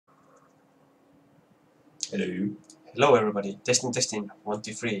Hello. Hello everybody, testing, 1,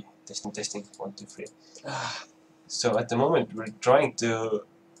 2, 3, testing, 1, 2, 3. So at the moment we're trying to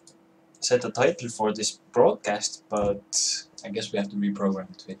set a title for this broadcast, but I guess we have to reprogram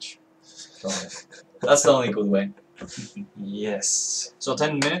Twitch. So that's the only good way. yes. So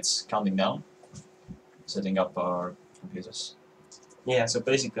 10 minutes, counting down, setting up our computers. Yeah, so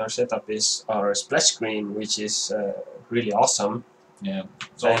basically our setup is our splash screen, which is really awesome. Yeah,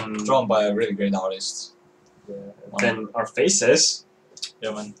 so drawn by a really great artist. Yeah. Then our faces.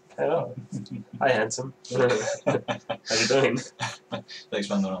 Yeah, man. Hello. Hi, handsome. How you doing? Thanks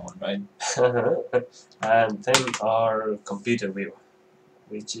for another one, right? And then our computer view,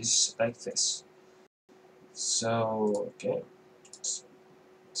 which is like this. So, okay, it's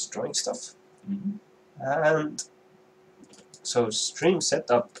drawing stuff. And so stream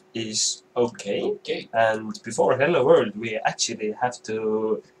setup is okay. And before Hello World, we actually have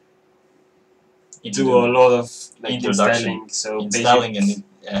to do a lot of like installing. So installing and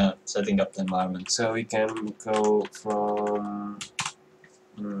setting up the environment. So we can go from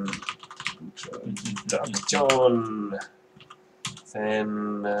Archon,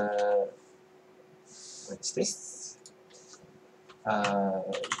 then what's this?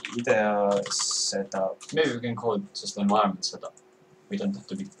 IDEA setup. Maybe we can call it just environment setup. We don't have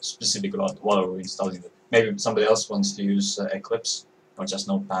to be specific about what we're installing it. Maybe somebody else wants to use Eclipse or just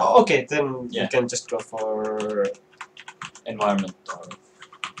Notepad. Oh, okay, then you can just go for environment. Or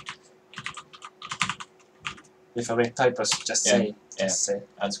if I make typos, just say. Just say.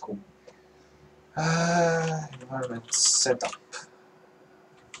 That's cool. Environment setup.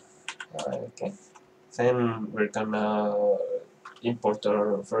 Okay. Then we're gonna import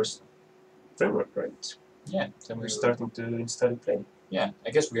our first framework, right? Yeah. Then we're starting to install Play. Yeah,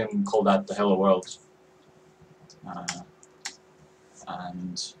 I guess we can call that the Hello World.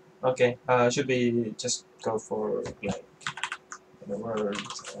 And okay, should we just go for like Hello World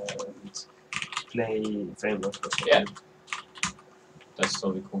and Play framework? Yeah, that's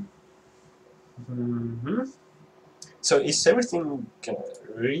totally cool. So is everything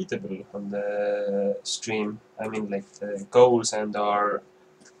readable on the stream? I mean, like the goals and our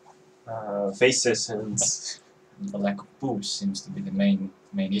faces and the lack of boobs seems to be the main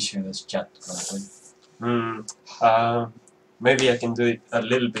issue in this chat currently. Maybe I can do it a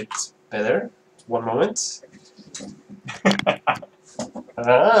little bit better. One moment.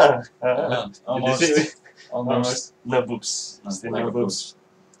 Almost. No boobs. Still no boobs.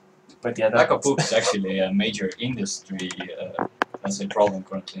 But yeah, lack of boobs is actually a major industry, let's say, problem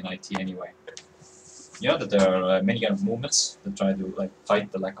currently in IT anyway. You know that there are many kind of movements that try to like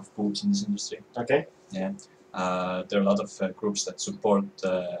fight the lack of boobs in this industry. Okay. Yeah. There are a lot of groups that support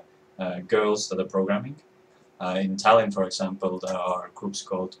girls that are programming. In Tallinn, for example, there are groups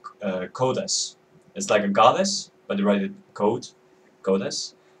called Codes. It's like a goddess, but they write it Codes,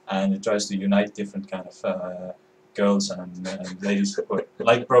 and it tries to unite different kind of girls and ladies who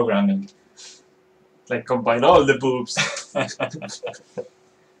like programming. Like combine all the boobs.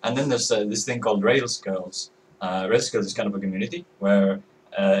 And then there's this thing called Rails Girls. Rails Girls is kind of a community where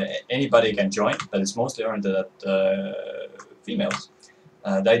anybody can join, but it's mostly oriented at females.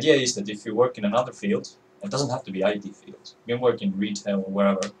 The idea is that if you work in another field, it doesn't have to be IT field, you can work in retail or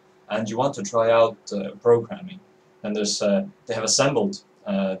wherever, and you want to try out programming, then there's they have assembled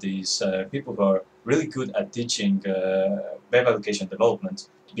these people who are really good at teaching web application development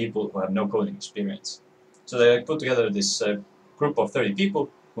to people who have no coding experience. So they put together this group of 30 people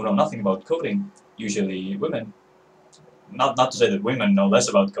who know nothing about coding, usually women. Not to say that women know less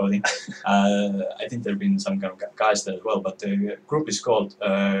about coding. I think there have been some kind of guys there as well, but the group is called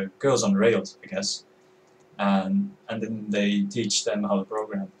Girls on Rails, I guess. And then they teach them how to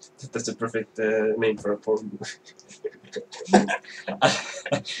program. That's a perfect name for a porn.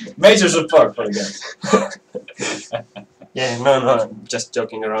 Major support for the guys. Yeah, no, I'm just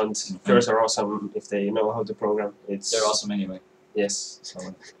joking around. Girls are awesome if they know how to program. They're awesome anyway. Yes.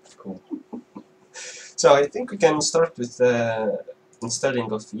 So cool. So I think we can start with the installing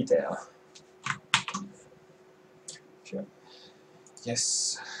of IDEA. Sure.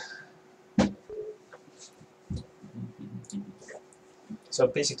 Yes. So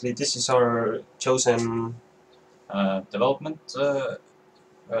basically this is our chosen development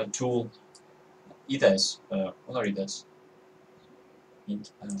tool. IDEs. What are IDEs?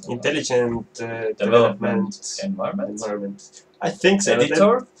 Intelligent development environment. I think so.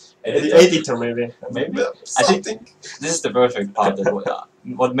 Editor? Editor maybe. Maybe. I think this is the perfect part. That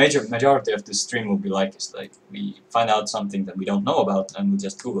what majority of this stream will be like is like we find out something that we don't know about and we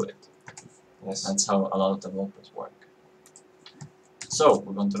just Google it. Yes. That's how a lot of developers work. So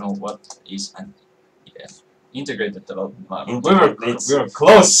we're going to know what is an IDE. Integrated development. Integrated. We were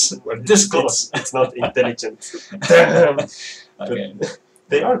close. We're this close. It's not intelligent. Damn. Okay.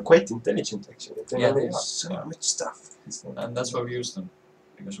 They are quite intelligent, actually. They know They are. so much stuff. And that's why we use them,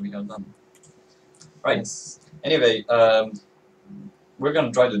 because we have them. Right. Yes. Anyway, we're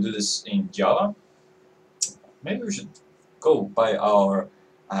gonna try to do this in Java. Maybe we should go by our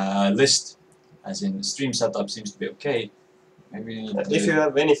list, as in stream setup seems to be okay. Maybe we need If you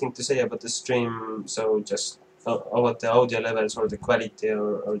have anything to say about the stream, so just about the audio levels or the quality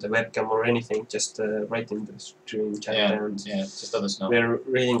or the webcam or anything, just write in the stream chat and just let us know. we're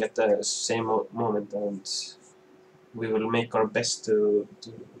reading at the same moment and we will make our best to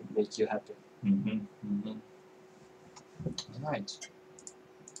make you happy. Right.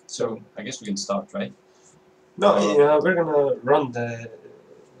 So I guess we can start, right? No, we're gonna run the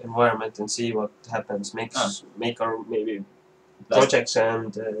environment and see what happens. Make our maybe projects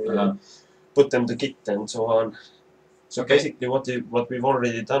and put them to Git and so on. So basically, what we've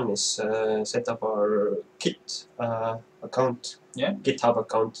already done is set up our Git account, GitHub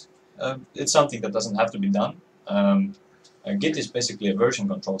account. It's something that doesn't have to be done. Git is basically a version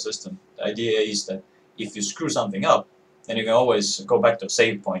control system. The idea is that if you screw something up, then you can always go back to a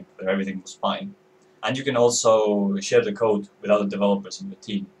save point where everything was fine. And you can also share the code with other developers in the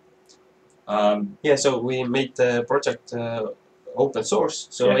team. So we made the project open source,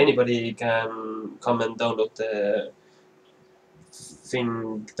 so anybody can come and download the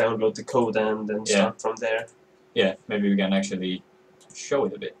thing, download the code and start from there. Yeah, maybe we can actually show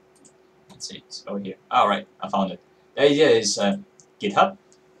it a bit. Let's see, it's over here. Alright, I found it. The idea is GitHub.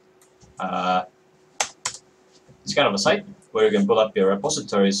 It's kind of a site where you can pull up your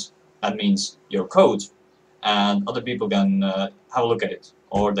repositories. That means your code, and other people can have a look at it,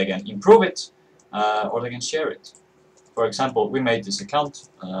 or they can improve it, or they can share it. For example, we made this account,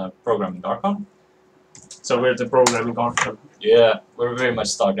 ProgrammingArchon. So we're the ProgrammingArchon. Yeah, we're very much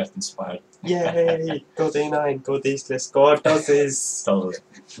StarCraft inspired. Yay! Code A9, code Aceless, code Dosis! Totally.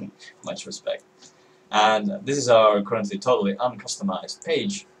 Much respect. And this is our currently totally uncustomized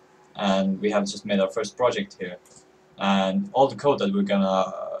page, and we have just made our first project here. And all the code that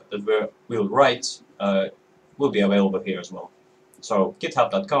we'll write will be available here as well. So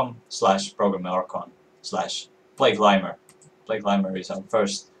github.com/ProgrammingArchon/PlayClimber. PlayClimber is our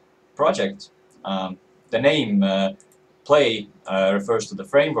first project. The name Play refers to the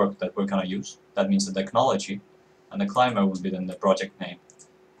framework that we're gonna use. That means the technology, and the climber will be then the project name.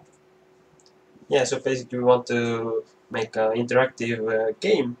 Yeah, so basically we want to make an interactive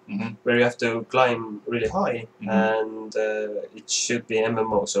game where you have to climb really high, and it should be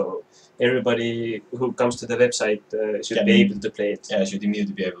MMO, so everybody who comes to the website should be able to play it. Yeah, should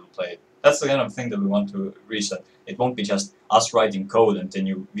immediately be able to play it. That's the kind of thing that we want to reach, that it won't be just us writing code and then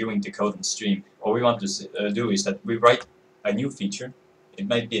you viewing the code on stream. What we want to do is that we write a new feature. It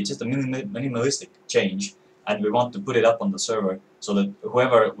might be just a minimalistic change, and we want to put it up on the server so that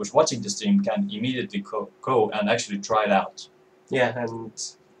whoever was watching the stream can immediately go and actually try it out. Yeah, and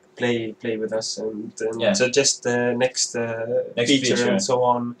play with us and suggest the next feature and so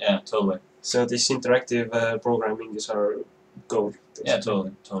on. Yeah, totally. So this interactive programming is our goal. Basically. Yeah,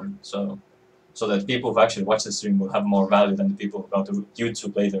 totally. So that people who actually watch the stream will have more value than the people who go to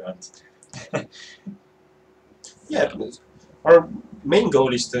YouTube later and. Yeah, our main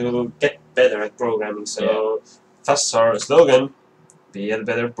goal is to get better at programming. So that's our slogan: be a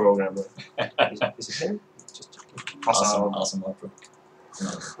better programmer. Is it there? Awesome outro.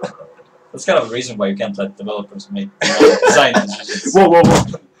 That's kind of a reason why you can't let developers make design decisions. Whoa!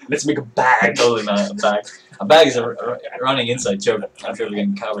 Let's make a bag. Totally, man, a bag. A bag is a running inside joke. I'm sure we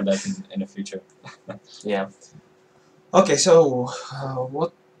can cover that in the future. Yeah. Okay, so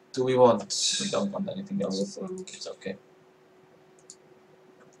what do we want? We don't want anything else. It's okay.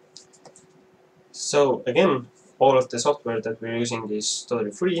 So again, all of the software that we're using is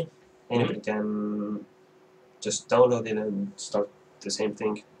totally free. Anybody can just download it and start the same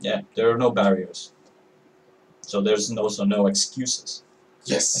thing. Yeah, there are no barriers. So there's also no excuses.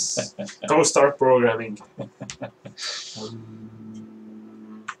 Yes! Go start programming!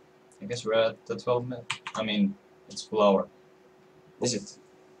 I guess we're at the 12 minute. I mean, it's full hour. Is it?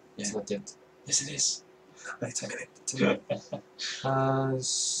 Yeah. It's not yet. Yes, it is. It's a minute.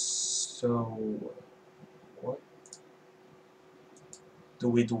 So, what do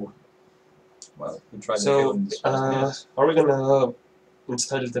we do? Well, we try to do in this first minute. Are we gonna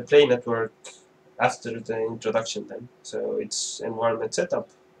install the Play network after the introduction then? So it's environment setup.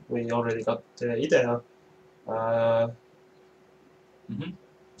 We already got the IDEA. Mm-hmm.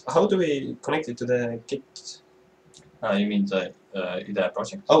 How do we connect it to the Git? You mean the IDEA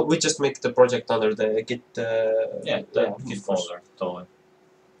project. Oh, we just make the project under the Git. Yeah, the Git folder, totally.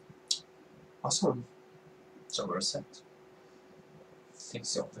 Awesome. So we're set.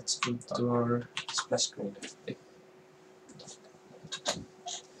 So let's go to our splash screen.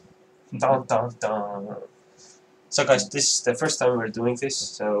 Dun, dun, dun. So guys, this is the first time we're doing this,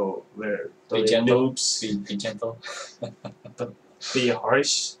 so we're Be totally gentle. noobs. Be gentle. Be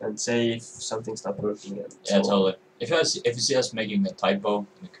harsh and say if something's not working. And Yeah, so totally. If you see us making a typo in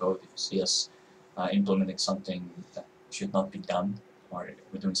the code, if you see us implementing something that should not be done, or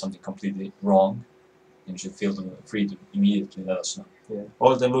we're doing something completely wrong, then you should feel free to immediately let us know. yeah.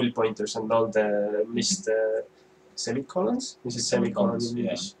 All the null pointers and all the missed semicolons. Is it semicolon in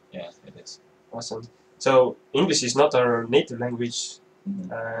English? Yeah, it is. Awesome. So English is not our native language,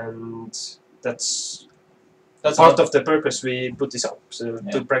 Mm-hmm. and that's That's part of the purpose we put this up, so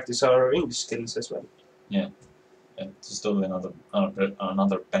Yeah. to practice our English skills as well. It's totally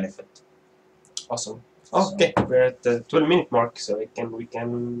another benefit. Awesome. So- Okay, we're at the 12-minute mark, so we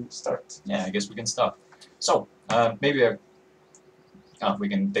can start. Yeah, I guess we can start. So maybe we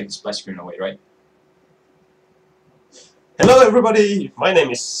can take the splash screen away, right? Hello everybody, my name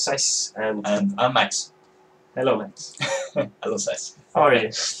is Sais, and And I'm Max. hello Max. Hello, Seth. How are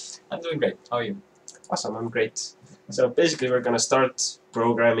you? I'm doing great. How are you? Awesome, I'm great. So basically we're gonna start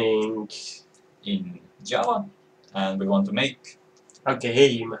programming In Java, and we want to make. a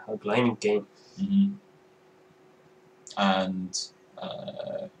game, a climbing game. And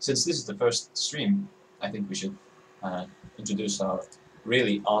since this is the first stream, I think we should introduce our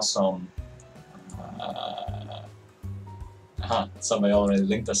really awesome. Somebody already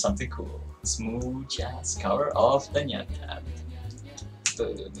linked us something cool. Smooth jazz cover of the Nyan Nyan.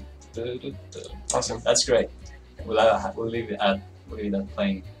 Awesome. That's great. We'll leave that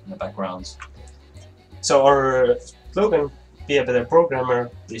playing in the background. So our slogan, be a better programmer,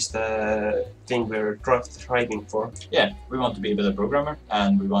 is the thing we're striving for. Yeah, we want to be a better programmer,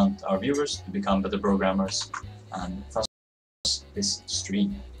 and we want our viewers to become better programmers, and thus this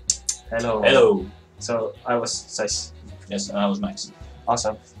stream. Hello. Hello. So I was Sais. Yes, and I was Max.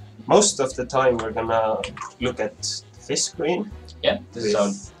 Awesome. Most of the time we're gonna look at this screen. Yeah, this is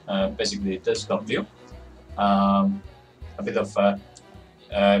our basically desktop view. A bit of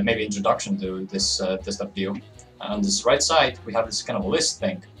maybe introduction to this desktop view. On this right side, we have this kind of list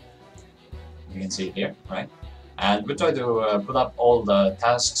thing. You can see it here, right? And we try to put up all the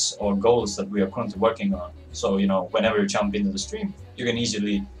tasks or goals that we are currently working on. So, you know, whenever you jump into the stream, you can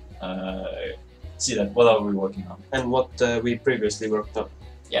easily see that what are we working on. And what we previously worked on.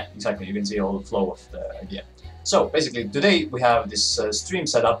 Yeah, exactly. You can see all the flow of the idea. So basically, today we have this stream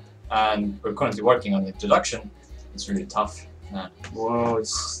set up, and we're currently working on the introduction. It's really tough. Whoa,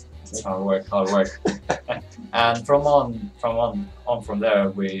 it's It's hard work. And from there,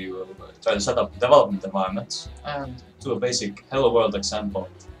 we will try to set up development environments and do a basic hello world example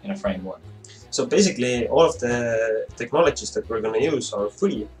in a framework. so basically all of the technologies that we're gonna use are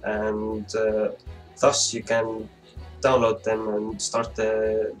free, and thus you can download them and start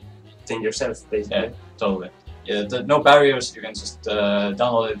the thing yourself, basically. Yeah, totally. Yeah, no barriers. You can just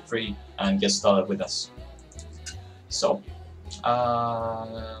download it free and get started with us. So.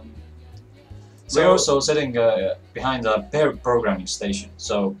 We're also sitting behind a pair programming station.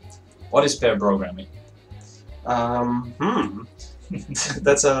 So, what is pair programming?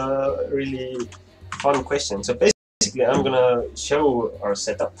 That's a really fun question. So basically, I'm gonna show our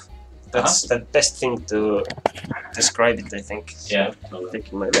setup. That's the best thing to describe it, I think. Yeah. So,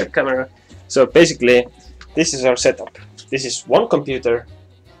 taking my web camera. So basically, this is our setup. This is one computer,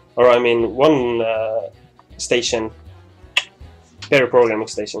 or I mean one station. Pair programming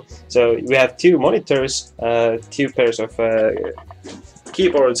station. So we have two monitors, two pairs of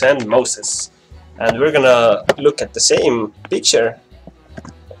keyboards and mouses, and we're gonna look at the same picture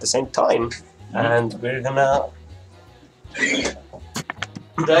at the same time, and we're gonna.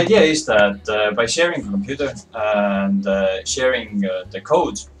 The idea is that by sharing the computer and sharing the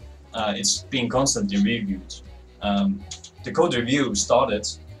code, it's being constantly reviewed. The code review started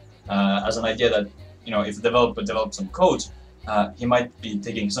as an idea that, you know, if a developer develops some code, he might be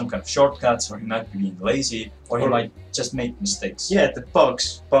taking some kind of shortcuts, or he might be being lazy, or he might just make mistakes. Yeah, the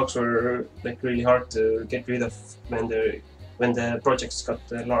bugs were like really hard to get rid of when the projects got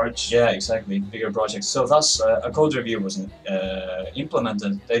large. Yeah, exactly, bigger projects. So thus, a code review was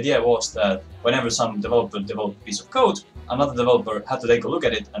implemented. The idea was that whenever some developer developed a piece of code, another developer had to take a look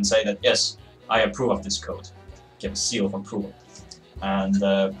at it and say that, yes, I approve of this code. Give a seal of approval. And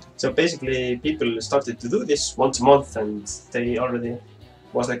so basically, people started to do this once a month, and they already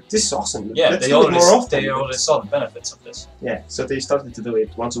was like, this is awesome. Yeah, Let's they do it more often. They already saw the benefits of this. Yeah, so they started to do it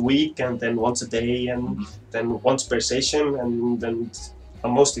once a week, and then once a day, and then once per session, and then a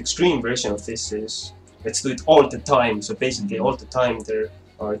most extreme version of this is let's do it all the time. So basically, all the time there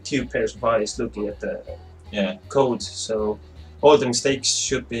are 2 pairs of eyes looking at the code. So all the mistakes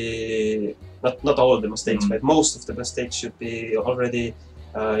should be not all the mistakes, but most of the mistakes should be already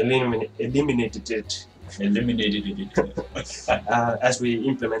eliminated. As we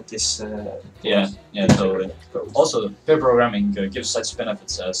implement this. Totally. Also, pair programming gives such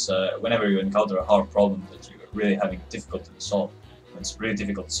benefits as whenever you encounter a hard problem that you're really having difficulty to solve. When it's really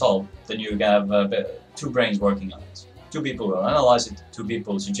difficult to solve, then you have 2 brains working on it. 2 people will analyze it, 2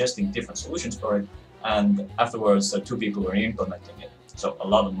 people suggesting different solutions for it, and afterwards 2 people are implementing it. So a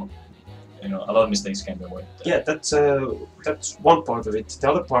lot of mistakes can be avoided. Yeah, that's one part of it. The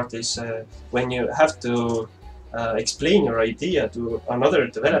other part is when you have to explain your idea to another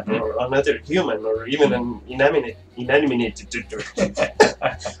developer or another human or even an inanimate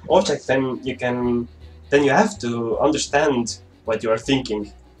object, then you have to understand what you are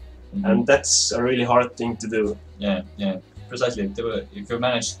thinking, and that's a really hard thing to do. Yeah, precisely. If you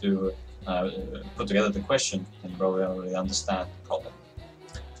manage to put together the question, then you probably already understand the problem.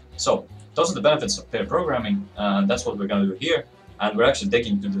 So those are the benefits of pair programming, and that's what we're going to do here. And we're actually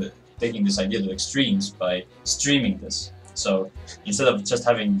taking this idea to extremes by streaming this. So instead of just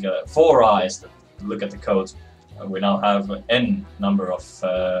having 4 eyes that look at the code, we now have n number of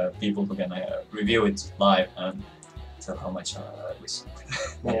people who can review it live and tell how much we suck.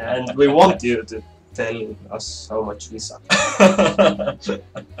 Yeah, and we want you to tell us how much we suck.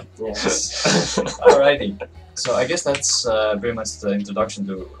 Yes. Alrighty. So I guess that's pretty much the introduction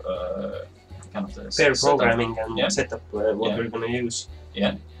to kind of the pair programming and setup what we're going to use.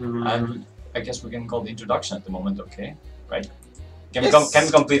 Yeah. And I guess we can call the introduction at the moment. Okay, right? Can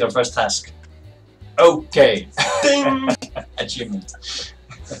we complete our first task? Okay. Ding! Achievement.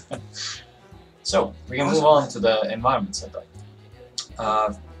 So we can move on to the environment setup.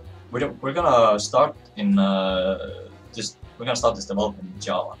 We're gonna start in we're gonna start this development in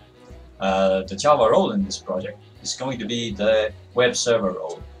Java. The Java role in this project is going to be the web server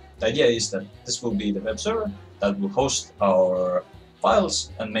role. The idea is that this will be the web server that will host our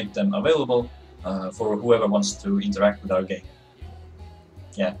files and make them available for whoever wants to interact with our game.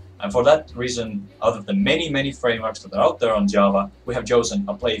 Yeah, and for that reason, out of the many frameworks that are out there on Java, we have chosen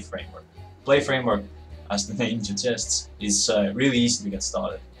a Play framework. Play framework, as the name suggests, is really easy to get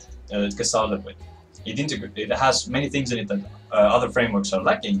started with. It has many things in it that other frameworks are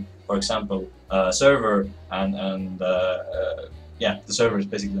lacking. For example, server and the server is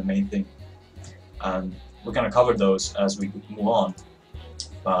basically the main thing. And we're gonna cover those as we move on.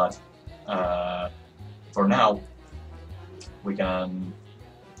 But for now, we can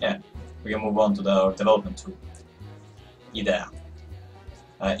move on to the development tool, IDEA.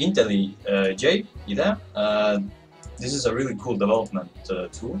 IntelliJ IDEA. This is a really cool development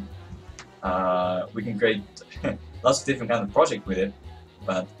tool. We can create lots of different kind of project with it,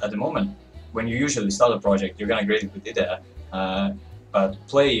 but at the moment, when you usually start a project, you're gonna create it with IDEA. But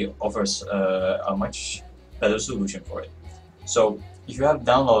Play offers a much better solution for it. So if you have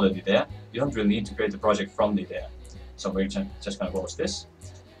downloaded IDEA, you don't really need to create the project from the IDEA. So we're just gonna close this.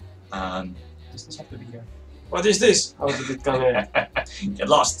 And does this have to be here? What is this? How did it come here? Get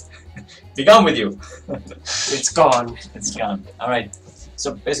lost. Be gone with you. It's gone. It's gone. Alright.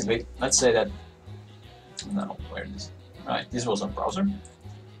 So basically, let's say that where it is. Alright, this was our browser.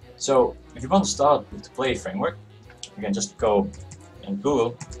 So if you want to start with the Play framework, you can just go and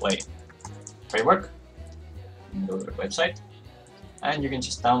Google Play framework, and go to the website, and you can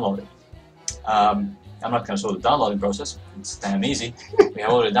just download it. I'm not going to show the downloading process, it's damn easy. We have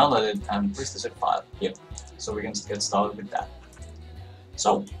already downloaded it, and here's the zip file here. So we can just get started with that.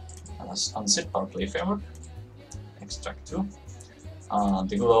 So let's unzip our Play framework, extract to,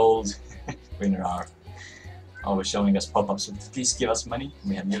 the good old winner are always showing us pop-ups with please give us money.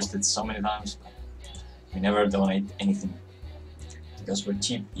 We have used it so many times, but we never donate anything because we're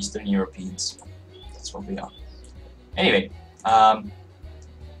cheap Eastern Europeans. That's what we are. Anyway, I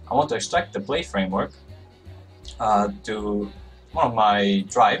want to extract the Play framework to one of my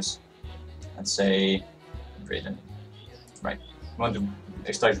drives. Let's say, right? I want to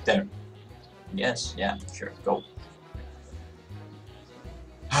extract it there. Yes, yeah, sure, go.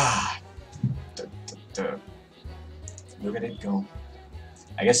 Look at it go.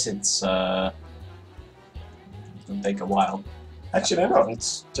 I guess it's it'll take a while. Actually, no,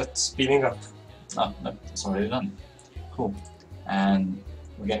 it's just speeding up. Oh, no, it's already done. Cool. And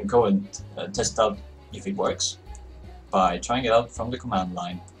we can go and test out if it works. by trying it out from the command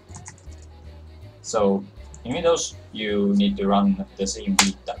line. So in Windows, you need to run the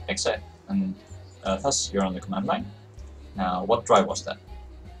cmd.exe, and thus you're on the command line. Now, what drive was that?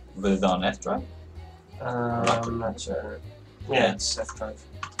 Was it on F drive? I'm not sure. Yeah, it's F drive.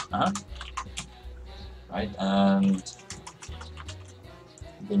 Right, and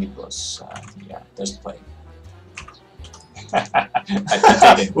I think it was, yeah, there's play.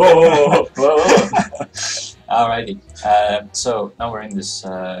 I take it. Whoa! Alrighty, so now we're in this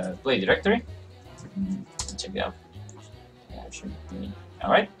play directory. Check it out. Yeah, it should be.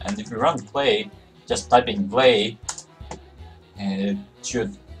 Alright, and if we run play, just typing play, it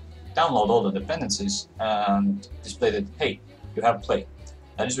should download all the dependencies and display that, hey, you have play.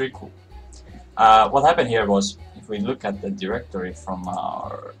 That is really cool. What happened here was, if we look at the directory from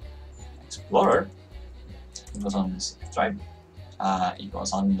our Explorer, it was on this drive, it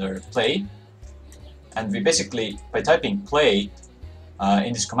was under play, and we basically, by typing play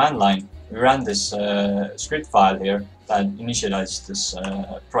in this command line, we ran this script file here that initialized this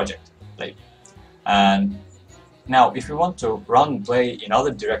project, play. And now, if we want to run play in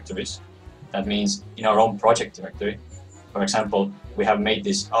other directories, that means in our own project directory. For example, we have made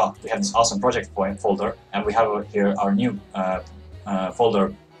this, we have this awesome project folder, and we have here our new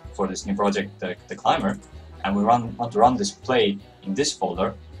folder for this new project, the Climber, and we want to run this play in this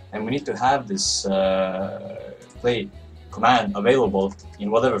folder, and we need to have this play command available in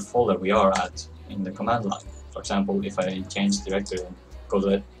whatever folder we are at in the command line. For example, if I change directory and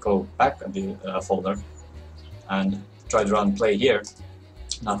go back to the folder and try to run play here,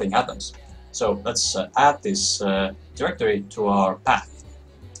 nothing happens. So let's add this directory to our path.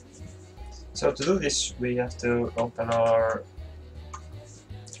 So to do this, we have to open our...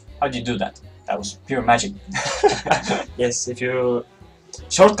 How do you do that? That was pure magic. Yes, if you...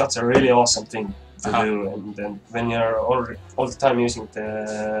 Shortcuts are a really awesome thing to do, and then when you're all the time using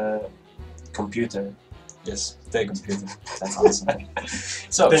the computer. Yes, the computer. That's awesome.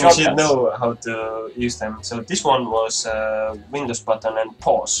 So then you should know how to use them. So this one was Windows button and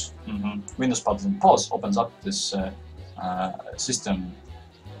pause. Windows button and pause opens up this system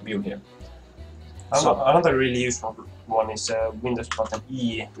view here. So another really useful one is Windows button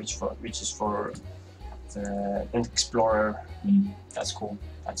E, which is for the Explorer. That's cool.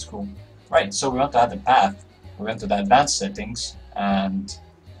 That's cool. Right. So we want to add the path. We went to the advanced settings, and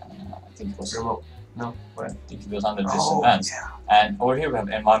I think it was remote. No, I think it was under this advanced. Yeah. And over here we have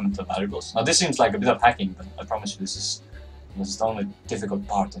environmental variables. Now this seems like a bit of hacking, but I promise you this is the only difficult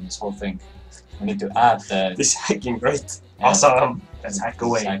part in this whole thing. We need to add the... This hacking, great. Awesome. Let's hack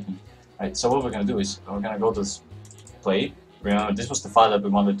away. Hacking. Right, so what we're going to do is, we're going to go to this play. Remember, this was the file that we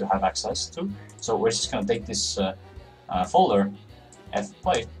wanted to have access to. So we're just going to take this folder,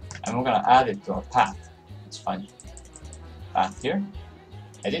 fplay, and we're going to add it to our path. Let's find path here,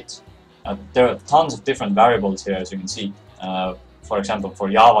 edit. There are tons of different variables here, as you can see. For example, for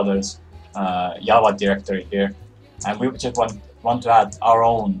Java, there's Java directory here, and we just want to add our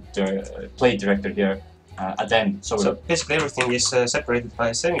own play directory here at the end. So basically everything is separated by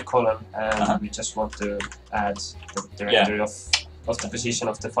a semicolon, and we just want to add the directory of the position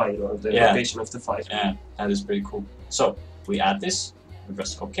of the file, or the location of the file. Yeah, that is pretty cool. So we add this, we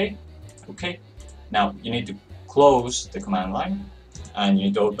press OK, OK. Now you need to close the command line, and you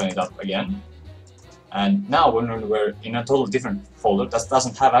need to open it up again. And now when we're in a totally different folder that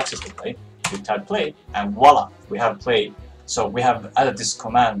doesn't have access to play, we type play, and voila, we have play. So we have added this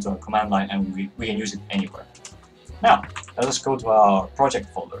command to our command line, and we can use it anywhere. Now, let us go to our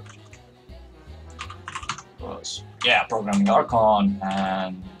project folder. Yeah, ProgrammingArchon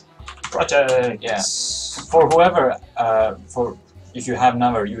and project. Yeah, for whoever, if you have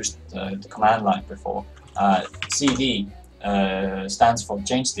never used the command line before, CD stands for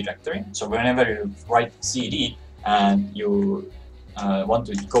change directory. So whenever you write CD and you want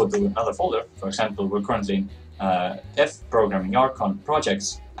to go to another folder, for example, we're currently in ProgrammingArchon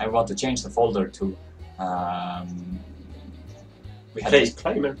projects, I want to change the folder to Play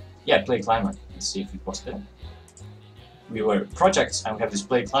Climber. Yeah, Play Climber. Let's see if it was there. We were projects, and we have this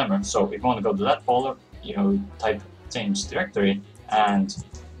Play Climber. So if you want to go to that folder, you type change directory and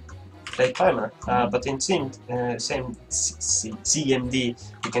Play Climber. But in same CMD,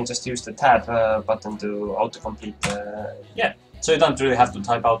 you can just use the tab button to autocomplete. Yeah, so you don't really have to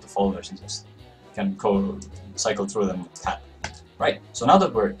type out the folders. You just can cycle through them with tab. Right. So now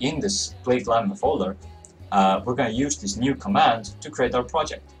that we're in this Play Climber folder, we're going to use this new command to create our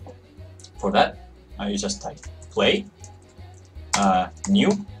project. For that, you just type play,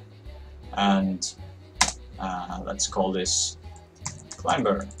 new, and let's call this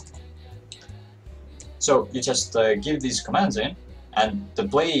Climber. So you just give these commands in, and the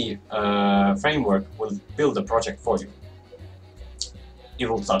Play framework will build a project for you. It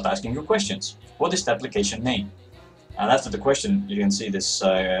will start asking you questions. What is the application name? And after the question, you can see this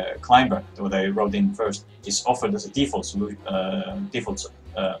climber that I wrote in first is offered as a default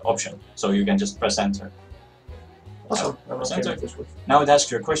option. So you can just press enter. Awesome. Press enter. Now it asks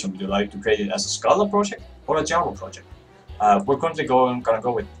you a question: would you like to create it as a Scala project or a Java project? We're currently gonna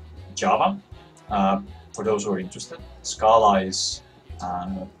go with Java. For those who are interested, Scala is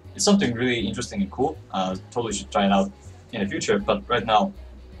it's something really interesting and cool. Totally should try it out in the future. But right now,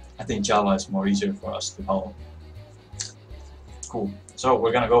 I think Java is more easier for us to follow. Cool. So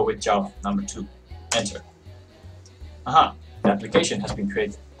we're gonna go with Java number 2. Enter. Aha! The application has been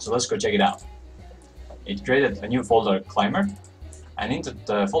created. So let's go check it out. It created a new folder, Climber, and into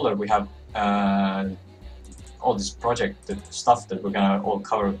the folder we have all this project stuff that we're gonna all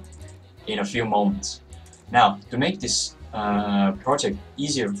cover in a few moments. Now, to make this project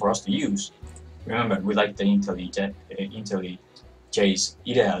easier for us to use, remember we like the IntelliJ's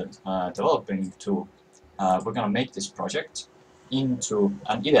IDEA developing tool. We're gonna make this project into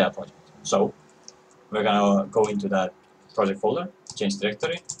an IDEA project. So we're gonna go into that project folder, change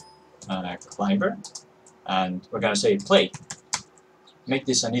directory, Climber, and we're gonna say play. Make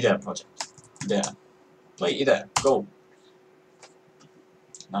this an IDEA project. IDEA. Play IDEA. Go.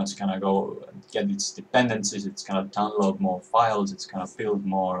 Now it's gonna go get its dependencies. It's gonna download more files. It's gonna build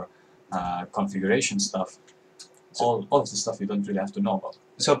more configuration stuff. All of the stuff you don't really have to know about.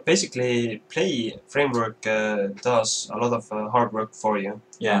 So basically, Play framework does a lot of hard work for you.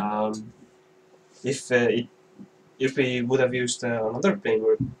 Yeah. If we would have used another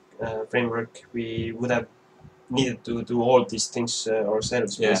framework, we would have needed to do all these things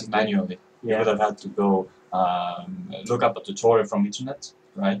ourselves. Yeah, basically. manually. You would have had to go look up a tutorial from internet,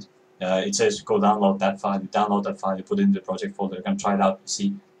 right? It says go download that file. You download that file. You put it in the project folder. You can try it out. You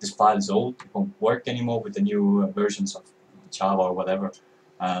see this file is old. It won't work anymore with the new versions of Java or whatever.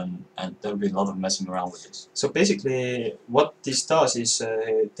 And there will be a lot of messing around with this. So basically, what this does is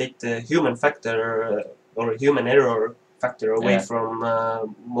take the human factor or human error factor away from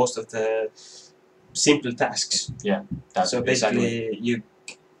most of the simple tasks. Yeah. So basically,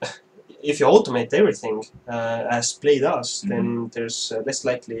 if you automate everything as Play does, then there's less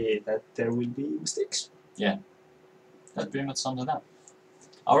likely that there will be mistakes. Yeah. That pretty much sums it up.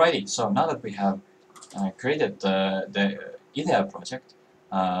 Alrighty. So now that we have created the IDEA project,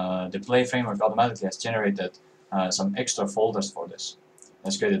 the Play framework automatically has generated some extra folders for this.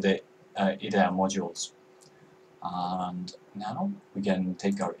 Let's create the IDEA modules. And now we can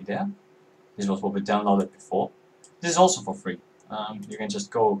take our IDEA. This was what we downloaded before. This is also for free. You can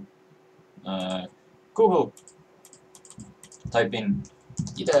just go Google, type in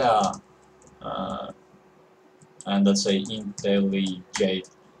IDEA, and let's say IntelliJ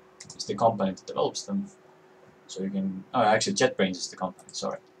is the company that develops them. So you can, oh actually JetBrains is the company,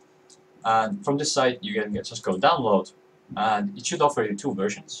 sorry. And from this site you can just go download, and it should offer you 2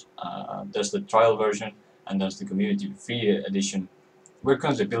 versions. There's the trial version and there's the community free edition. We're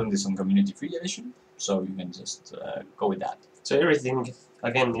currently building this on community free edition, so you can just go with that. So everything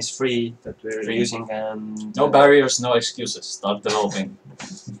again is free that we're using, and no barriers, no excuses. Start developing.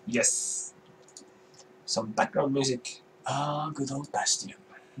 Yes. Some background music. Good old Bastion.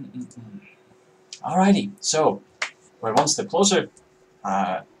 Alrighty, so we're one step closer.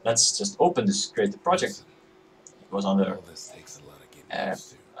 Let's just open this created project. It was under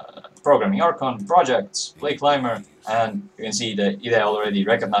ProgrammingArchon, projects, Play Climber, and you can see that IDEA already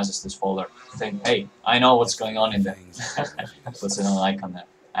recognizes this folder. Think, hey, I know what's going on in there. Puts it on an icon there,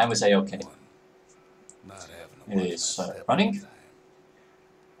 and we say OK. It is running.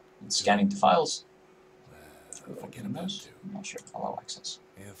 It's scanning the files. Open those. I'm not sure. Allow access.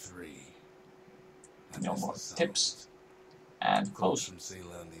 No more tips. And close.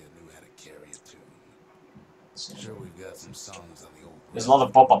 There's a lot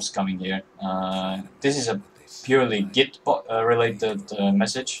of pop-ups coming here. This is a purely Git related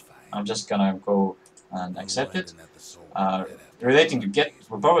message. I'm just gonna go and accept it. Relating to Git,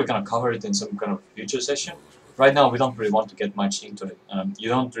 we're probably gonna cover it in some kind of future session. Right now we don't really want to get much into it. You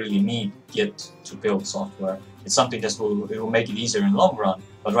don't really need Git to build software. It's something that will make it easier in the long run,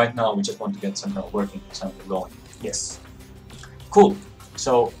 but right now we just want to get something working, something going. Yes. Cool.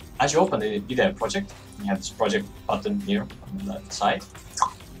 So as you open the IDEA project, you have this project button here on the left side.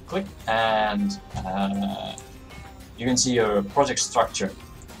 Click, and you can see your project structure.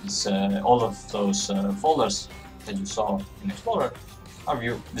 It's all of those folders that you saw in Explorer are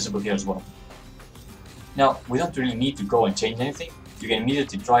visible here as well. Now, we don't really need to go and change anything. you can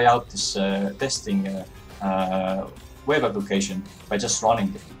immediately try out this testing web application by just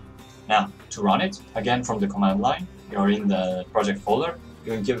running it. Now, to run it, again from the command line, you're in the project folder,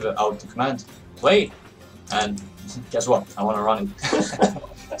 you can give out the command play, and guess what? I want to run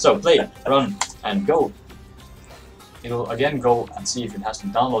it. So play, run, and go. It'll again go and see if it has to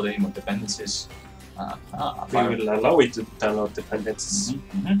download any more dependencies. We will allow it to download dependencies.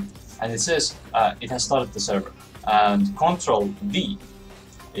 And it says it has started the server. And Control V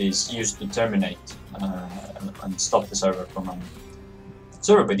is used to terminate and stop the server from running.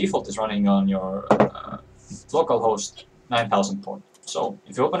 Server by default is running on your localhost 9000 port. So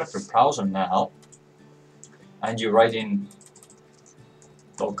if you open up your browser now and you write in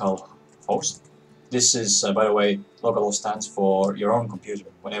localhost, this is, by the way, localhost stands for your own computer.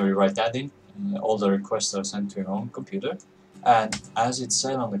 Whenever you write that in, all the requests are sent to your own computer. And as it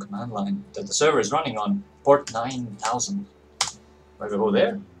said on the command line, that the server is running on port 9000. We go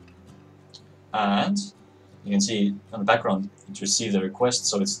there, and you can see on the background it received the request,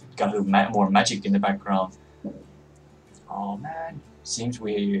 so it's got a little more magic in the background. Oh man, seems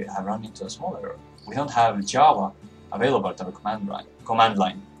we have run into a small error. We don't have Java available at our command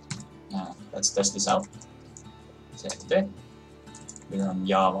line. Let's test this out. We run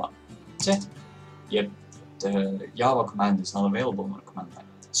Java. Yep, the Java command is not available on the command line.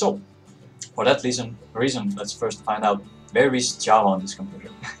 So, for that reason, let's first find out where is Java on this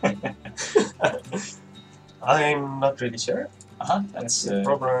computer. I'm not really sure. That's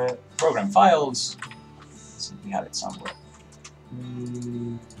program files. Let's see if we have it somewhere.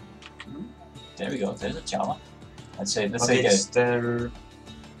 There we go. There's a Java. Let's say the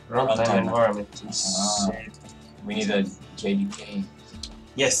runtime environment. We need a JDK.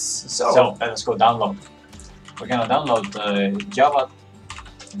 Yes. So let's go download. We're gonna download Java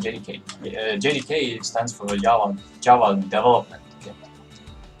JDK. JDK stands for Java Development Kit.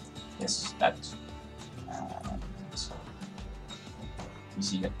 Yes, that. You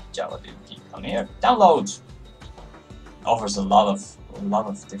see that Java JDK on here. Download offers a lot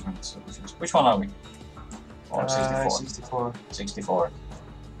of different solutions. Which one are we? 64. 64.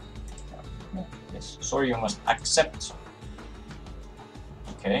 Yeah. Yes. Sorry, you must accept.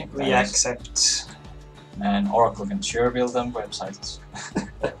 Okay. We accept. And Oracle can sure build them websites.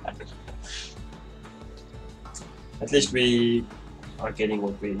 At least we are getting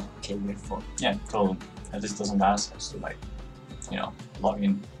what we came here for. Yeah, totally. And this doesn't ask us to, like, you know, log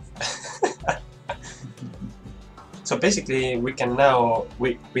in. So basically, we can now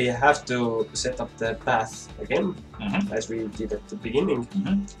we have to set up the path again, as we did at the beginning,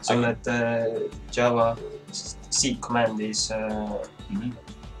 so that the Java C command is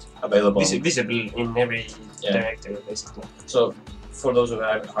available, visible in every directory, basically. So, for those who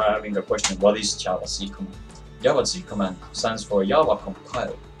are having a question, what is Java C command? Java C command stands for Java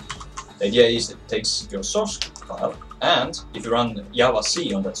compile. The idea is it takes your source file, and if you run Java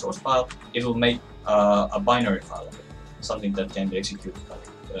C on that source file, it will make a binary file of it, something that can be executed by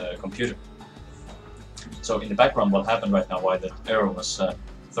the computer. So in the background, what happened right now, why that error was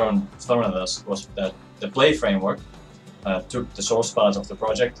thrown at us, was that the Play framework took the source files of the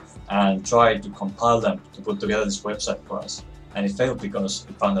project and tried to compile them to put together this website for us. And it failed because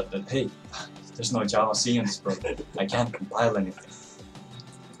it found out that, hey, there's no Java C in this project. I can't compile anything.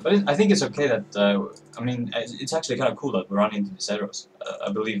 But I think it's okay that, I mean, it's actually kind of cool that we run into these errors.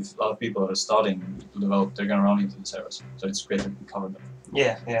 I believe a lot of people are starting to develop, they're going to run into these errors. So it's great that we covered them.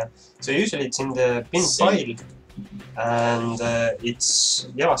 Yeah. So usually it's in the bin file, and it's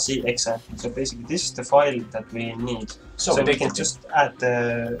Java C exe. So basically this is the file that we need. So we can just add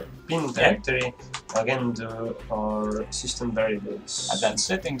the bin directory again to our system variables. Advanced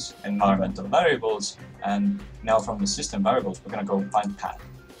settings, environmental variables, and now from the system variables we're going to go find path.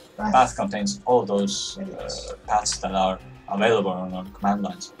 Path contains all those paths that are available on our command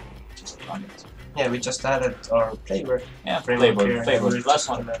lines. Just run it. Yeah, we just added our flavor. Yeah, flavor plus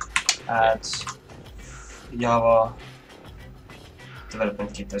one. Add Java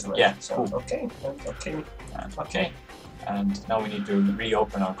development kit as well. Yeah, so cool. Okay. And now we need to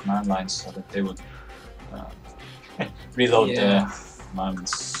reopen our command lines so that they would reload the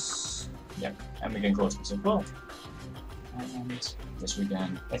commands. Yeah, and we can close this as well. And yes, we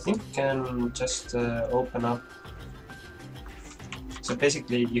can. I think we can just open up. So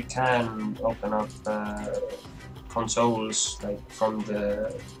basically, you can open up consoles like from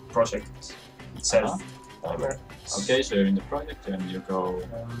the project itself. Timer. Okay, so you're in the project and you go.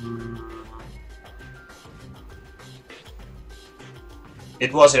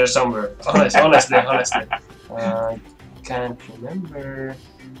 It was here somewhere. Honestly, I can't remember.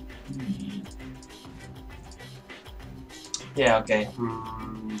 Yeah, okay.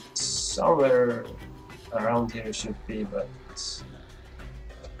 Somewhere around here should be, but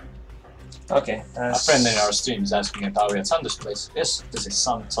okay. A friend in our stream is asking if we're at Sander's place. Yes, this is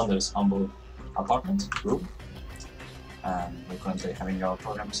Sander's humble apartment room, and we're currently having our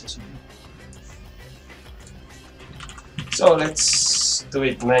programming session. So let's do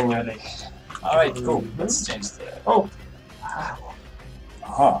it manually. All right, cool. Let's change the. Oh.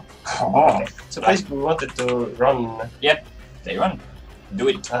 Okay. So basically, we wanted to run. Yep, they run. Do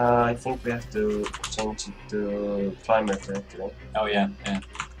it. I think we have to change it to climber directory. Oh yeah, yeah.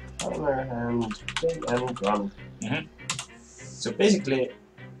 Climber and run. So basically,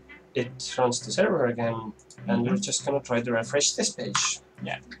 it runs the server again, and we're just gonna try to refresh this page.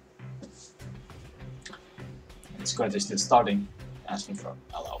 Yeah. It's currently still starting, asking for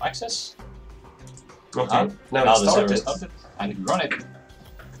allow access. Okay. Now the it server started. started, and if we run it,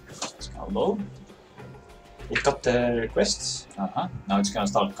 it's gonna load. It got the requests. Now it's gonna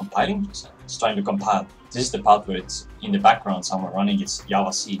start compiling. So it's trying to compile. This is the part where it's in the background somewhere running its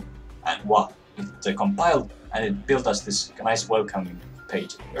Java C, and wow, it compiled and it built us this nice welcoming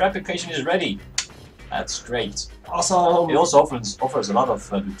page. Your application is ready. That's great. Awesome. It also offers a lot of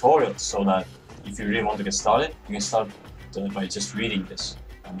tutorials, so that if you really want to get started, you can start by just reading this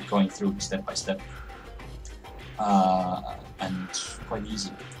and going through step by step, and quite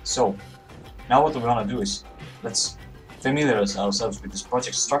easy. So now what we want to do is let's familiarize ourselves with this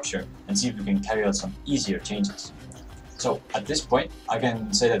project structure and see if we can carry out some easier changes. So at this point, I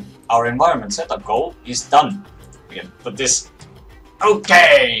can say that our environment setup goal is done. We can put this.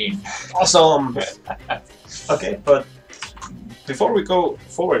 Okay. Awesome. Okay, but before we go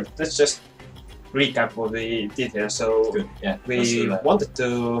forward, let's just recap what we did here. So good. Yeah, we wanted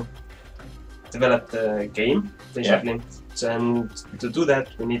to develop the game, basically. Yeah. So, and to do that,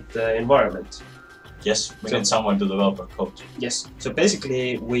 we need the environment. Yes, we need someone to develop our code. Yes. So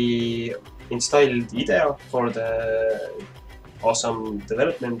basically, we installed IDEA for the awesome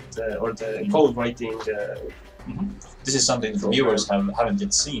development or the code writing. This is something the viewers haven't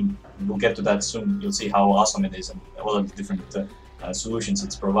yet seen. We'll get to that soon. You'll see how awesome it is and all of the different solutions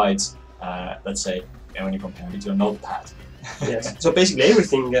it provides. Let's say when you compare it to a notepad. Yes. So basically,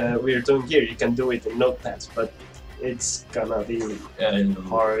 everything we're doing here, you can do it in Notepad, but it's gonna be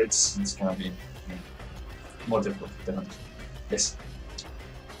hard. It's gonna be more difficult, definitely. Yes.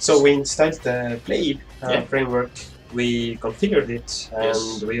 So we installed the Play framework. We configured it,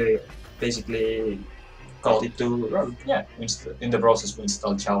 and we basically got it to run. Yeah. In the process, we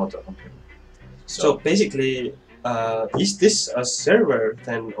installed Java to a computer. So basically, is this a server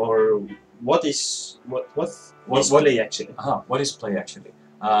then, or what is Play actually? What is Play actually?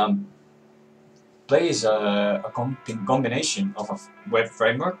 Play is a combination of a web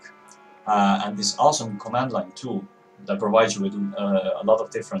framework and this awesome command line tool that provides you with a lot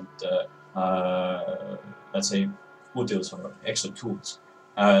of different, let's say, utils or extra tools.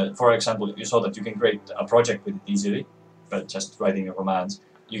 For example, you saw that you can create a project with it easily, but just writing your commands.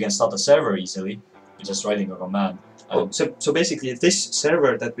 You can start a server easily, just writing a command. So basically, this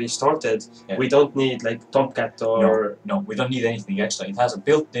server that we started, we don't need like Tomcat or... No, we don't need anything extra. It has a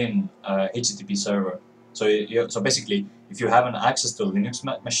built-in HTTP server. So basically, if you have an access to a Linux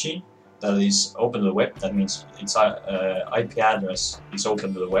machine that is open to the web, that means its IP address is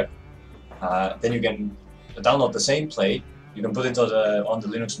open to the web. Then you can download the same Play. You can put it on the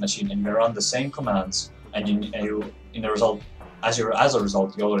Linux machine, and you can run the same commands. And as a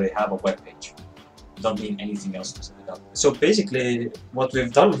result, you already have a web page. You don't need anything else to set it up. So basically, what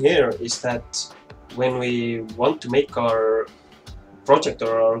we've done here is that when we want to make our project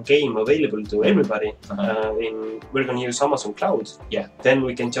or our game available to everybody, we're going to use Amazon Cloud. Yeah. Then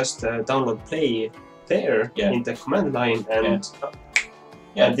we can just download Play there in the command line, and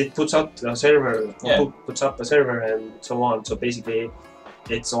it puts up a server, puts up a server, and so on. So basically,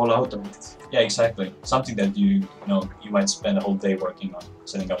 it's all automated. Yeah, exactly. Something that you might spend a whole day working on,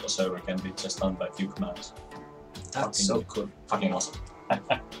 setting up a server, can be just done by a few commands. That's so cool. Fucking awesome.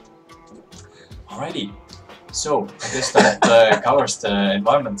 Alrighty. So I guess that covers the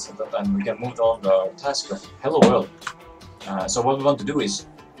environment setup, and we can move on to our task of Hello World. So what we want to do is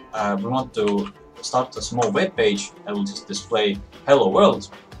we want to start a small web page that will just display Hello World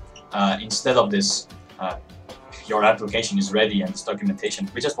instead of this your application is ready and this documentation.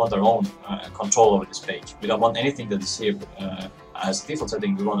 We just want our own control over this page. We don't want anything that is here as default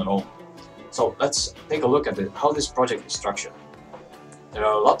setting. We want our own. So let's take a look at how this project is structured. There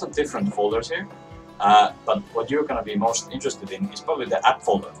are a lot of different folders here, but what you're going to be most interested in is probably the app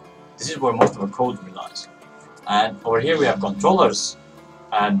folder. This is where most of our code relies. And over here we have controllers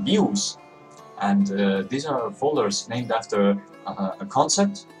and views And these are folders named after a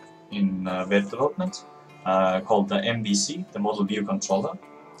concept in web development called the MVC, the Model View Controller.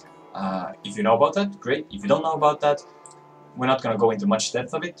 If you know about that, great. If you don't know about that, we're not going to go into much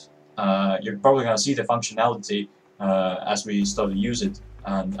depth of it. You're probably going to see the functionality as we start to use it,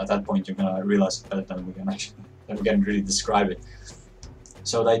 and at that point you're going to realize it better than we can really describe it.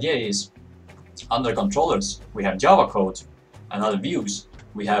 So the idea is, under controllers we have Java code, and other views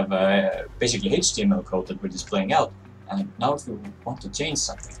we have basically HTML code that we're displaying out. And now if we want to change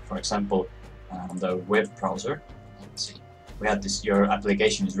something, for example on the web browser, let's see, we have this, your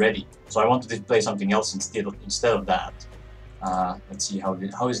application is ready, so I want to display something else instead of that. Let's see how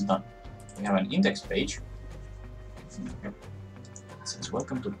is it done. We have an index page. It says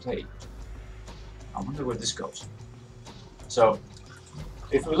welcome to play. I wonder where this goes. So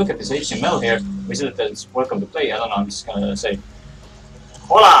if we look at this HTML here, we see that it's welcome to play. I don't know, I'm just gonna say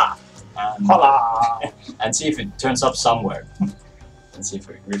hola! And, Hola! and see if it turns up somewhere. Let's see if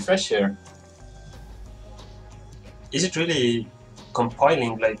we refresh here. Is it really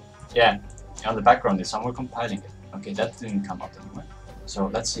compiling like... Yeah, on the background is somewhere compiling it. Okay, that didn't come out anywhere. So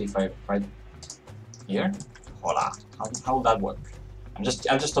let's see if I write here. Hola! How will that work? I'm just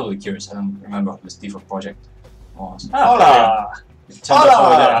totally curious. I don't remember what this default project was. Hola!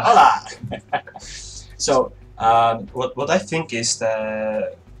 Hola! Hola! So what I think is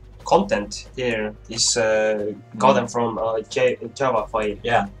the content here is gotten from a Java file.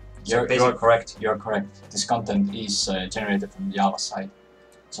 Yeah, So you are correct. You are correct. This content is generated from the Java side.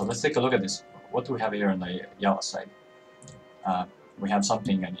 So let's take a look at this. What do we have here on the Java side? We have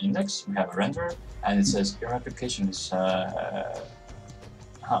something, an index, we have a renderer, and it says your application is we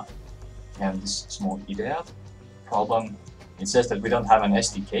have this small IDEA problem. It says that we don't have an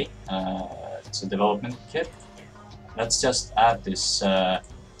SDK, it's a development kit. Let's just add this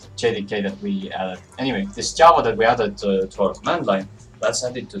JDK that we added. Anyway, this Java that we added to our command line, let's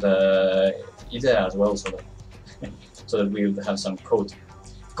add it to the IDEA as well, so that we will have some code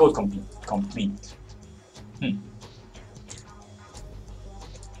complete.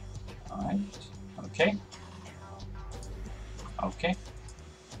 Alright, okay. Okay.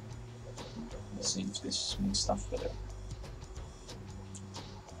 Let's see if this makes stuff better.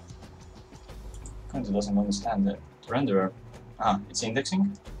 Currently doesn't understand the renderer. It's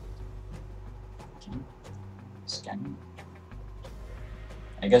indexing. Okay. Scanning.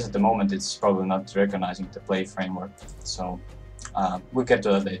 I guess at the moment it's probably not recognizing the play framework, so we'll get to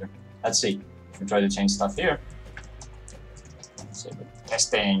that later. Let's see. If we try to change stuff here, let's say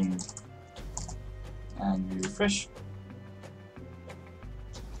testing, and we refresh.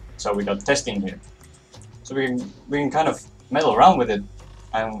 So we got testing here. So we can kind of meddle around with it,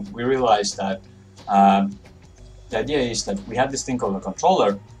 and we realize that the idea is that we have this thing called a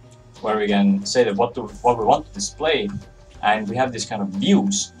controller, where we can say that what we want to display, and we have these kind of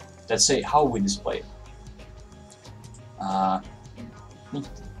views that say how we display it.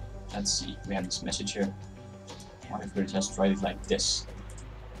 Let's see, we have this message here. What if we just write it like this?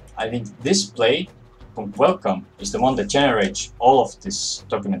 I think display.welcome is the one that generates all of this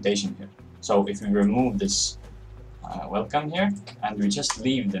documentation here. So if we remove this welcome here, and we just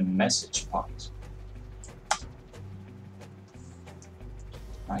leave the message part.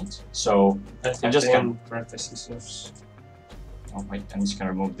 Right, so I'm just going parentheses. Oh wait, I'm just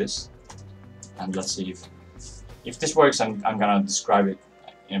gonna remove this, and let's see if this works. I'm gonna describe it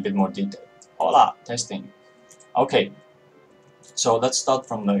in a bit more detail. Hola, testing. Okay, so let's start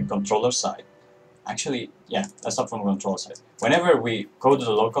from the controller side. Actually, yeah, let's start from the controller side. Whenever we go to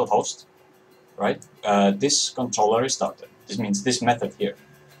the local host, right, this controller is started. This means this method here.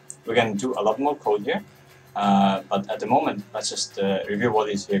 We can do a lot more code here, but at the moment, let's just review what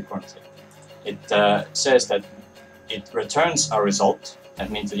is here currently. It says that it returns a result. That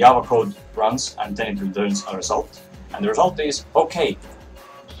means the Java code runs and then it returns a result. And the result is OK.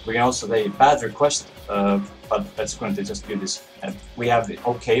 We can also say bad request, but let's currently just do this. We have the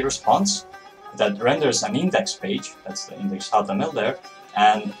OK response that renders an index page. That's the index.html there.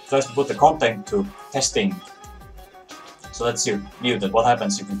 And tries to put the content to testing. So let's see view that what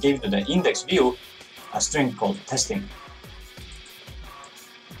happens if we give to the index view a string called testing.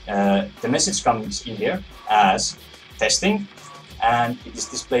 The message comes in here as testing, and it is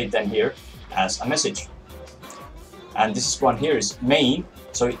displayed then here as a message. And this one here is main,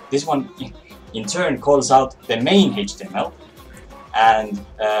 so this one in turn calls out the main HTML, and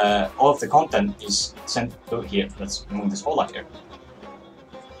all of the content is sent to here. Let's remove this hola here.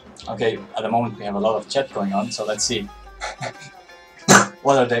 Okay, at the moment we have a lot of chat going on, so let's see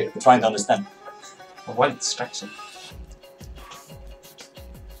what are they trying to understand. What distraction?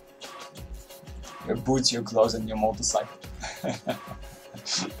 Your boots, your clothes, and your motorcycle.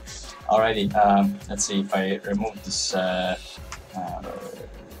 Alrighty, let's see if I remove this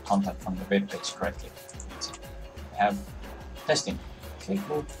content from the web page correctly. I have testing, okay,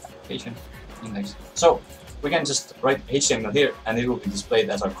 cool, application, index. So we can just write HTML here and it will be displayed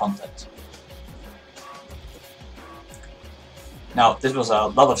as our content. Now this was a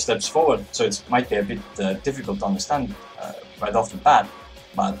lot of steps forward, so it might be a bit difficult to understand right off the bat,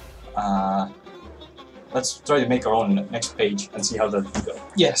 but let's try to make our own next page and see how that will go.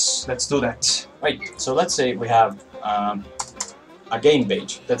 Yes, let's do that. Right, so let's say we have a game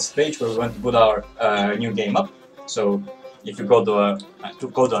page. That's the page where we want to put our new game up. So if you go to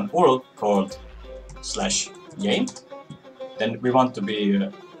an URL called /game, then we want to be,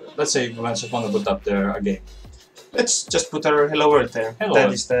 let's say we just want to put up there a game. Let's just put our hello world there. Hello that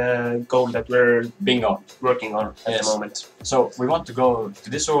world. is the goal that we're Bingo. working on at Yes. the moment. So we want to go to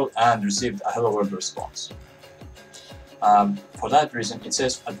this URL and receive a hello world response. For that reason, it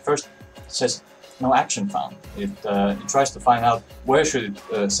says at first it says no action found. It tries to find out where should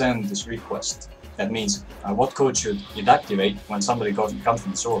it send this request. That means what code should it activate when somebody comes to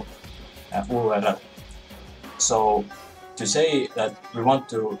this URL. So to say that we want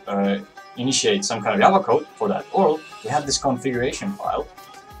to initiate some kind of Java code for that URL, we have this configuration file.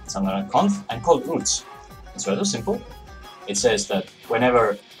 It's under conf and called routes. It's rather simple. It says that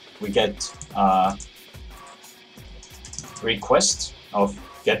whenever we get a request of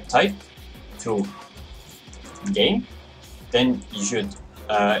get type to game, then you should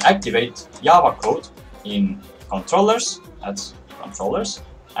activate Java code in controllers, that's controllers,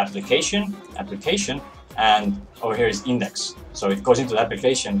 application, and over here is index. So it goes into the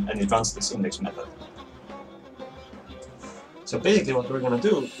application and it runs this index method. So basically what we're gonna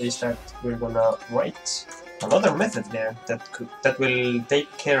do is that we're gonna write another method there that will take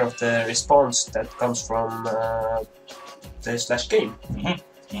care of the response that comes from the /game.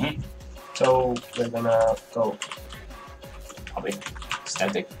 So we're gonna go Public,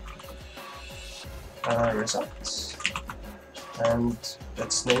 static, results, and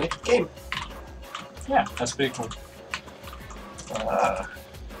let's name it game. yeah, that's pretty cool.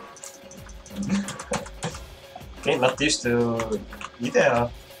 Okay, not used to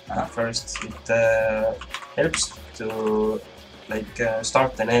IDEA at first. It helps to like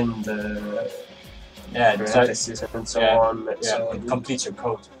start and end Yeah, parentheses and so yeah, on. yeah, So it completes your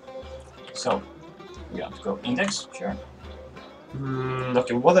code. So we have to go index, sure.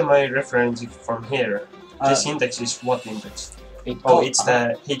 okay, what am I referencing from here? This index is what index? It's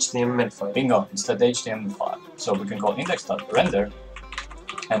the HTML file. Bingo, it's the HTML file. So we can call index.render,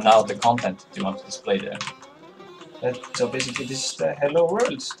 and now the content you want to display there. So basically this is the hello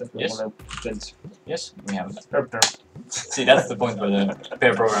world that we're Yes. gonna build. Yes, we have that. See, that's the point where the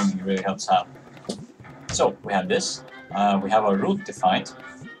pair programming really helps out. So we have this. We have our root defined.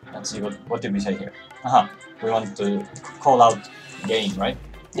 Let's see what did we say here. We want to call out game, right?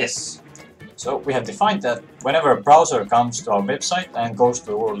 Yes. So we have defined that whenever a browser comes to our website and goes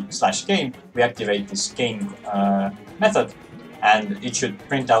to URL/game, we activate this game method, and it should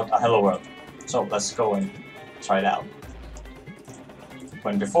print out a hello world. So let's go and try it out.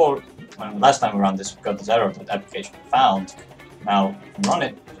 When last time we ran this, we got this error that application found. Now run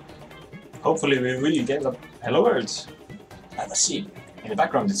it. Hopefully we will get a hello world. Let's see. In the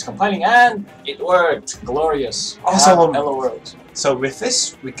background it's compiling and it worked! Glorious! Awesome! Hello world. So with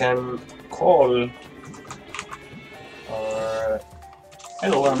this we can call our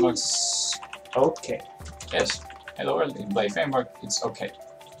Hello world. okay. Yes. Hello world in Play Framework. It's okay.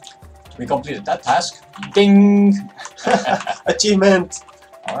 We completed that task. Ding! Achievement!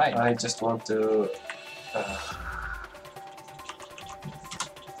 Alright. I just want to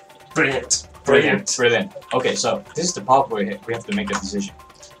brilliant. Brilliant. Okay, so this is the part where we have to make a decision.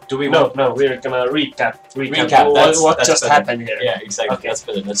 Do we No, want... no, we're gonna recap Recap, what just better. happened here. Yeah, exactly. Okay. That's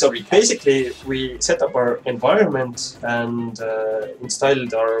better. Let's So recap. basically, we set up our environment and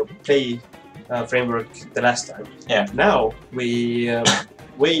installed our Play framework the last time. Yeah. Now we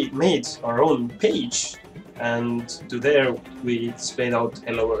made our own page, and to there we displayed out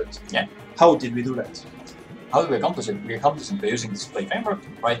hello world. Yeah. How did we do that? How do we accomplish it? We accomplish it by using this Play Framework,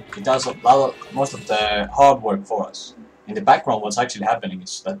 right? It does most of the hard work for us. In the background, what's actually happening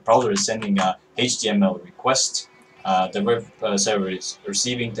is that browser is sending a HTML request. The web server is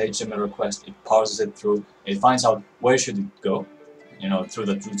receiving the HTML request. It parses it through. It finds out where should it go, through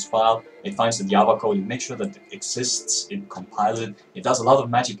the roots file. It finds the Java code. It makes sure that it exists. It compiles it. It does a lot of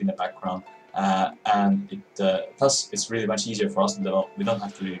magic in the background, and thus it's really much easier for us to develop. We don't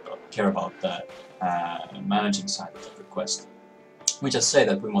have to really care about the managing side of the request. We just say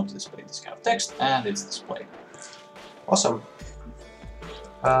that we want to display this kind of text, and it's displayed. Awesome.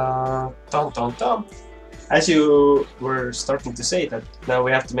 As you were starting to say that now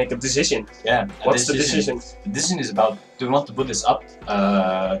we have to make a decision. Yeah. What's the decision? The decision is about, do we want to put this up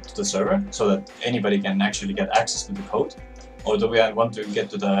to the server so that anybody can actually get access to the code, or do we want to get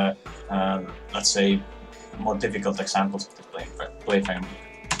to the let's say more difficult examples of the play framework?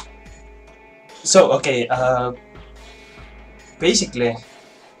 So okay, basically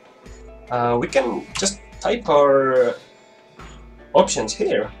we can just type our options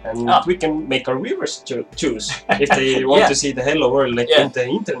here, and we can make our viewers choose if they want to see the hello world like in the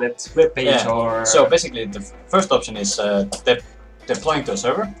internet web page or. So basically, the first option is deploying to a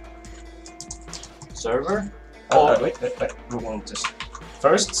server. Wait. We want to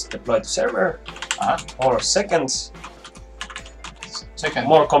first deploy to server, or second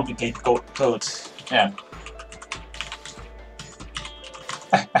more complicated code. Yeah.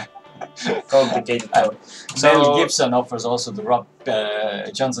 Complicated code. So Mel Gibson offers also to rub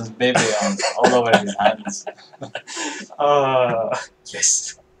Johnson's baby on all over his hands.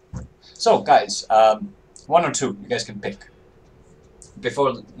 Yes. So guys, one or two, you guys can pick.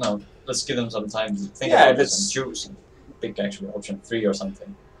 Let's give them some time to think about this and choose. And pick actually option 3 or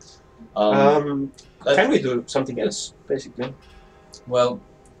something. Can we do something else, basically? Well,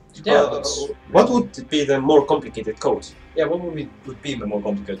 what would be the more complicated code? Yeah, what would be the more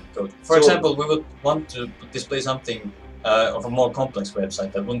complicated code? For example, we would want to display something of a more complex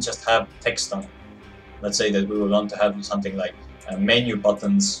website that wouldn't just have text on it. Let's say that we would want to have something like menu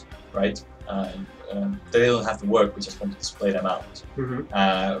buttons, right? They don't have to work, we just want to display them out.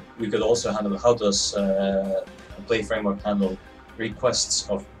 We could also handle, how does a Play framework handle requests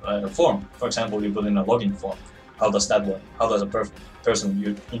of a form? For example, you put in a login form. How does that work? How does a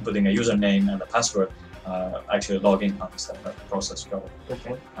person inputting a username and a password actually log in? How does that process go?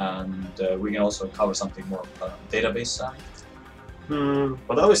 Okay. And we can also cover something more database side.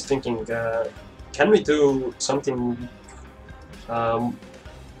 But I was thinking, can we do something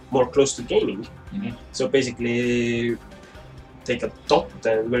more close to gaming? So basically, take a dot,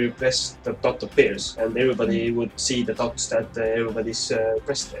 and where you press, the dot appears, and everybody would see the dots that everybody's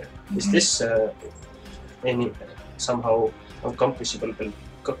pressed there. Is this any somehow accomplishable?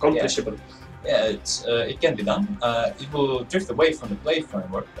 Yeah, it can be done. It will drift away from the Play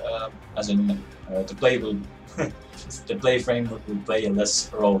framework, as in the Play will the Play framework will play a less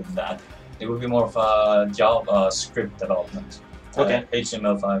role in that. It will be more of a JavaScript development. Okay.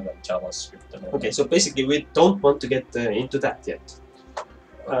 HTML5 and JavaScript development. Okay, so basically we don't want to get into that yet.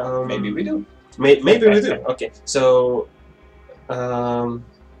 Maybe we do. Maybe we do. Okay, so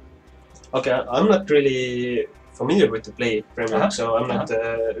okay, I'm not really familiar with the Play framework, so I'm not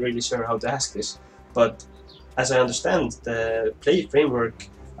really sure how to ask this. But as I understand, the Play framework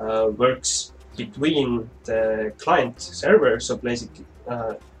works between the client server, so basically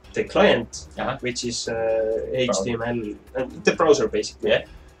the client, which is HTML, and the browser basically,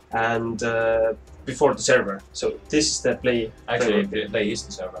 and before the server. So this is the Play. Actually, Play is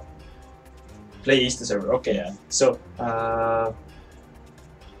the server. Play is the server. Okay. Yeah. So.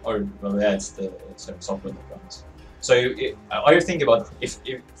 It's the software that runs. So are you thinking about if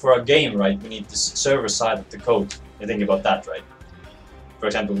for a game, right? We need this server side of the code. You think about that, right? For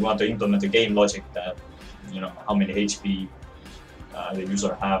example, we want to implement a game logic that, how many HP the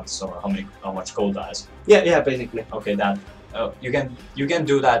user has, or how much code has. Yeah, basically. Okay, that you can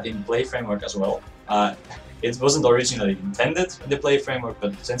do that in Play framework as well. It wasn't originally intended in the Play framework,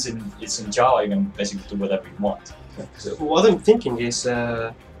 but since it's in Java, you can basically do whatever you want. So what I'm thinking is,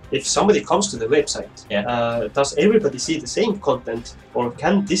 if somebody comes to the website, does everybody see the same content, or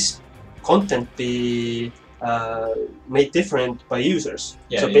can this content be made different by users?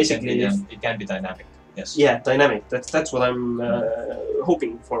 Yeah, so basically, it can be dynamic. Yes. Yeah, dynamic. That's what I'm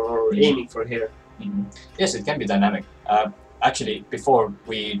hoping for or aiming for here. Yes, it can be dynamic. Actually, before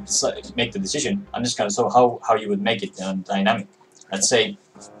we make the decision, I'm just going to show how you would make it dynamic. Let's say,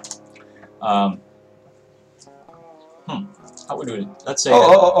 how would we do it? Let's say.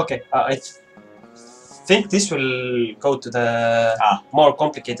 Okay. I think this will go to the more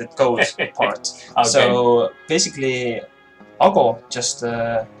complicated code part. Okay. So basically, Ago just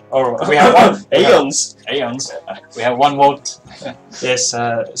we have one Aeons. We have one vote. Yes,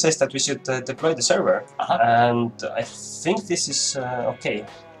 says that we should deploy the server, and I think this is okay.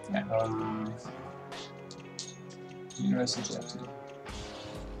 Yeah. University actually.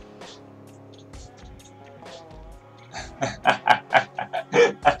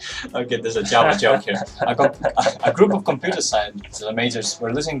 Okay, there's a Java joke here. A group of computer science majors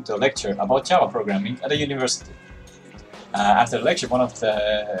were listening to a lecture about Java programming at a university. After the lecture, one of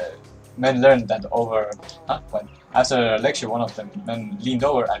the men learned that over. What? After the lecture, one of the men leaned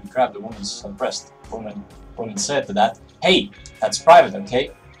over and grabbed the woman's breast. Woman said to that, "Hey, that's private,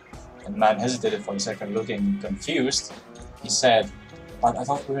 okay?" And the man hesitated for a second, looking confused. He said, "But I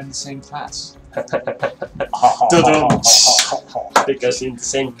thought we were in the same class." Because in the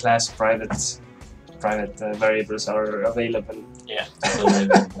same class, private variables are available. Yeah.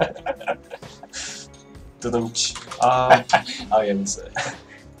 Oh yeah,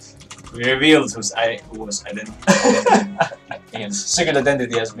 we revealed who was identity. Ian's secret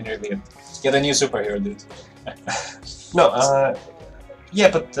identity has been revealed. Get a new superhero, dude. No, yeah,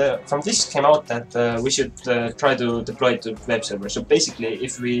 but from this came out that we should try to deploy it to web server. So basically,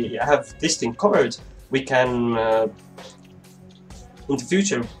 if we have this thing covered, we can, in the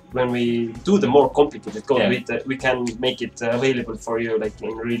future, when we do the more complicated code, we can make it available for you like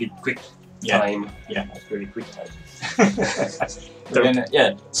in really quick time. Yeah, really quick time.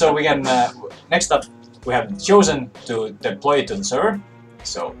 So we can. Next up, we have chosen to deploy it to the server.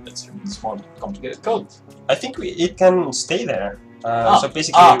 So that's more complicated code. I think it can stay there. So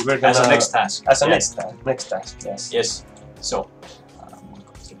basically, we're gonna as a next task. As a next task, yes. Yes. So more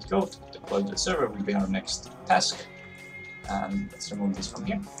complicated code deploy to the server will be our next task. And let's remove this from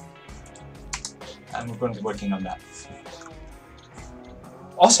here. And we're going to be working on that.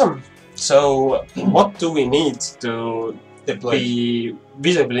 Awesome. So, what do we need to be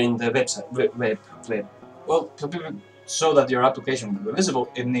visible in the website? Web. Well, so that your application will be visible,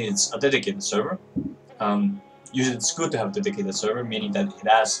 it needs a dedicated server. Usually, it's good to have a dedicated server, meaning that it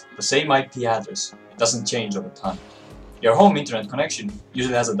has the same IP address. It doesn't change over time. Your home internet connection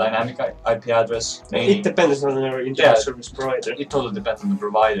usually has a dynamic IP address. It depends on your internet service provider. It totally depends on the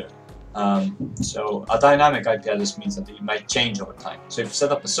provider. So a dynamic IP address means that it might change over time. So if you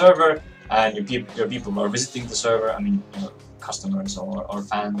set up a server and your people are visiting the server, I mean, customers or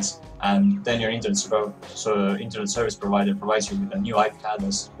fans, and then your internet service provider provides you with a new IP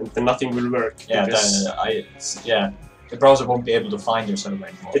address, and then nothing will work. Yeah, the browser won't be able to find your server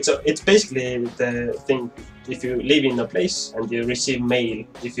anymore. It's basically the thing. If you live in a place and you receive mail,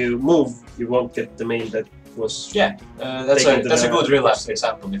 if you move, you won't get the mail that was. Yeah, that's a good real life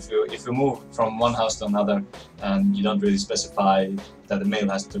example. If you move from one house to another and you don't really specify that the mail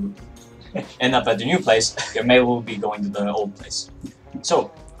has to end up at the new place, your mail will be going to the old place.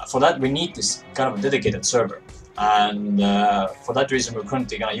 So for that we need this kind of a dedicated server, and for that reason we're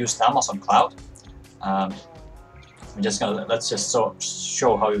currently gonna use the Amazon cloud. Let's just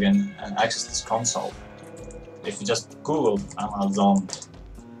show how you can access this console. If you just Google Amazon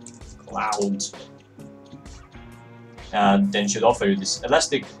cloud, then it should offer you this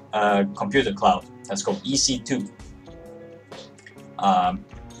elastic computer cloud that's called EC2.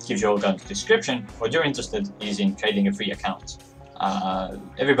 Gives you all kind of description. What you're interested is in creating a free account.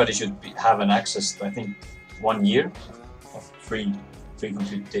 Everybody should have an access to, I think, 1 year of free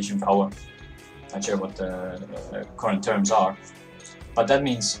computation power. Not sure what the current terms are, but that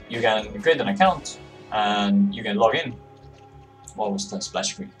means you can create an account and you can log in. What was the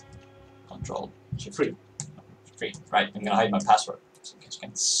splash screen? Control free. Right, I'm gonna hide my password so you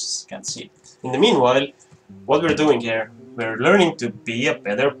guys can't see it. In the meanwhile, what we're doing here, we're learning to be a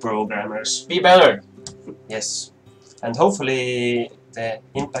better programmers. Be better! Yes. And hopefully the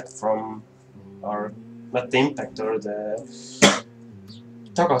impact from, or not the impact, or the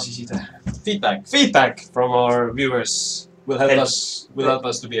tagasiside, feedback from our viewers will help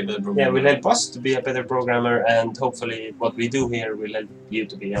us to be a better programmer. Yeah, will help us to be a better programmer, and hopefully what we do here will help you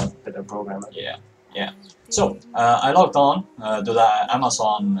to be a better programmer. Yeah. So I logged on to the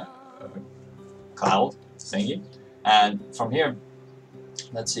Amazon cloud thingy, and from here,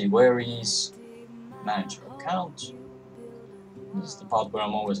 let's see, where is manage your account? This is the part where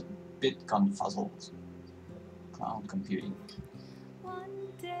I'm always a bit confuzzled. Cloud computing.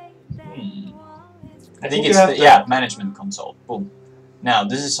 I think it's the management console. Boom. Now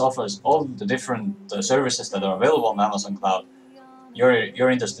this offers all the different services that are available on Amazon Cloud. You're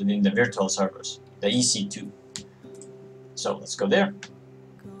interested in the virtual servers, the EC2. So let's go there,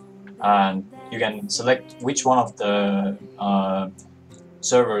 and you can select which one of the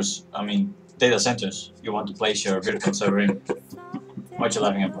servers, I mean data centers, you want to place your virtual server in. What you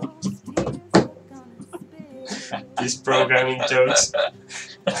laughing about? These programming jokes.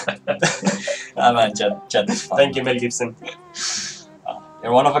 Man, chat is fun. Thank you, Mel Gibson.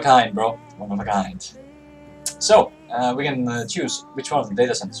 You're one of a kind, bro. One of a kind. So, we can choose which one of the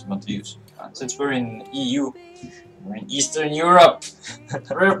data centers we want to use. Since we're in EU, we're in Eastern Europe.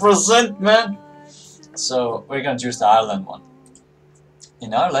 Represent, man! So, we're gonna choose the Ireland one.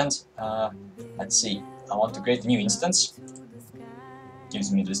 In Ireland, let's see. I want to create a new instance.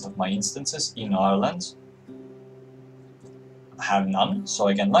 Gives me a list of my instances in Ireland. I have none, so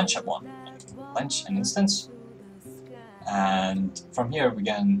I can launch one. Launch an instance. And from here we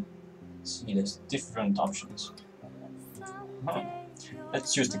can see there's different options.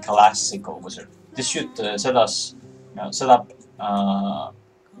 Let's use the classical wizard. This should set us, set up.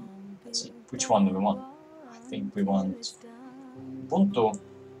 Let's see, which one do we want? I think we want Ubuntu.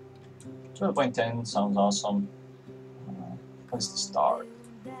 12.10 sounds awesome. What's the star?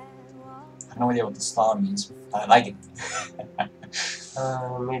 I have no idea what the star means. I like it.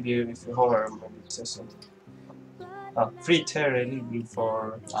 Maybe if you hover, maybe it says something. Free tier eligible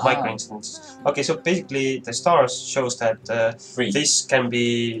for micro instances. Okay, so basically the stars shows that this can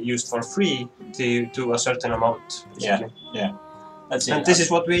be used for free to do a certain amount. Basically. Yeah. Let's see. And this is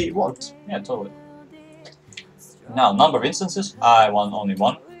what we want. Yeah, totally. Now, number of instances. I want only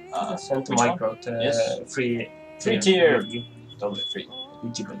one. Send to micro free tier. Totally free.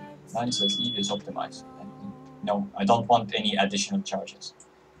 Eligible. Mine says EV is optimized. No, I don't want any additional charges.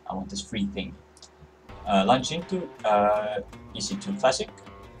 I want this free thing. Launch into EC2 Classic.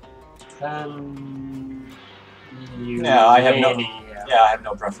 I have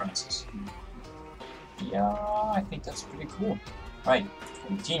no preferences. Yeah, I think that's pretty cool. Right,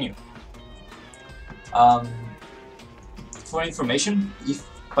 continue. For information, if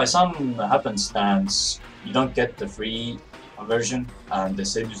by some happenstance you don't get the free version and they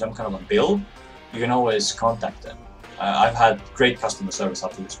send you some kind of a bill, you can always contact them. I've had great customer service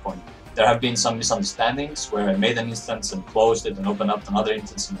up to this point. There have been some misunderstandings where I made an instance and closed it and opened up another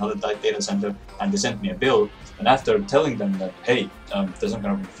instance in another data center, and they sent me a bill. And after telling them that, hey, there's some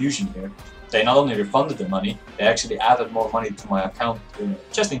kind of confusion here, they not only refunded the money, they actually added more money to my account,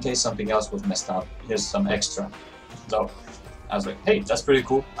 just in case something else was messed up. Here's some extra. So I was like, hey, that's pretty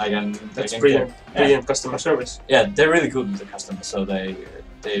cool. That's brilliant customer service. Yeah, they're really good with the customer, so they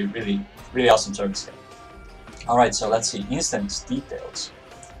really awesome service here. All right, so let's see instance details.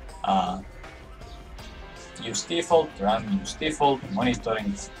 Use default, run use default,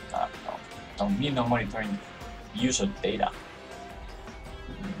 monitoring. No, don't need no monitoring. User data.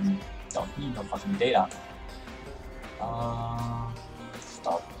 Don't need no fucking data.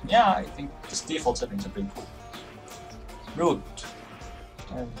 Stop. Yeah, I think this default settings are pretty cool. Root.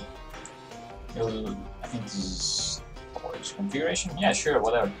 I think this is storage configuration. Yeah, sure,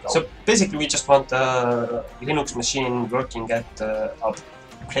 whatever. So basically, we just want a Linux machine working at a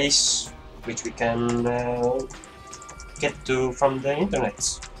place which we can get to from the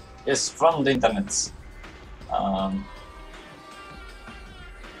internet. Yes, from the internet.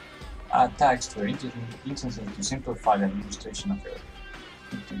 Add tags to your instances to simplify the administration of your.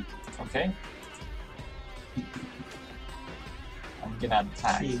 Okay. I'm gonna add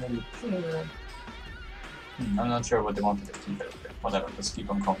tags. I'm not sure what they wanted to keep it. Whatever, let's keep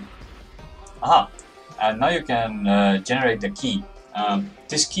on going. Aha! And now you can generate the key.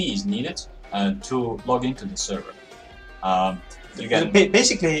 This key is needed to log into the server. You can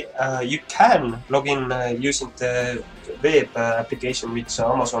basically, you can log in using the web application which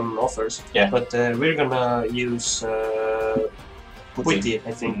Amazon offers. Yeah. But we're gonna use PuTTY,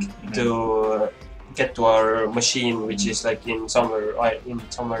 I think, to get to our machine, which is like in somewhere Ireland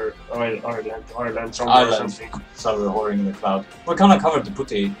somewhere or something. Somewhere or in the cloud. We're gonna cover the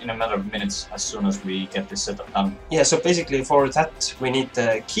PuTTY in a matter of minutes as soon as we get this setup done. Yeah, so basically for that we need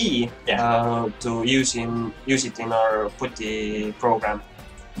the key to use it in our PuTTY program.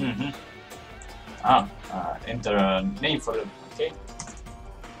 Enter a name for it. Okay.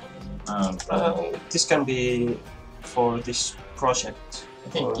 This can be for this project. I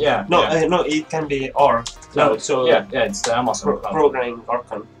think, no, it can be R cloud. So it's the Amazon cloud.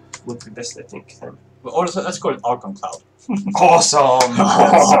 ProgrammingArchon would be best, I think. But also, let's call it Archon Cloud. Awesome!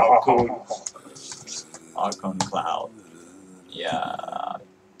 That's so cool. Archon Cloud. Yeah.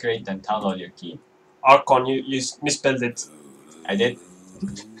 Great, then download your key. Archon, you misspelled it. I did.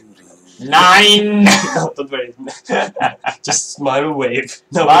 9! Don't worry. Just smile and wave.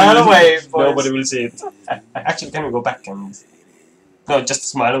 Smile and wave, boys. Nobody will see it. Actually, can we go back and... No, just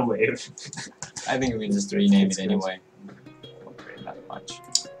smile and wave. I think we can just rename it anyway. Won't really matter much.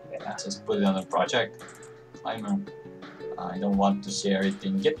 Yeah, just put it on the project. Timer. I don't want to share it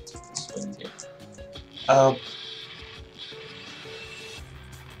in Git. Just put it here.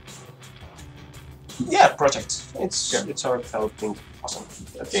 Yeah, project. It's our cloud thing. Awesome.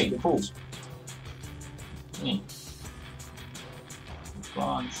 Okay, cool.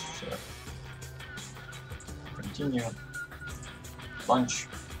 Launch. Sure. Continue. Launch.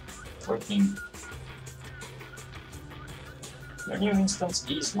 Working. Your new instance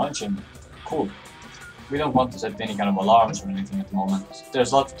is launching. Cool. we don't want to set any kind of alarms or anything at the moment.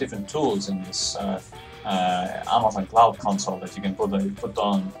 There's lots of different tools in this Amazon Cloud Console that you can put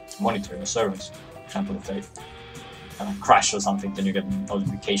on to monitor your servers. For example, if they kind of crash or something, then you get a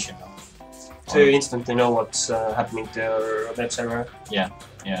notification. So you instantly know what's happening to your web server. Yeah.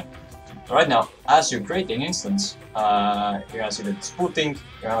 Right now, as you're creating instance, you're gonna see that it's booting.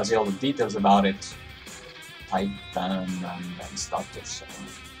 You're gonna see all the details about it, type and stuff. So.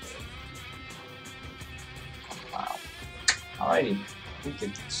 Wow. Alrighty, I think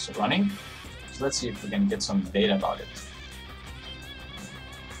it's running. So let's see if we can get some data about it.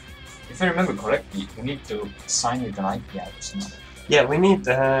 If I remember correctly, we need to assign it an IP address now. Yeah, we need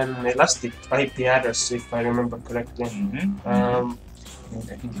an elastic IP address, if I remember correctly.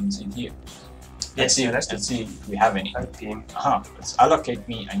 I think you can see it here. Yes, let's see if we have any. IP. Let's allocate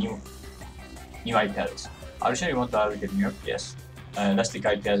me a new IP address. Are you sure you want to allocate new? Yes. Elastic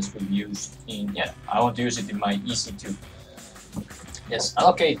IP address will be used in, I want to use it in my EC2. Yes,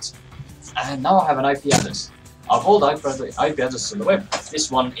 allocate. And now I have an IP address. Of all the IP addresses on the web, this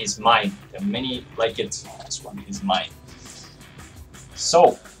one is mine. There are many like it. This one is mine.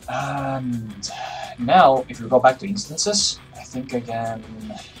 So, and now if we go back to instances, I think I can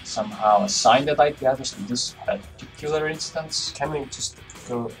somehow assign that IP address to this particular instance. Can we just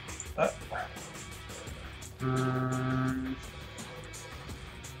go up? I'm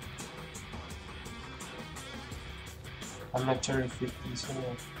not sure if it is.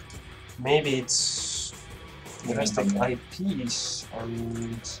 Maybe it's the rest of IPs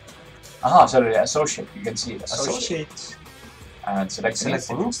and. Sorry, associate. You can see associate. And select an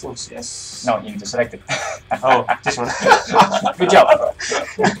instance. Yes. No, you need to select it. Oh, this one. Good job.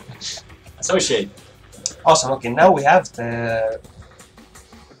 Associate. Awesome. Okay, now we have the.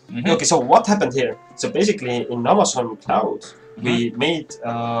 Okay, so what happened here? So basically, in Amazon Cloud, we made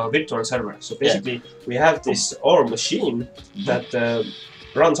a virtual server. So basically, we have this our machine that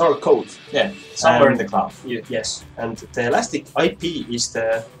runs our code. Yeah, somewhere in the cloud. Yes, and the elastic IP is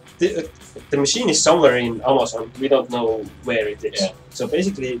the machine is somewhere in Amazon. We don't know where it is. Yeah. So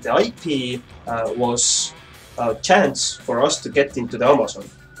basically, the IP was a chance for us to get into the Amazon,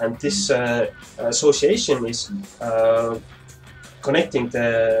 and this association is connecting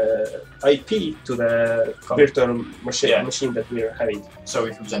the IP to the virtual machine that we are having. So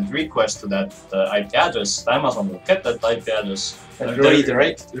if you send request to that IP address, Amazon will get that IP address and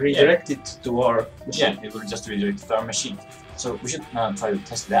redirect it to our machine. Yeah, it will just redirect it to our machine. So we should now try to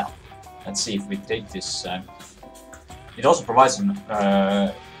test it out. Let's see if we take this. It also provides an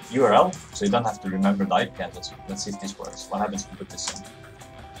URL, so you don't have to remember the IP address. Let's see if this works. What happens if we put this in?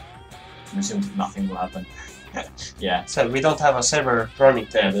 I assume nothing will happen. Yeah. So we don't have a server running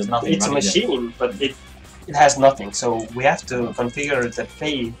there. Yeah, there's nothing. It's a machine, but it has nothing. So we have to configure the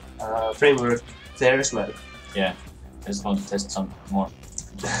Play framework there as well. Yeah. I just want to test some more.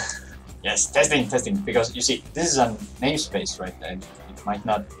 Yes, testing. Because you see, this is a namespace, right? And it might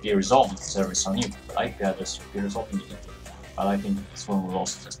not be resolved. The server is on you, but IP address will be resolved immediately. But I think this one will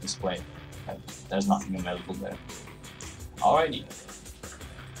also just display that there's nothing available there. Alrighty.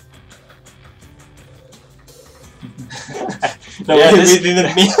 No, yeah, this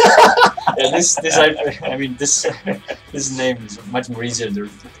didn't mean. Yeah, this name is much more easier to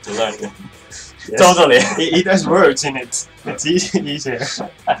learn. Yes. Totally. It has words in it. It's easier.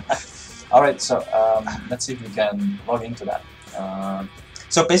 Alright, so let's see if we can log into that.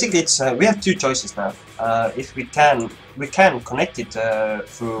 So basically, it's we have two choices now. If we can connect it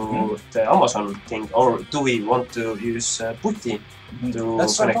through the Amazon thing, or do we want to use Putty to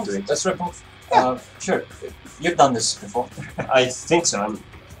connect to it? Let's try both. Sure. You've done this before. I think so.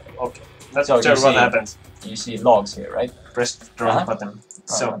 Okay. Let's so check what happens. You see logs here, right? Press the wrong button.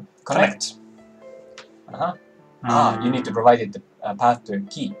 So connect. You need to provide it the path to a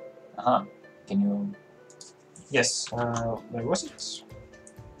key. Can you? Yes. Where was it?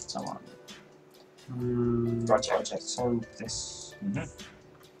 Someone. Projects and this.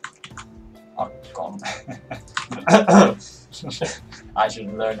 Archon. I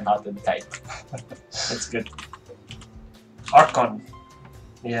should learn how to type. That's good. Archon.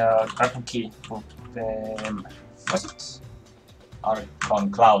 Yeah, Archon key. What's it?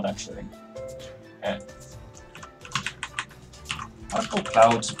 Archon Cloud, actually. Yeah. Archon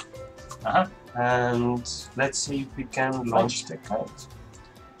Cloud. And let's see if we can launch the client.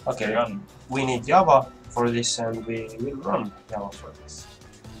 Okay, we need Java for this, and we will run Java for this.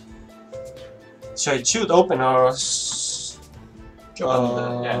 So it should open our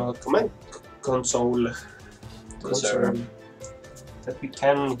command console that we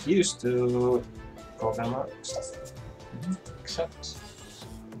can use to program our stuff. Accept.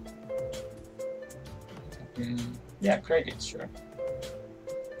 Yeah, create it, sure.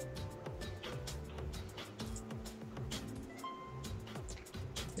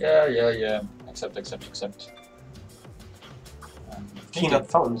 Yeah. Accept. Key not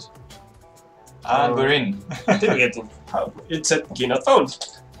found. And we're in. Did we get in? It said key not found.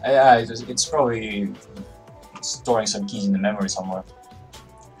 Yeah, it's probably storing some keys in the memory somewhere.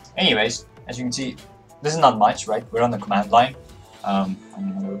 Anyways, as you can see, this is not much, right? We're on the command line. Can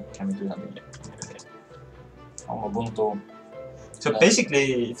we do something here? Ubuntu. So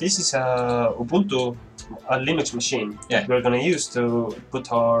basically, this is a Ubuntu, a Linux machine that we're gonna use to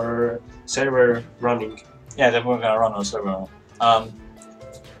put our server running. Yeah, that we're gonna run our server.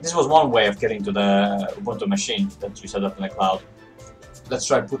 This was one way of getting to the Ubuntu machine that you set up in the cloud. Let's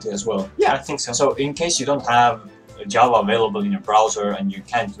try PuTTY as well. Yeah, I think so. So in case you don't have Java available in your browser and you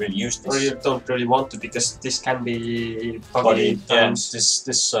can't really use this, or you don't really want to, because this can be buggy. Yeah,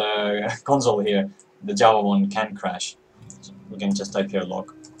 this console here, the Java one, can crash. So we can just type here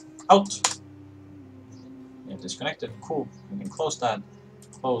log out. Yeah, disconnected. Cool. You can close that.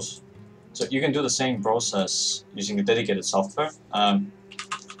 Close. So you can do the same process using the dedicated software.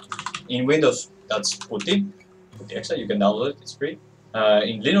 In Windows, that's PuTTY. PuTTY you can download it. It's free.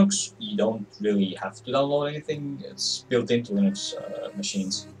 In Linux, you don't really have to download anything. It's built into Linux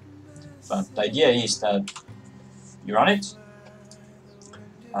machines. But the idea is that you run it.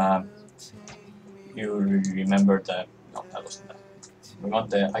 You remember the... No, that wasn't that. We want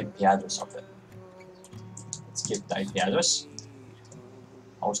the IP address of it. Let's give the IP address.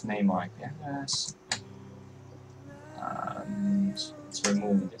 Host name or IP address. And let's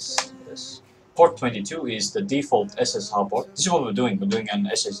remove this. Port 22 is the default SSH port. This is what we're doing. We're doing an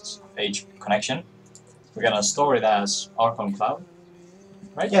SSH connection. We're gonna store it as Archon Cloud,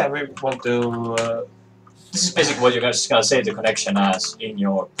 right? Yeah, we want to. This is basically what you're just gonna save the connection as in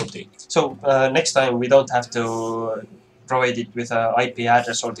your PuTTY. So next time we don't have to provide it with an IP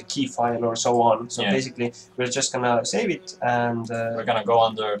address or the key file or so on. So basically, we're just gonna save it, and we're gonna go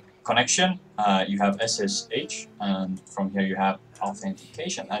under connection. You have SSH, and from here you have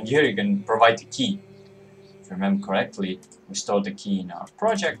authentication, and here you can provide the key. If you remember correctly, we stored the key in our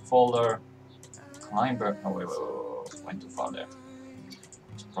project folder. Climber. Oh wait, went too far there.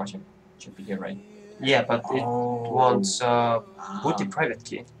 This project should be here, right? Yeah, but it wants PuTTY private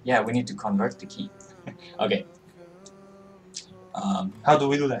key. Yeah, we need to convert the key. Okay. How do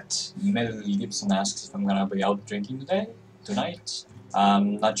we do that? Mel Gibson asks if I'm gonna be out drinking tonight.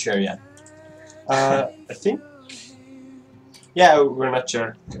 Not sure yet. I think. Yeah, we're not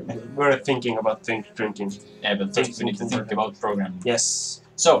sure. We're thinking about drinking. Yeah, but first we need to think about programming. Yes.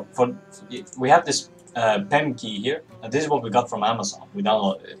 So we have this PEM key here, and this is what we got from Amazon. We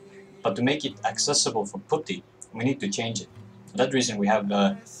downloaded it, but to make it accessible for PuTTY, we need to change it. For that reason, we have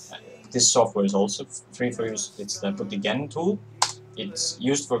this software is also free for use. It's the PuTTYGen tool. It's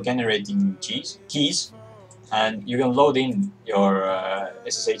used for generating keys, and you can load in your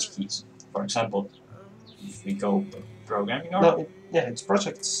SSH keys. For example, if we go ProgrammingArchon. No, it's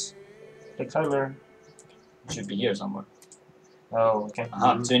projects. The timer should be here somewhere. Oh, okay.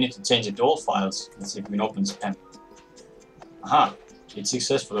 So you need to change it to all files. Let's see if we can open this pen. It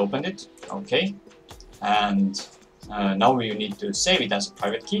successfully opened it. Okay. And now we need to save it as a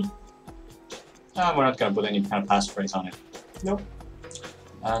private key. We're not going to put any kind of passphrase on it. Nope.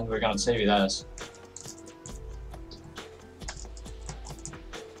 And we're going to save it as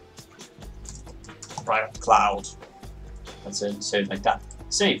private cloud. Let's save it like that.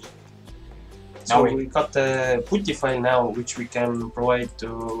 Save. So we got the PuTTY file now, which we can provide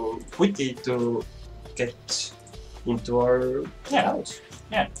to PuTTY to get into our cloud.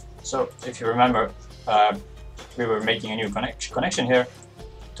 Yeah. So if you remember, we were making a new connection here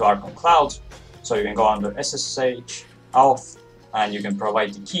to Archon Cloud. So you can go under SSH auth, and you can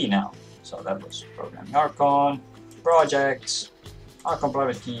provide the key now. So that was ProgrammingArchon, projects, Archon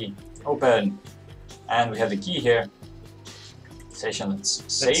private key, open, and we have the key here. Session, let's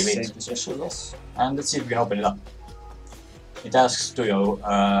save it. Save the session, yes. And let's see if we can open it up. It asks, do you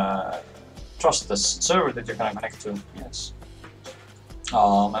trust the server that you're going to connect to? Yes.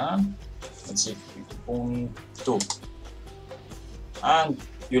 Oh man. Let's see if we can Ubuntu. And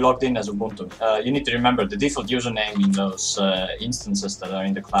you logged in as Ubuntu. You need to remember the default username in those instances that are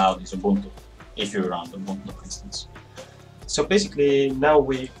in the cloud is Ubuntu, if you're on the Ubuntu instance. So basically, now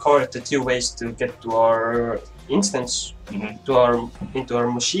we covered the two ways to get to our instance, into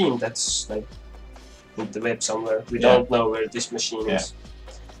our machine that's like in the web somewhere. We don't know where this machine is.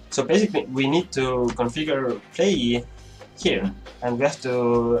 So basically, we need to configure play here, and we have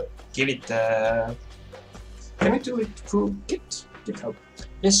to give it. Can we do it through Git? GitHub.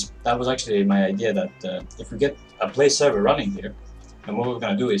 Yes, that was actually my idea, that if we get a play server running here, then what we're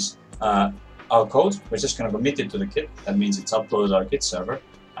going to do is our code, we're just going to commit it to the Git. That means it's uploaded to our Git server,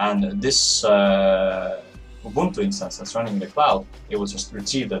 and this Ubuntu instance that's running in the cloud, it will just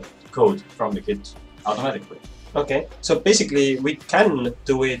retrieve that code from the Git automatically. Okay, so basically we can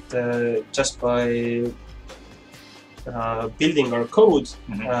do it just by building our code,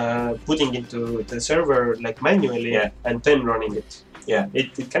 putting into the server like manually, and then running it. Yeah,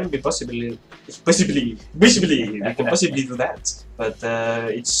 it can be possibly we can possibly do that, but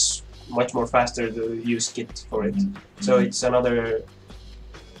it's much more faster to use Git for it. So it's another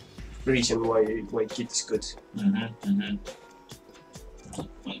reason why Git is good.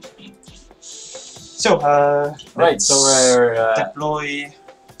 So right, so we're deploy.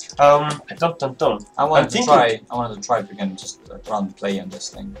 I wanted to try if we can just run play on this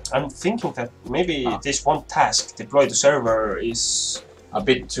thing. I'm thinking that maybe this one task, deploy to server, is a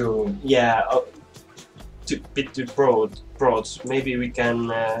bit too bit too broad. Maybe we can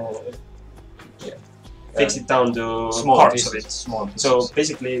fix it down to small parts pieces, of it. Small pieces. So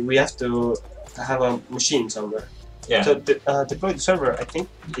basically, we have to have a machine somewhere. Yeah. So deploy to server, I think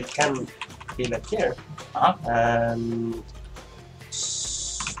it can be like here. And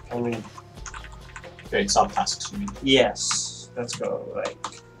can we create subtasks, you mean? Yes. Let's go like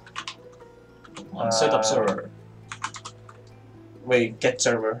setup server. Wait, get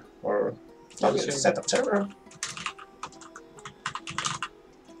server or setup server.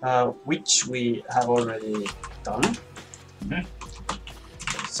 Which we have already done.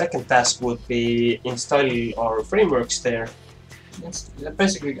 Second task would be install our frameworks there. Yes,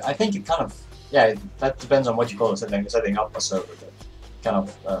 basically, I think it kind of, that depends on what you call it, setting up a server. That kind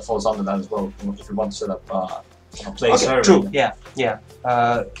of falls under that as well. If you want to set up a play server. True. Yeah.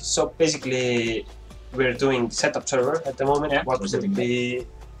 So basically, we're doing setup server at the moment. What would be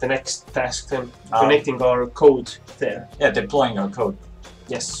the next task then? Connecting our code there. Yeah, deploying our code.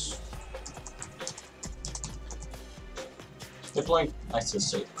 Yes. Deploying, let's just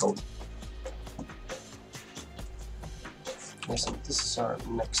say code. Yes, and this is our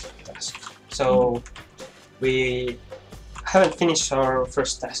next task. So we haven't finished our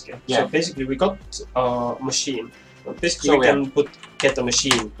first task yet. Yeah. So basically, we got a machine. Basically, So we can get a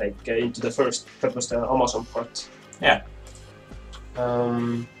machine like into the first. That was the Amazon part. Yeah.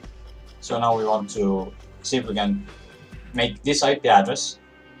 So now we want to see if we can make this IP address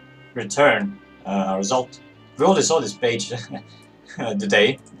return a result. We already saw this page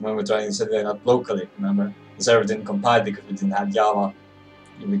today when we were trying to set it up locally. Remember, the server didn't compile because we didn't have Java.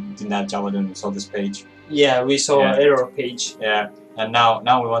 We didn't have Java, then we saw this page. Yeah, we saw an error page. Yeah, and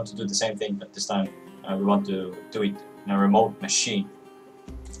now we want to do the same thing, but this time we want to do it in a remote machine.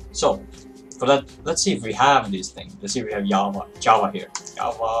 So for that, let's see if we have these things. Let's see if we have Java here.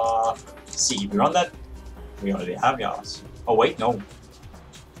 Java C. If we run that, we already have Java. Oh wait, no.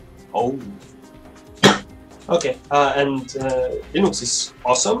 Oh. Okay, and Linux is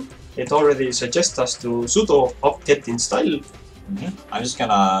awesome. It already suggests us to sudo apt-get install. I'm just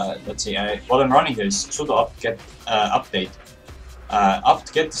gonna, let's see, what I'm running here is sudo apt-get update.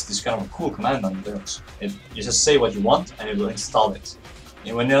 Apt-get is this kind of a cool command on Linux. You just say what you want and it will install it.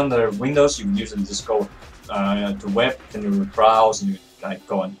 And when you're under Windows, you usually just go to web, then you browse and you like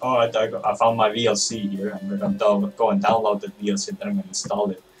go and, oh, I found my VLC here, and we're gonna go and download that VLC, then I'm gonna install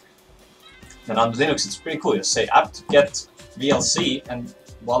it. And on Linux, it's pretty cool. You say apt-get VLC, and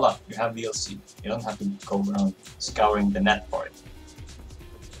voila, you have VLC. You don't have to go around scouring the net for it.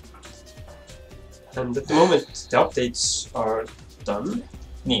 And at the moment, the updates are done.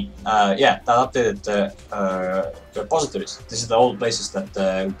 Neat. Yeah, that updated the repositories. This is the old places that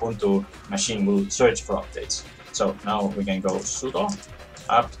the Ubuntu machine will search for updates. So now we can go sudo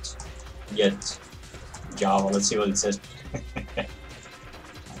apt-get Java. Let's see what it says.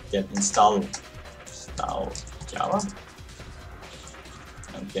 Get install Java.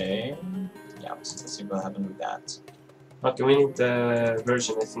 Okay. Yeah, let's see what happened with that. Okay, we need the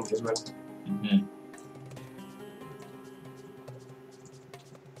version, I think, as well.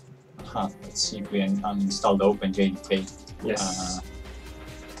 Let's see if we can uninstall the OpenJDK. Yes.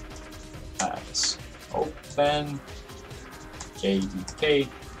 As Open JDK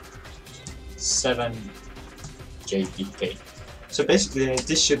 7 JDK. So basically,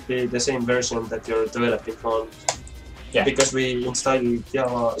 this should be the same version that you're developing on. Yeah. Because we installed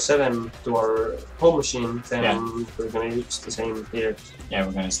Java 7 to our home machine, then we're going to use the same here. Yeah,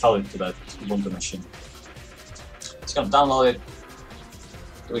 we're going to install it to that Ubuntu machine. It's going to download it,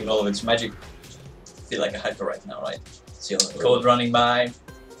 doing all of its magic. I feel like a hacker right now, right? See all the code running by.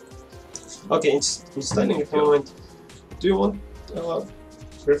 Okay, it's installing at the moment. Do you want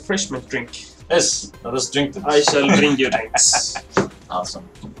Refreshment drink. Yes, let us drink this. I shall bring you drinks. Awesome.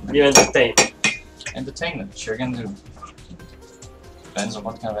 You entertain. Entertainment, sure can do. Depends on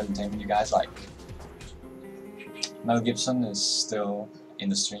what kind of entertainment you guys like. Mel Gibson is still in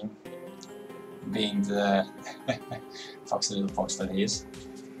the stream, being the foxy little fox that he is.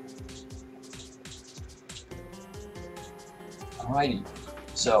 Alrighty,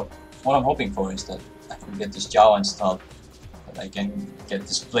 so what I'm hoping for is that I can get this Java installed, that I can get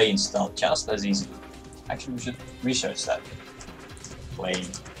this play installed just as easily. Actually, we should research that. Play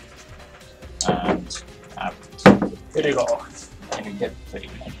and apt. Here you go. Can we get play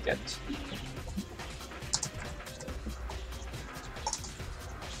and get?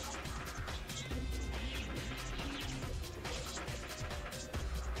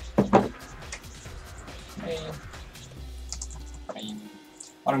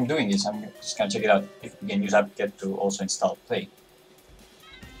 What I'm doing is I'm just gonna check it out if we can use apt-get to also install play.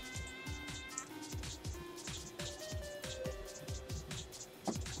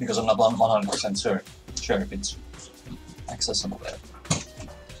 Because I'm not 100% sure if it's accessible there.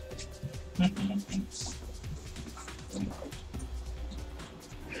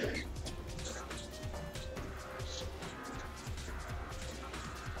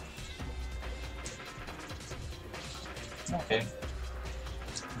 Okay.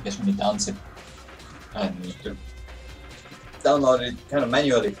 I guess we need to unzip and we need to download it kind of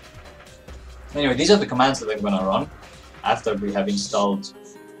manually. Anyway, these are the commands that I'm gonna run after we have installed.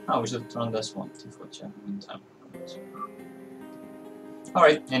 Oh, we should run this one.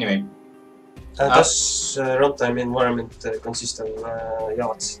 Alright, anyway. Does runtime environment consist of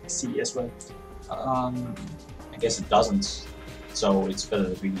Java-C as well? I guess it doesn't. So it's better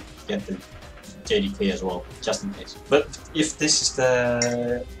that we get the JDK as well, just in case. But if this is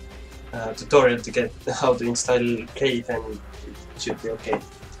the tutorial to get how to install Play, then it should be okay.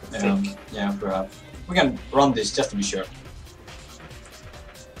 Yeah, perhaps. We can run this just to be sure.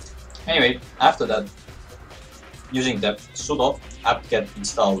 Anyway, after that, using the sudo apt-get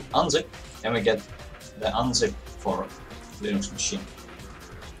install unzip, then we get the unzip for Linux machine.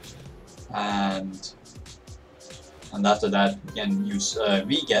 And after that, we can use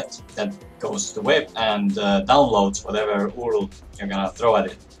wget that goes to the web and downloads whatever URL you're gonna throw at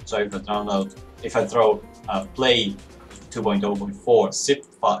it. So if I throw play 2.0.4 zip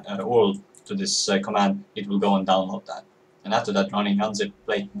URL to this command, it will go and download that. And after that, running unzip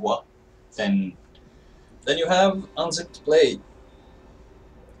play what, then you have unzipped play,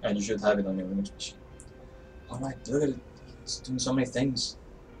 and you should have it on your Linux machine. Alright, look at it. It's doing so many things.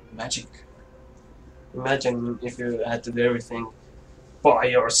 Magic. Imagine if you had to do everything by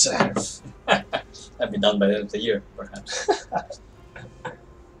yourself. That'd be done by the end of the year, perhaps.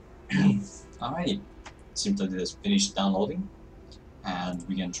 Alrighty. Seems like it has finished downloading, and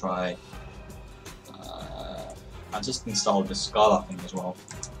we can try. I just installed the Scala thing as well.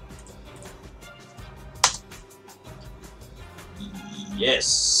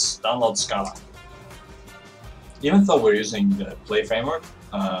 Yes, download Scala. Even though we're using the Play framework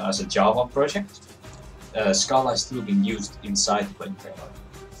as a Java project, Scala is still being used inside the Play framework.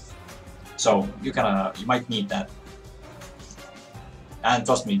 So you might need that. And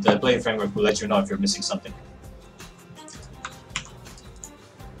trust me, the Play framework will let you know if you're missing something.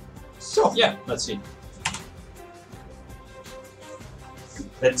 So yeah, let's see.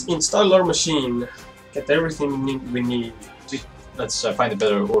 Let's install our machine, get everything we need. Let's find a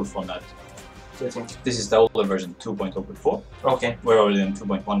better URL for that. Do you think? This is the older version 2.0.4. Okay. We're already in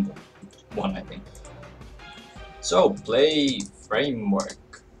 2.1, I think. So, Play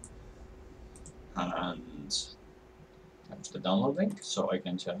framework. And that's the download link, so I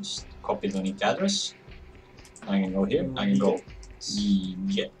can just copy the link address. I can go here, I can go.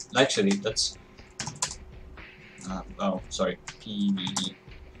 Yeah, actually, that's. Oh, sorry, PVD.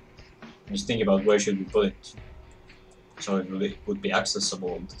 I'm just thinking about where should we put it, so it would be accessible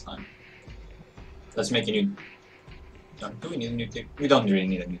all the time. Let's make a new. Do we need a new directory? We don't really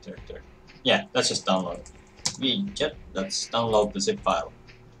need a new directory. Yeah, let's just download it. Let's download the zip file.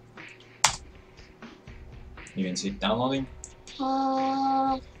 You can see it downloading.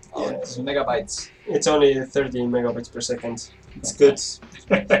 Oh, Yeah. it's megabytes. It's only 30 megabytes per second. It's good.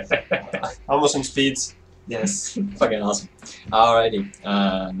 Amazon speeds. Yes. Fucking awesome. Alrighty.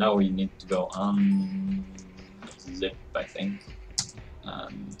 Now we need to go on zip, I think.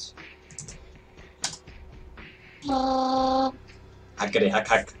 And hackety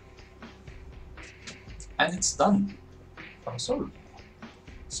hack. And it's done. Awesome.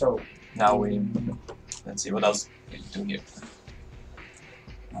 So Now let's see what else we do here.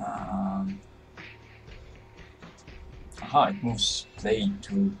 Aha, it moves play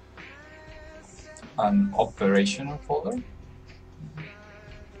to an operational folder.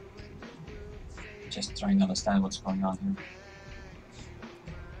 Just trying to understand what's going on here.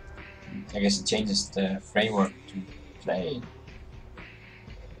 I guess it changes the framework to play.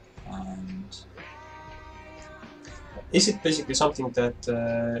 And is it basically something that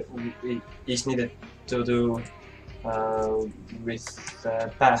is needed to do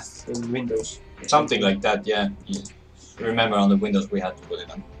with path in Windows? something like that, yeah. Remember, on the Windows we had to put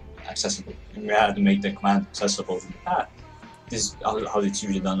it on accessible. We had to make the command accessible in the path. This is how it's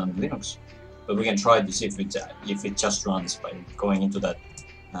usually done on Linux. But we can try to see if it just runs by going into that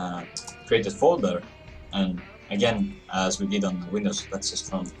created folder, and again, as we did on Windows, let's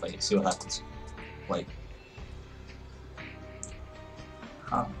just run play, see what happens. Play.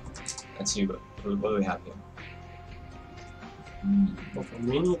 Let's see what do we have here.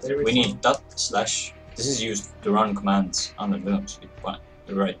 We need dot slash. This is used to run commands on the Linux.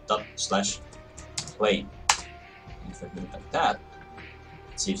 You write dot slash play. If I do it like that,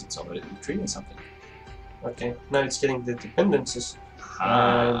 let's see if it's already retrieving something. Okay, now it's getting the dependencies,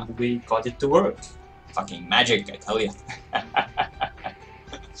 and we got it to work. Fucking magic, I tell you.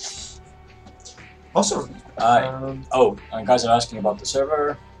 Awesome. Oh, and guys are asking about the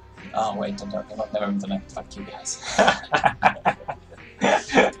server. Oh wait, I'm talking about Never Internet. Fuck you guys.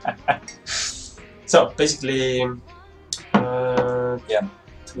 So basically, yeah,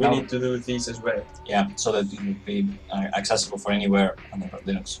 we need to do these as well. Yeah, so that it will be accessible for anywhere on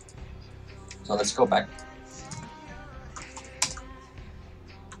Linux. So let's go back.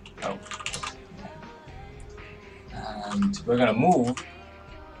 Oh. And we're gonna move.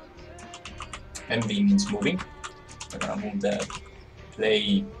 MV means moving. We're gonna move the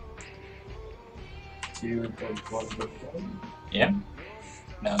play. Yeah.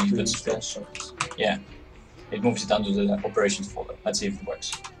 Now you could screenshot. Yeah. It moves it onto the operations folder. Let's see if it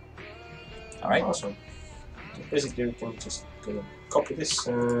works. Alright. Awesome. So basically we can just copy this.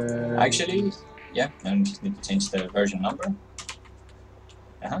 Actually, yeah, and we just need to change the version number.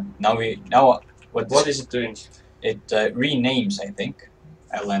 Now what is it doing? It renames, I think.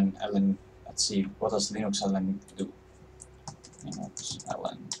 ln. Let's see, what does Linux ln do? Linux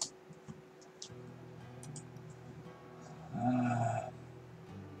ln.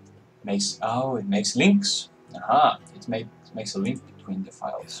 It makes links. Aha! It makes a link between the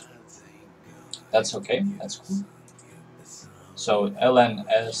files. That's okay. That's cool. So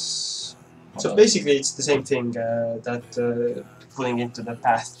lns. So basically, it's the same thing that putting into the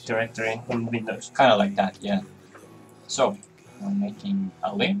path directory in Windows. Kind of like that, yeah. So we're making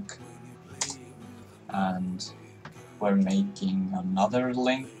a link, and we're making another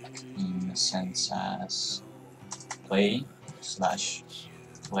link in the sense as play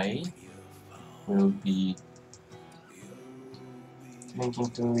 / play will be linking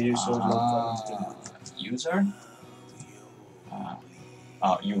to user local user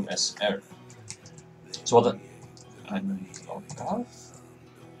USR. So what local.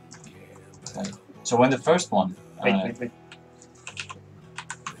 Okay. So when the first one wait.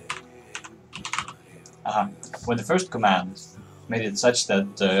 When the first command made it such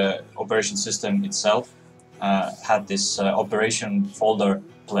that the operation system itself had this operation folder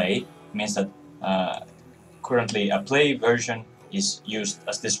play, means that currently a play version is used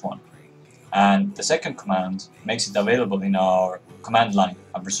as this one. And the second command makes it available in our command line,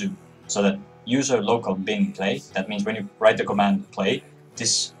 I presume, so that user local bin play, that means when you write the command play,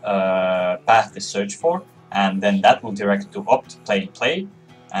 this path is searched for, and then that will direct to opt play,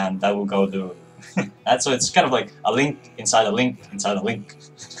 and that will go to that. So it's kind of like a link inside a link inside a link.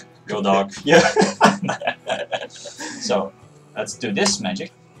 Go dog. Yeah. So let's do this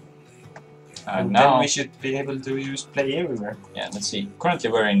magic. And now then we should be able to use play everywhere. Yeah, let's see. Currently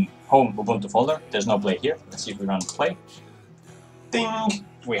we're in home Ubuntu folder. There's no play here. Let's see if we run play. Ding!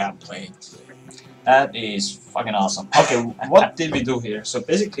 We have play. That is fucking awesome. Okay, what did we do here? So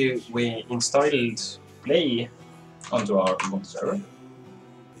basically we installed play onto our Ubuntu server.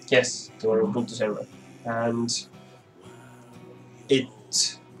 Yes, to our Ubuntu server. And it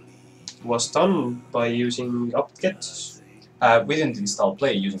was done by using apt-get. We didn't install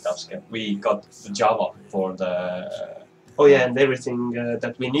play using apt-get. We got the Java for the... Oh yeah, and everything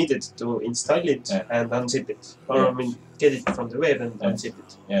that we needed to install it and unzip it. Or I mean, get it from the web and unzip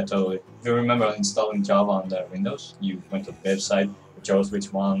it. Yeah, totally. If you remember installing Java on the Windows, you went to the website, we chose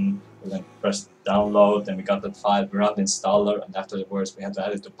which one, we then pressed download, then we got that file, we ran the installer, and afterwards we had to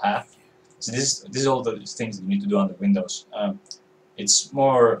add it to path. So this is all the things that you need to do on the Windows. It's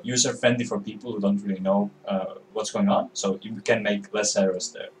more user-friendly for people who don't really know what's going on, so you can make less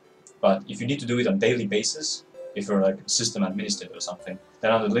errors there. But if you need to do it on a daily basis, if you're like a system administrator or something.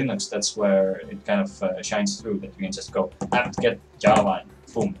 Then on the Linux, that's where it kind of shines through, that you can just go apt-get Java and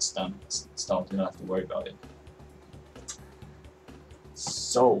boom, it's done. It's installed. You don't have to worry about it.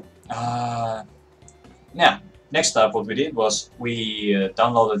 So, yeah. Next up, what we did was we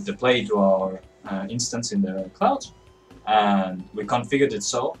downloaded the Play to our instance in the cloud, and we configured it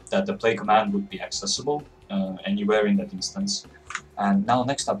so that the Play command would be accessible anywhere in that instance. And now,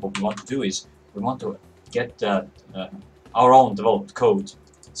 next up, what we want to do is we want to get that our own developed code.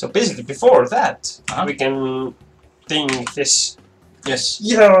 So basically, before that, we can think this. Yes.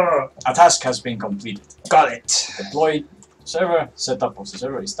 Yeah. A task has been completed. Got it. Deployed server, setup of the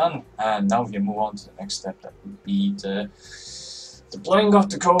server is done, and now we can move on to the next step. That would be the deploying of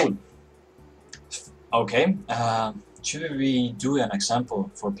the code. Okay, should we do an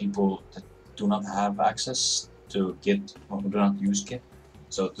example for people that do not have access to Git or who do not use Git?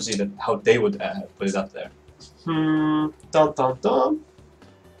 So to see that how they would put it up there. Dun dun dun.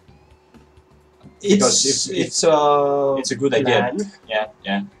 Because it's a good idea. Yeah,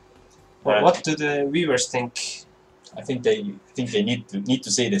 yeah. Well, what do the viewers think? I think they need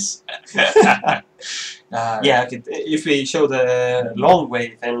to see this. Yeah, if we show the long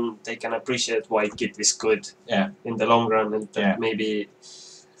way, then they can appreciate why Git is good. Yeah. In the long run, and yeah. Maybe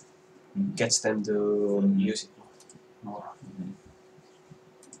gets them to use it more.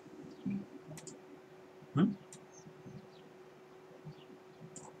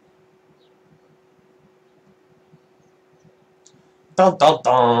 Dun dun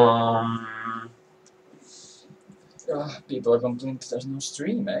dun. People are complaining there's no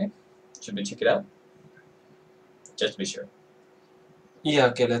stream, eh? Should we check it out? Just to be sure. Yeah,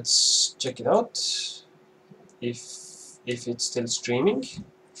 okay, let's check it out. If it's still streaming.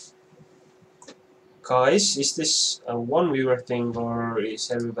 Guys, is this a one viewer thing or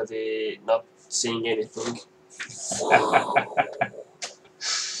is everybody not seeing anything?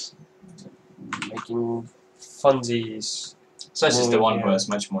 Making funsies. Sash is the one who has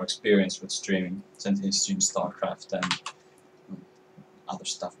much more experience with streaming, since he streams StarCraft and other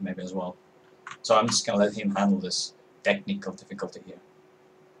stuff maybe as well. So I'm just gonna let him handle this technical difficulty here.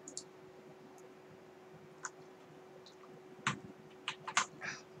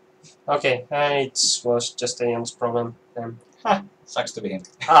 Okay, it was just Ian's problem then. Sucks to be him.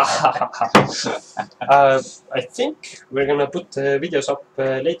 I think we're gonna put the videos up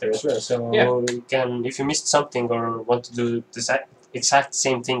later as well, so you can, if you missed something or want to do the exact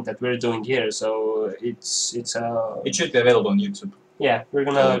same thing that we're doing here, so it should be available on YouTube. Yeah, we're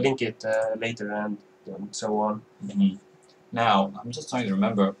gonna link it later and so on. Now, I'm just trying to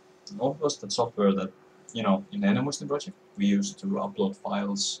remember, what was the software that, you know, in the Muslim project we used to upload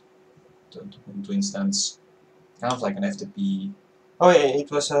files to instance, kind of like an FTP. Oh yeah, it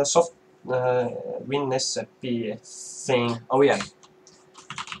was a soft WinSCP thing. Oh yeah.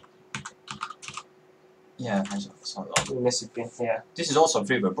 Yeah, I saw that. WinSCP, yeah. This is also a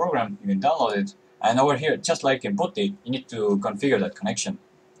freeware program. You can download it, and over here, just like in PuTTY, you need to configure that connection,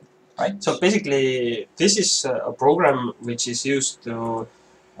 right? So basically, this is a program which is used to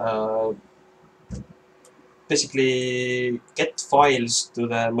basically get files to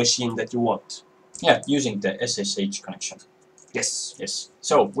the machine that you want. Yeah, using the SSH connection. Yes. Yes.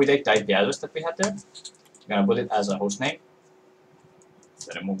 So we take the IP address that we had there. We're gonna put it as a host name. Let's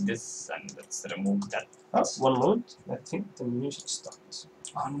remove this and let's remove that. Oh, one moment. I think the music stopped.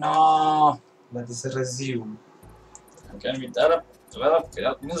 Oh no! Let us resume. How can we develop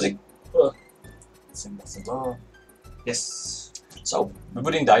without music? It's impossible. Yes. So we're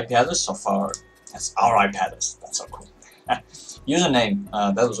putting the IP address of our. That's our IP address. That's so cool. Username.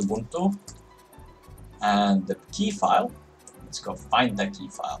 That was Ubuntu. And the key file. Let's go find the key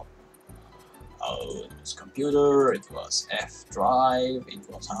file. Oh, it was computer, it was F drive, it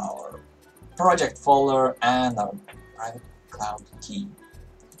was our project folder, and our private cloud key.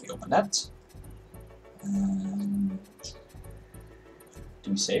 We open that. And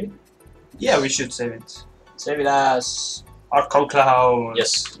do we save it? Yeah, we should save it. Save it as Archon Cloud.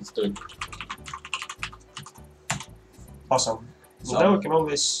 Yes, let's do it. Awesome. So now we can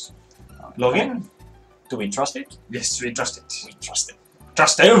always log in. Do we trust it? Yes, we trust it. We trust it.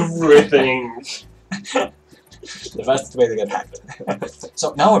 Trust everything! The fastest way to get hacked.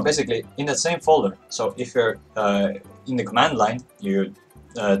 So now we're basically in that same folder. So if you're in the command line, you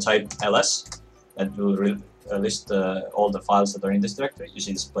type ls, that will list all the files that are in this directory. You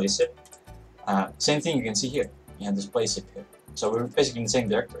see display zip. Same thing you can see here. You have display zip here. So we're basically in the same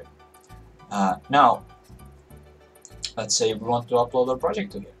directory. Now, let's say we want to upload our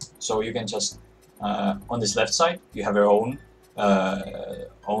project to here. So you can just on this left side, you have your own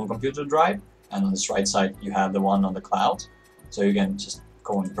computer drive, and on this right side you have the one on the cloud. So you can just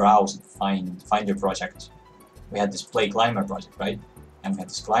go and browse and find your project. We had this Play Climber project, right? And we had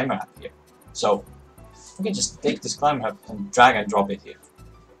this Climber app here. So we can just take this Climber app and drag and drop it here,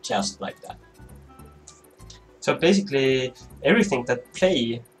 just like that. So basically, everything that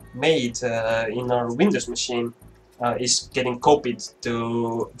Play made in our Windows machine is getting copied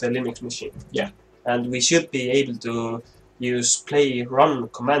to the Linux machine. Yeah. And we should be able to use play run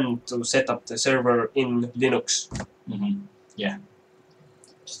command to set up the server in Linux. Yeah.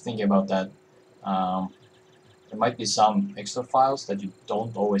 Just thinking about that. There might be some extra files that you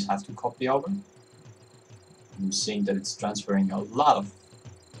don't always have to copy over. I'm seeing that it's transferring a lot of...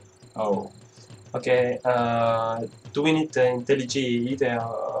 Oh. Okay, do we need the IntelliJ IDEA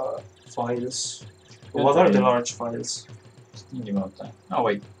files? What are the large files? Just thinking about that. Oh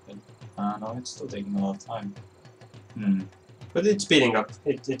wait. No, it's still taking a lot of time. But it's speeding up.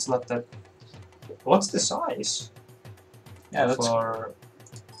 It's not that... What's the size Yeah, of our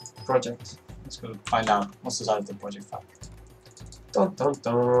project? Let's go find out what's the size of the project file. Dun, dun,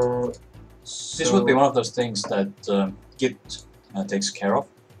 dun. This would be one of those things that Git takes care of.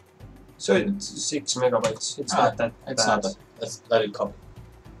 So it's 6 megabytes. It's not that It's bad. not that. Let's let it copy.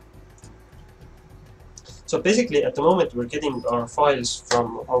 So basically, at the moment, we're getting our files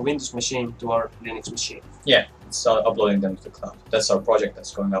from our Windows machine to our Linux machine. Yeah, it's uploading them to the cloud. That's our project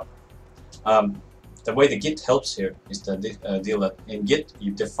that's going up. The way the Git helps here is the deal that in Git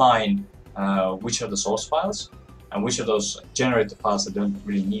you define which are the source files and which of those generated files that don't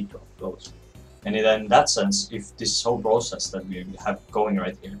really need to upload. And in that sense, if this whole process that we have going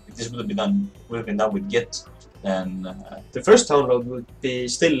right here, if this would have been done with Git, then the first download would be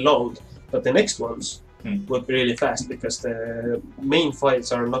still long, but the next ones would be really fast because the main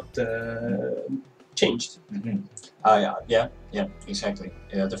files are not changed. Yeah, exactly.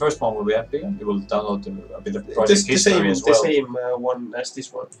 The first one will be happy. You will download a bit of project history as well. The same one as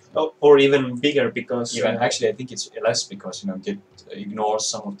this one, or even bigger because. Actually, I think it's less because Git ignores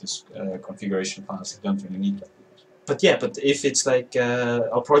some of this configuration files that don't really need to. But yeah, but if it's like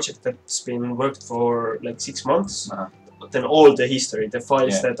a project that's been worked for like 6 months, then all the history, the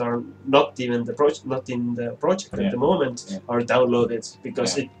files that are not even the project, not in the project at the moment, are downloaded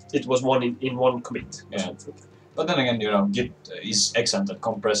because it was one in one commit. But then again, Git is excellent at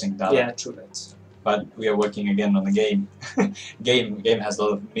compressing data. Yeah, true that. But we are working again on the game. game has a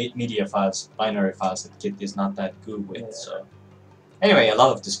lot of media files, binary files that Git is not that good with. So anyway, a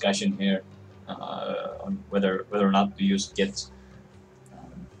lot of discussion here on whether or not to use Git.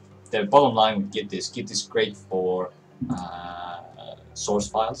 The bottom line with Git is great for source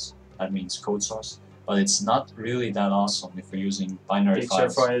files. That means code source. But it's not really that awesome if you're using binary picture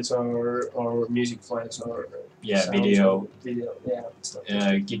files. or music files or video. Stuff.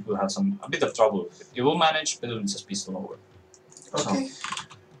 Git will have a bit of trouble with it. It will manage, but it will just be slower. Okay. So,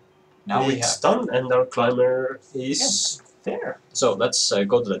 now it's done, and our climber is there. So let's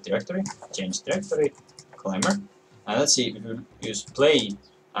go to the directory, change directory, climber, and let's see if you use play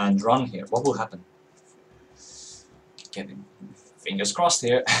and run here. What will happen? Getting fingers crossed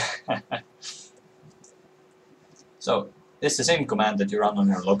here. So it's the same command that you run on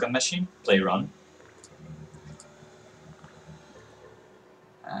your local machine, play run.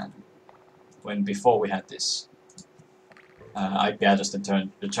 And when before we had this IP address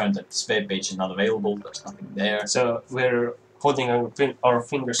that returned that this web page is not available, there's nothing there. So we're holding our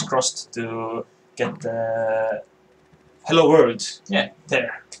fingers crossed to get the hello world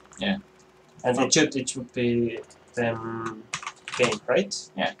there. Yeah. And it should be the game, right?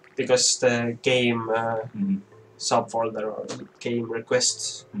 Yeah. Because the game subfolder or game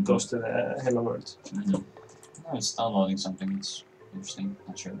request goes to the hello world. No, it's downloading something. It's interesting.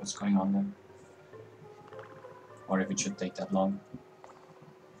 Not sure what's going on there, or if it should take that long.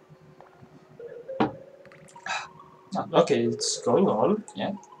 Okay, it's going on.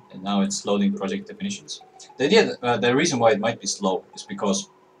 Yeah, and now it's loading project definitions. The idea, the reason why it might be slow is because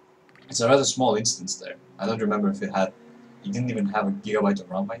it's a rather small instance there. I don't remember if it didn't even have a gigabyte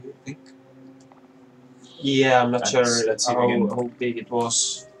of RAM, I think. Yeah, I'm not sure how big it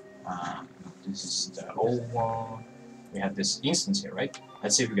was. This is the old one. We have this instance here, right?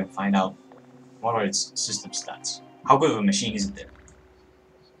 Let's see if we can find out what are its system stats. How good of a machine is it there?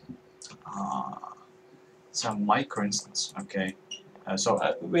 It's a micro instance. Okay.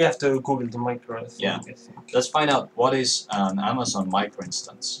 We have to Google the micro thing, yeah. I think. Let's find out what is an Amazon micro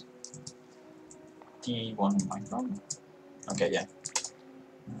instance. T1 micro. Okay, yeah.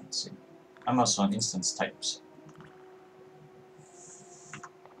 Let's see. Amazon instance types.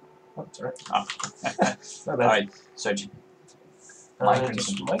 Oh, sorry. Alright, search it.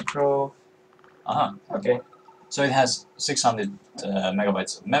 Micro. Okay. So it has 600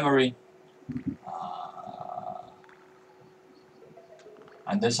 megabytes of memory,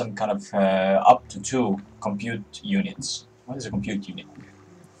 and there's some kind of up to 2 compute units. What is a compute unit?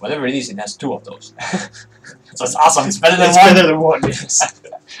 Whatever it is, it has 2 of those. So it's awesome. It's better than It's one. better than one. Yes.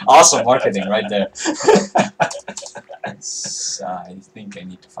 Awesome marketing right there. I think I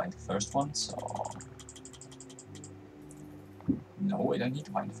need to find the first one. So no, I don't need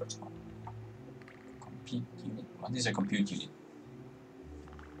to find the first one. Compute unit. What is a compute unit?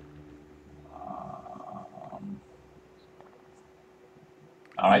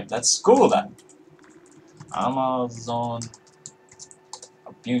 Alright, that's cool then. Amazon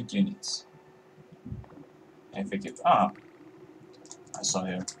compute units. Effective. I saw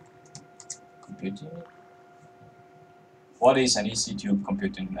here. Compute unit. What is an EC2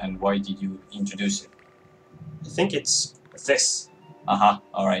 computing and why did you introduce it? I think it's this.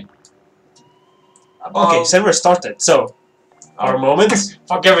 Alright. Okay, server started. So, our moment.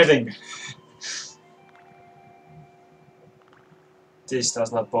 Fuck everything. This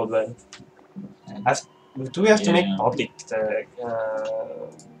does not bode well. Do we have to make public the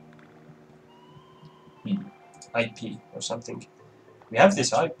IP or something? We have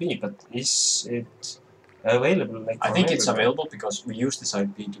this IP, but is it available? Like I think it's available because we use this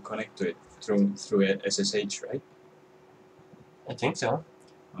IP to connect to it through SSH, right? I think so.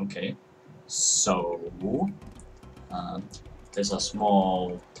 Okay. So there's a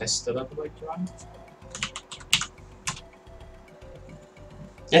small test that I would like to run.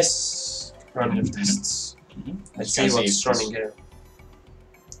 Yes, run your tests. Let's see what's running here.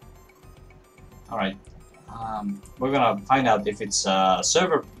 Alright. We're gonna find out if it's a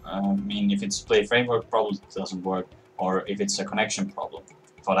server, if it's Play Framework problem that doesn't work, or if it's a connection problem.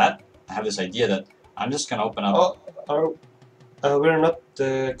 For that, I have this idea that I'm just gonna open up. We're not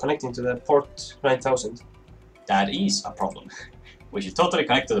connecting to the port 9000. That is a problem. We should totally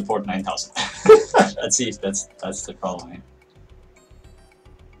connect to the port 9000. Let's see if that's the problem here.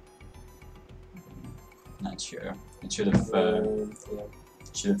 Not sure. It should have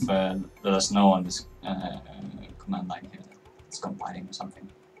let us know on this command line here that it's compiling or something.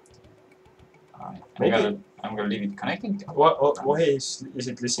 Alright, I'm gonna leave it connecting. Why is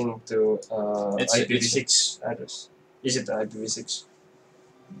it listening to IPv6 address? Is it IPv6?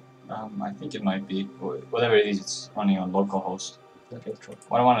 I think it might be. Whatever it is, it's running on localhost. Okay, true.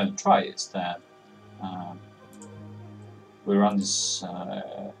 What I wanted to try is that we run this.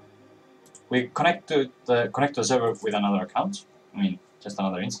 We connect to the server with another account. Just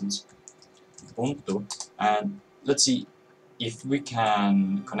another instance. Ubuntu, and let's see if we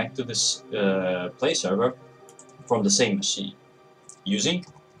can connect to this Play server from the same machine using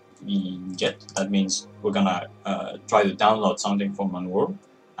get. That means we're gonna try to download something from one world,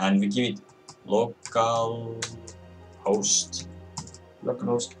 and we give it localhost.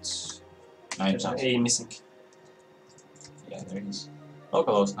 Localhost 9000. A missing. Yeah, there it is.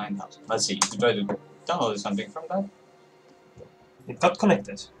 Localhost 9000. Let's see. We try to download something from that. It got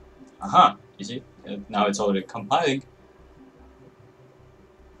connected. You see? Now it's already compiling.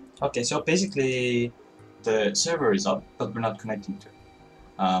 Okay, so basically the server is up, but we're not connecting to it.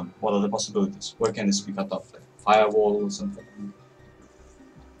 What are the possibilities? Where can this be cut off? Like firewall or something?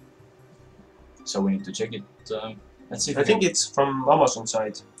 So we need to check it. Let's see. I think it's from Amazon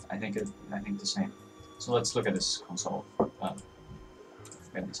side. I think the same. So let's look at this console. We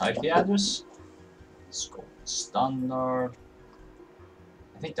have this IP address. Let's go standard.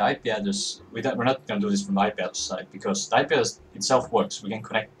 I think the IP address. We're not going to do this from the IP address side because the IP address itself works. We can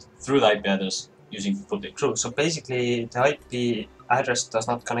connect through the IP address using footage. True. So basically, the IP address does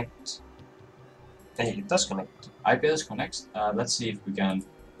not connect. Hey, it does connect. IP address connects. Let's see if we can.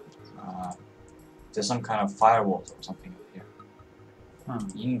 There's some kind of firewall or something up here.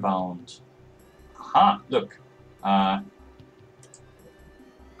 Inbound. Look.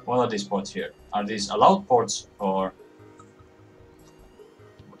 What are these ports here? Are these allowed ports or?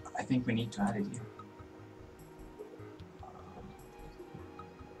 I think we need to add it here.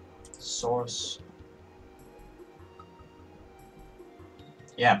 Source.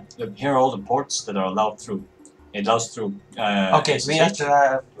 Yeah, look, here are all the ports that are allowed through. It allows through. Okay, SSH. we have to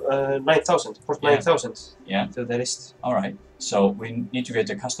have 9000, port 9000. Yeah. To the list. Alright, so we need to get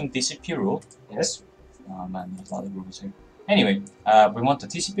a custom TCP rule. Yes. Oh man, there's a lot of rules here. Anyway, we want a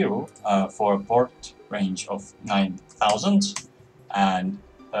TCP rule for a port range of 9000 and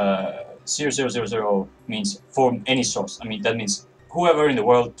 0000 means from any source. I mean, that means whoever in the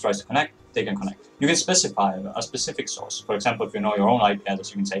world tries to connect, they can connect. You can specify a specific source. For example, if you know your own IP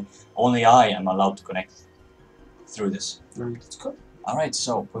address, you can say, only I am allowed to connect through this. That's good. Alright,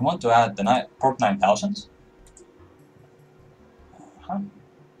 so we want to add the port 9000.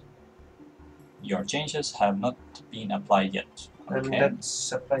 Your changes have not been applied yet. And Okay.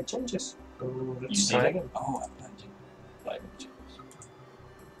 let's apply changes. Let's try again. Oh, apply changes.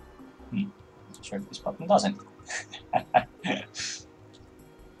 Not sure if this button does it.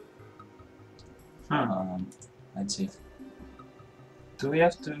 Let's see. Do we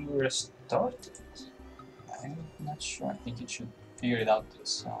have to restart it? I'm not sure. I think it should figure it out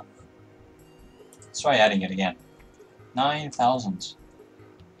itself. Let's try adding it again. 9000.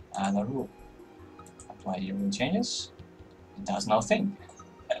 Add a rule. Apply your rule changes. It does nothing.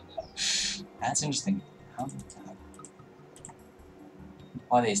 That's interesting.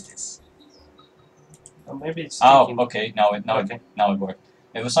 What is this? Or maybe it's okay. Now it worked.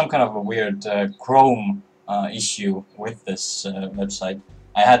 It was some kind of a weird Chrome issue with this website.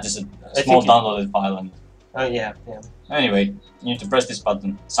 I had this small downloaded file and. Oh yeah. Anyway, you need to press this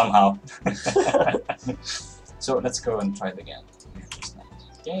button somehow. So let's go and try it again.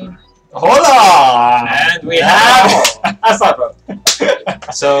 Game. Hold on! And we have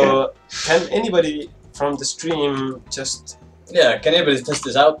So, can anybody from the stream just... Yeah, can anybody test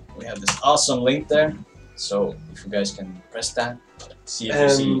this out? We have this awesome link there. So, if you guys can press that, see if you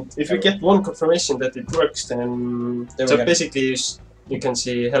see... If we get one confirmation that it works, then... So basically, you can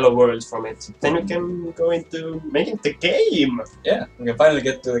see hello world from it. Then we can go into making the game! Yeah, we can finally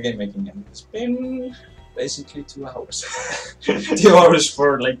get to the game making, and it's been basically 2 hours. 2 hours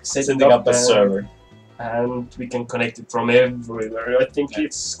for like setting up a server. And we can connect it from everywhere. I think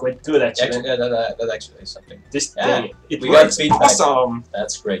it's quite good actually. Yeah, that actually is something. This thing, it we works got feedback. Awesome!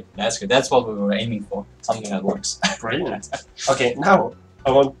 That's great. That's good. That's what we were aiming for. Something that works. Brilliant. Okay, now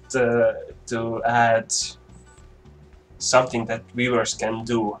I want to add something that viewers can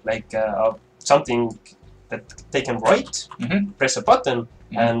do, like something that they can write, press a button,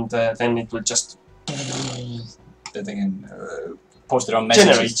 and then it will just that they can post their own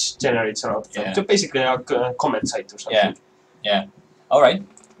messages. Generates an outcome. So basically a comment site or something. Yeah. All right.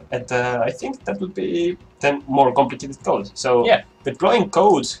 And I think that would be then more complicated code. So deploying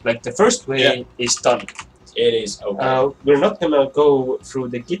code, like the first way is done. It is okay. We're not gonna go through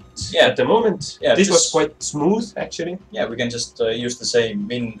the Git at the moment. Yeah, this was quite smooth actually. Yeah, we can just use the same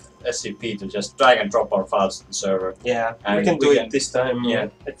min SCP to just drag and drop our files to the server. Yeah, and we can do it this time. Yeah,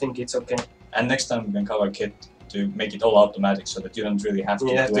 I think it's okay. And next time we can cover Git to make it all automatic, so that you don't really have to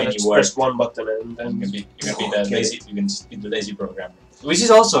do any work. Press one button and then you can be the lazy. You can be the lazy programmer, which is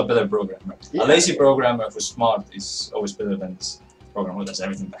also a better programmer. Yeah. A lazy programmer who's smart is always better than this programmer who does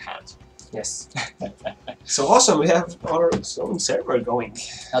everything by hand. Yes. So awesome, we have our own server going.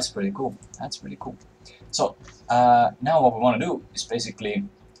 That's pretty cool. That's pretty cool. So now what we want to do is basically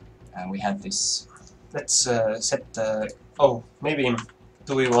we have this. Let's set the. Oh, maybe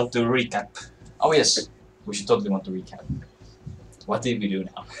do we want to recap? Oh yes, we should totally want to recap. What did we do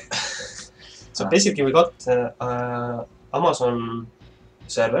now? So basically we got Amazon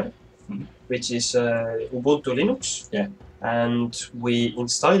server, which is Ubuntu Linux. Yeah. And we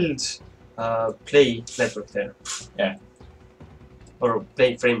installed Play network there. Yeah. Or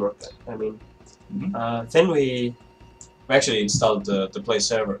Play framework, I mean. Then we actually installed the Play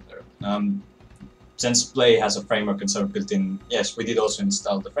server there. Since Play has a framework and server built in, yes, we did also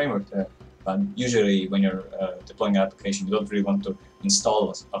install the framework there. But usually when you're deploying an application, you don't really want to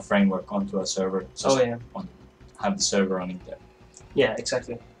install a framework onto a server. Just have the server running there. Yeah,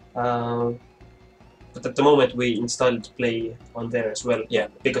 exactly. But at the moment we installed Play on there as well. Yeah.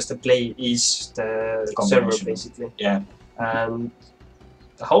 Because the Play is the server basically. Yeah. And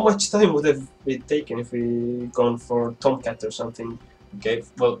how much time would have it taken if we gone for Tomcat or something? Okay,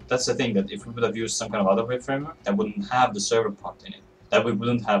 well that's the thing, that if we would have used some kind of other web framework that wouldn't have the server part in it, that we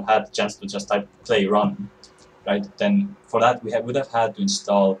wouldn't have had the chance to just type play run, right? Then for that we would have had to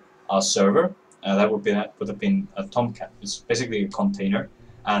install our server. That would have been a Tomcat. It's basically a container,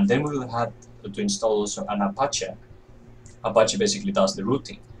 and then we would have had to install also an Apache. Apache basically does the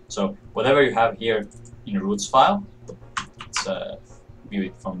routing. So whatever you have here in a roots file, let's view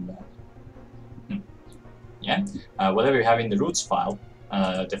it from whatever you have in the roots file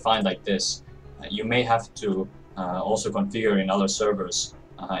defined like this, you may have to also configure in other servers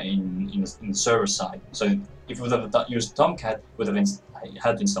in the server side. So if you would have used Tomcat, would have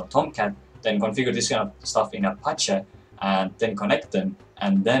had to install Tomcat, then configure this kind of stuff in Apache, and then connect them,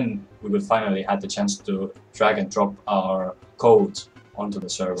 and then we would finally have the chance to drag and drop our code onto the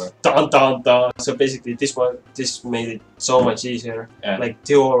server. Dun dun dun! So basically this made it so much easier. Yeah. Like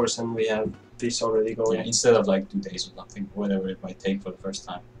 2 hours and we have this already going. Yeah, instead of like 2 days or something, whatever it might take for the first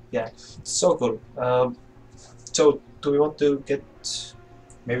time. Yeah, so cool. So, do we want to get?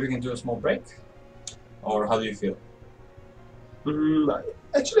 Maybe we can do a small break? Or how do you feel?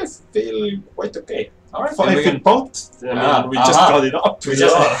 Actually, I feel quite okay. Alright, I feel pumped. I mean, we just got it up. We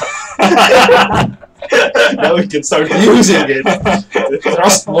just Now we can start using it.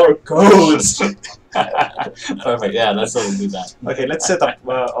 Trust more codes. Perfect, yeah, let's all do that. Okay, let's set up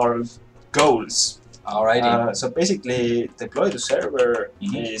our goals. Alrighty. So basically, deploy to server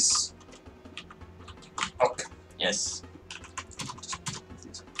is okay. Yes.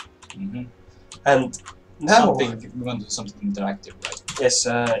 And now we want to do something interactive, right? yes,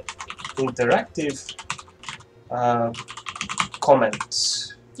 interactive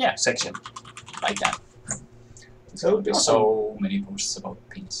comments section. Like that. So There's so many posts about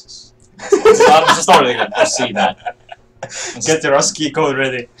penises. So I'm just already going to see that. Get your ASCII code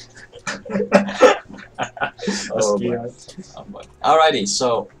ready. Alrighty,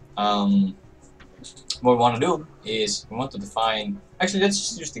 so what we want to do is we want to define. Actually, let's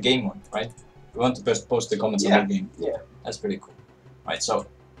just use the game one, right? We want to just post the comments on the game. Yeah, that's pretty cool. Right, so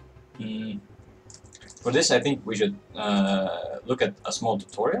for this, I think we should look at a small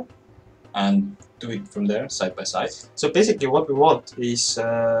tutorial and do it from there, side by side. So basically, what we want is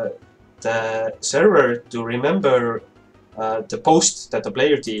the server to remember the post that the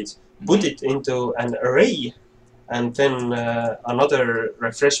player did, put it into an array, and then another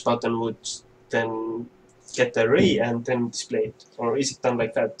refresh button would then get the array and then display it. Or is it done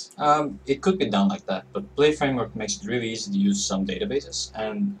like that? It could be done like that, but Play Framework makes it really easy to use some databases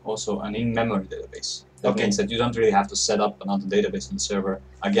and also an in-memory database. That means that you don't really have to set up another database on the server.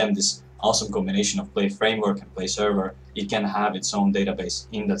 Again, this awesome combination of Play Framework and Play Server, it can have its own database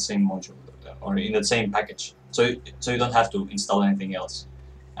in that same module or in that same package. So you don't have to install anything else.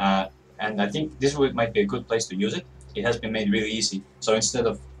 And I think this might be a good place to use it. It has been made really easy. So instead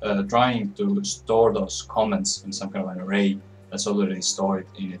of trying to store those comments in some kind of an array, let's already store it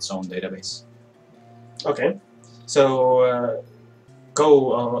in its own database. Okay. So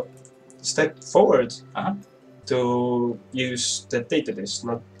go step forward to use the database,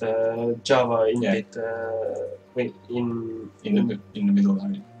 not the Java init in the middle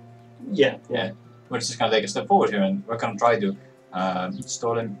area. Yeah. We're just going to take a step forward here, and we're going to try to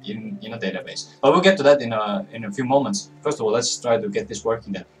store them in a database. But we'll get to that in a few moments. First of all, let's try to get this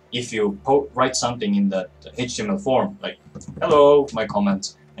working then. If you write something in that HTML form, like "hello, my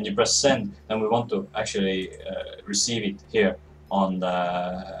comment," and you press send, then we want to actually receive it here on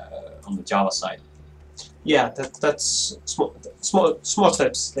the Java side. Yeah, that's small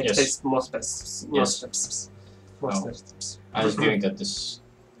steps. Like yes. Small steps. I was feeling that this.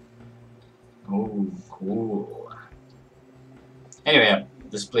 Oh, cool. Anyway,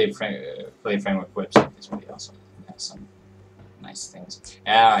 this Play Framework website is really awesome. It has some nice things.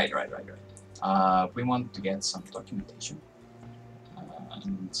 Right. We want to get some documentation.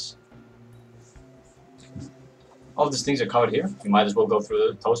 And all these things are covered here. You might as well go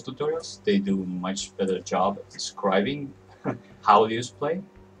through those tutorials. They do a much better job at describing how to use Play.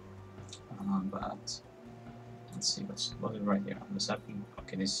 But let's see what is right here.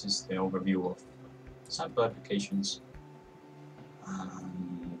 Okay, this is the overview of sample applications.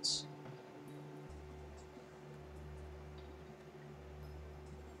 And let's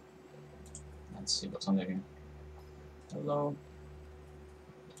see what's under here. Hello.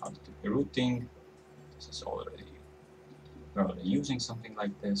 How to do the routing. This is already, we're already using something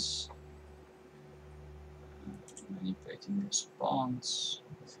like this. Manipulating response.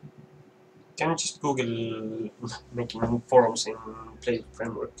 Can you just Google making forums in Play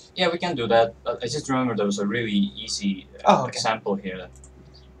Framework? Yeah, we can do that. But I just remember there was a really easy example here that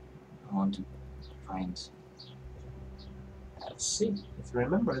I want to find. Let's see. If you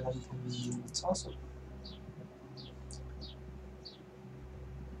remember that, it's awesome.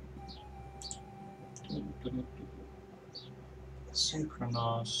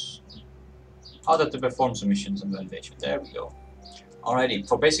 Synchronous. How to perform submissions and validation. There we go. Alrighty.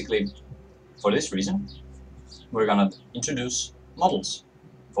 For this reason, we're gonna introduce models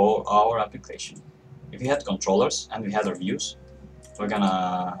for our application. If we had controllers and we had our views, we're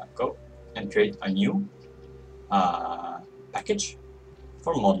gonna go and create a new package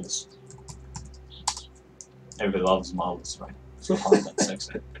for models. Everybody loves models, right? Oh, that's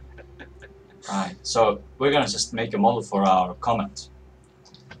sexy. Right, so we're gonna just make a model for our comment.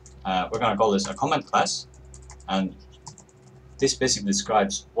 We're gonna call this a comment class, and this basically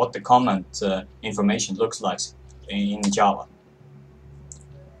describes what the comment information looks like in Java.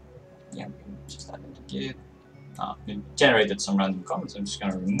 Yeah, we can just add it to Git. We generated some random comments. I'm just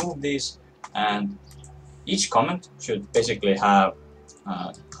gonna remove these, and each comment should basically have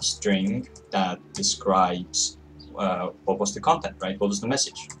a string that describes what was the content, right? What was the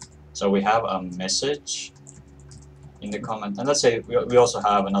message? So we have a message in the comment, and let's say we also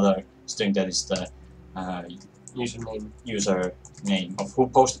have another string that is the user name of who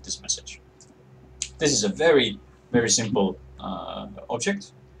posted this message. This is a very simple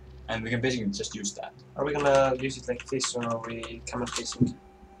object, and we can basically just use that. Are we gonna use it like this, or are we camel casing?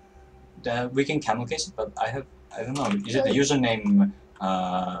 We can camel case it, but I don't know. Is it the username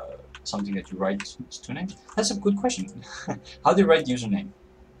something that you write to name? That's a good question. How do you write username?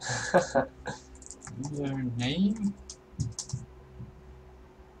 Username.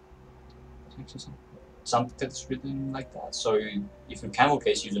 Something that's written like that. So if you camel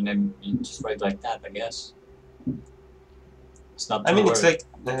case username, you just write like that, I guess. It's not. I mean, it's like,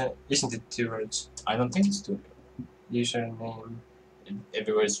 isn't it 2 words? I don't think it's 2. Username.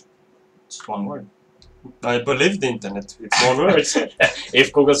 Everywhere is just 1 word. I believe the internet. It's 1 word.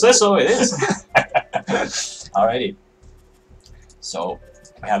 If Google says so, it is. Alrighty. So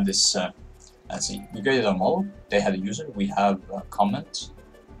we have this. Let's see. We created a model. They had a user. We have a comment.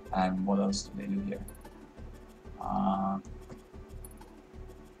 And what else do they do here?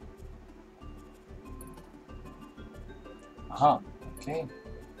 Okay.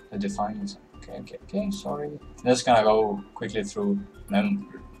 The defines. Okay. Sorry. I'm just gonna go quickly through them.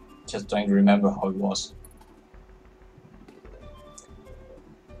 Just trying to remember how it was.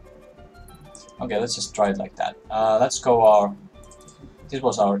 Okay, let's just try it like that. Let's go this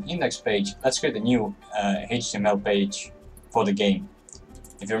was our index page. Let's create a new HTML page for the game.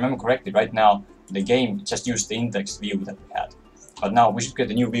 If you remember correctly, right now the game just used the index view that we had. But now we should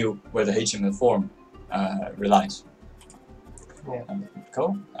create a new view where the HTML form relies. Yeah.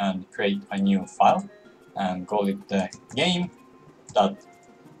 Go and create a new file and call it the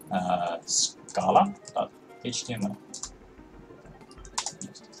game.scala.html.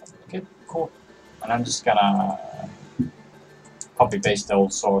 Okay, cool. And I'm just gonna copy paste the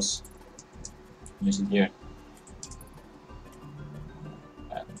old source, use it here.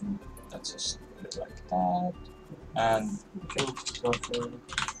 And let's just do it like that. And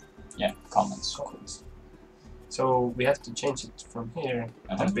yeah, comments. So we have to change it from here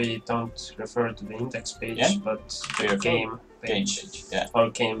that we don't refer to the index page, but to the game page. Yeah. Or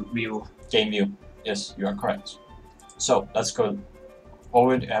game view. Game view. Yes, you are correct. So let's go.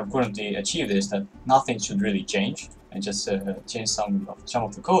 What we have currently achieved is that nothing should really change, and just change some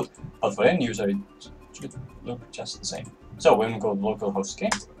of the code. But for end user, it should look just the same. So when we go to localhost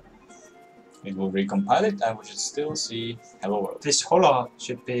game, it will recompile it, and we should still see hello world. This hola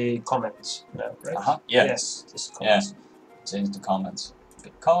should be comments, right? Yeah. Yes, this comments. Yeah. Change the comments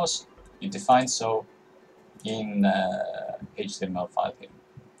because you defined so in HTML file here.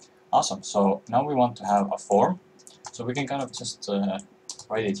 Awesome. So now we want to have a form, so we can kind of just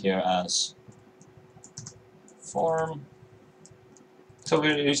write it here as form. So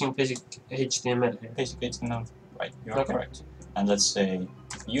we're using basic HTML here. Basic HTML, right? You are correct. And let's say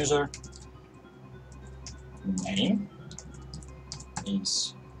user name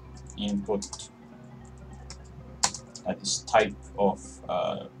is input, that is type of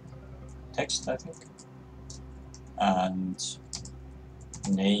text, I think, and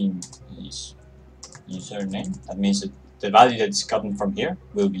name is username. That means that the value that is gotten from here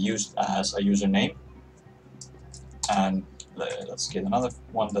will be used as a username. And let's get another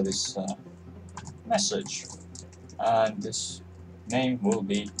one that is message, and this name will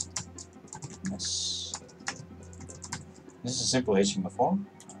be mess. This is a simple HTML form.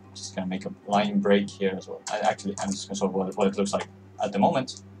 I'm just gonna make a line break here as well. I'm just gonna show what it looks like at the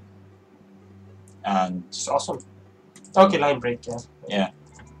moment. And it's awesome. Okay, line break, yeah. Yeah.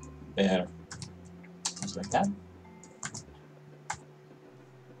 There. Just like that.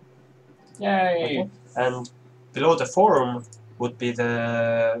 Yay! Okay. And below the form would be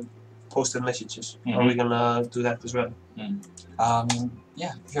the posted messages. Are we gonna do that as well?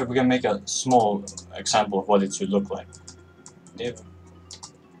 Yeah, sure. We can make a small example of what it should look like. Div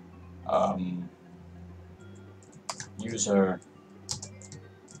user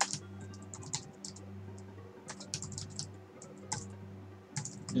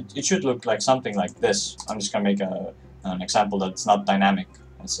it should look like something like this. I'm just gonna make an example that's not dynamic.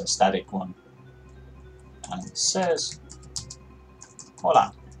 It's a static one, and it says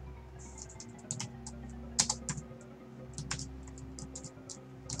hola.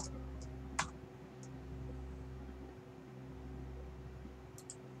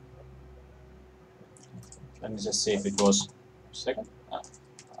 Let me just see if it was a second.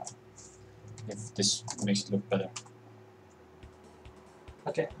 If this makes it look better.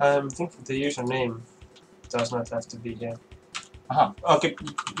 Okay, I think the username does not have to be here. Uh-huh. Okay,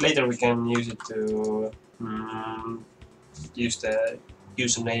 later we can use it to use the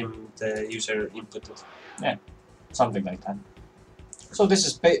username the user inputted. Yeah, something like that. So this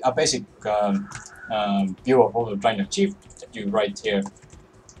is a basic view of what we're trying to achieve. That you write here,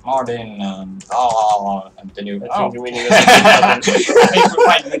 Martin, and then you. I think we need a button. I think we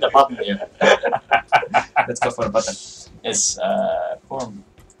might need a button here. Let's go for a button. It's form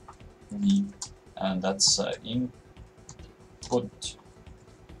me, and that's input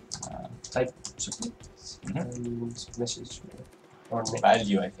Type support and message or name.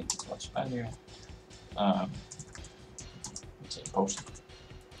 value. I think it was value. Let's say post.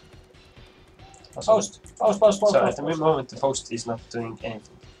 Post. So at the moment the post is not doing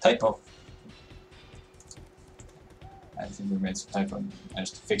anything. Typo. I think we made some typo. I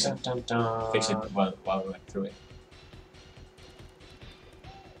just fix it. Fix it while we went through it.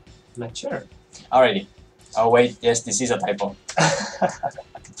 Not sure. Alrighty. Oh wait, yes, this is a typo.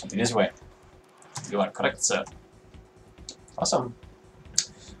 This way. You are correct, sir. Awesome.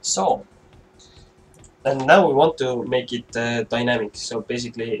 So, And now we want to make it dynamic. So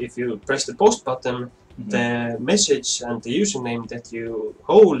basically, if you press the post button, the message and the username that you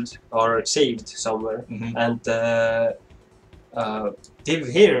hold are saved somewhere, and the div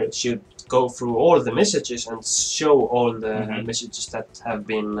here should go through all the messages and show all the messages that have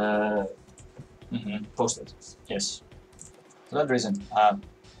been posted. Yes. For that reason,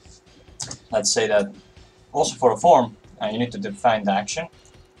 let's say that also for a form, you need to define the action.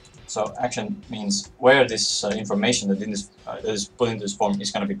 So action means where this information that is put into this form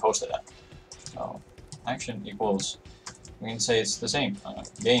is going to be posted at. So action equals, we can say it's the same,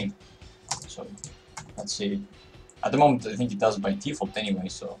 game. So let's see. At the moment, I think it does by default anyway.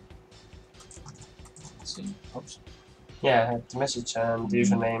 So let's see. Oops. Yeah, the message and the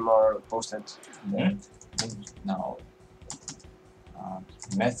username are posted. Now,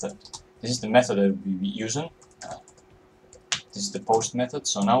 method. This is the method that we'll be using. This is the post method.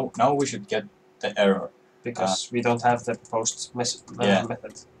 So now we should get the error because we don't have the post method.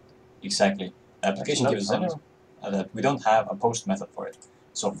 Exactly. The application gives us an error that we don't have a post method for it.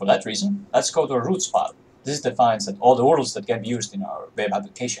 So for that reason, let's go to our routes file. This defines that all the URLs that can be used in our web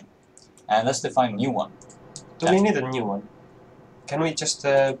application, and let's define a new one. Do we need a new one? Can we just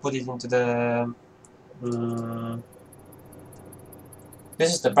put it into the?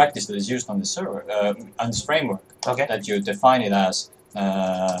 This is the practice that is used on the server, on this framework. Okay. That you define it as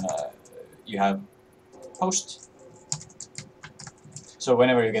you have post. So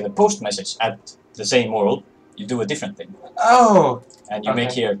whenever you get a post message at the same URL, you do a different thing. Oh. And you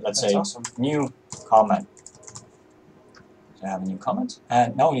make here, let's say, awesome. New comment. So I have a new comment,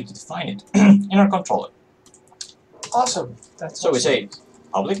 and now we need to define it in our controller. Awesome. That's so awesome. We say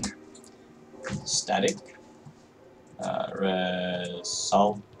public static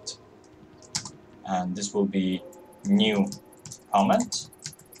result, and this will be new comment.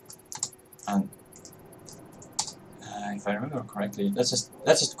 And if I remember correctly, let's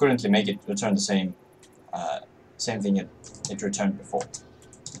just currently make it return the same thing it returned before.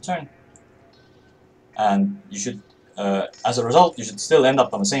 Return, and you should, as a result, you should still end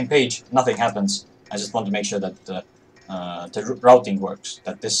up on the same page. Nothing happens. I just want to make sure that the routing works.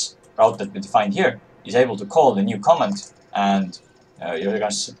 That this route that we defined here is able to call the new comment, and you're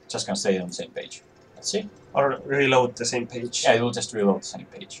just gonna stay on the same page. Let's see. Or reload the same page. Yeah, it will just reload the same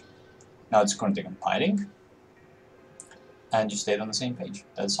page. Now it's currently compiling, and you stayed on the same page.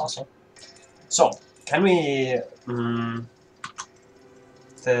 That's awesome. So, can we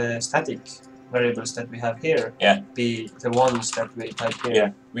the static variables that we have here be the ones that we type here?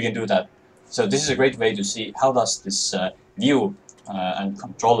 Yeah, we can do that. So this is a great way to see how does this view and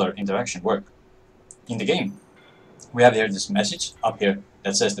controller interaction work in the game. We have here this message up here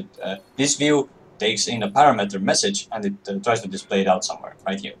that says that this view takes in a parameter message and it tries to display it out somewhere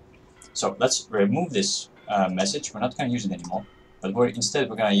right here. So let's remove this message. We're not going to use it anymore, but instead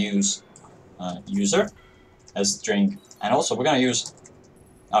we're going to use user as string, and also we're going to use.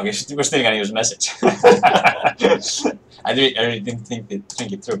 Okay, we're still going to use message. I really didn't think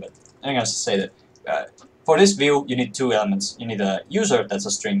it through, but I'm going to say that for this view you need two elements. You need a user that's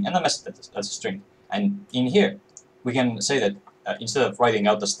a string and a message that's a string. And in here we can say that instead of writing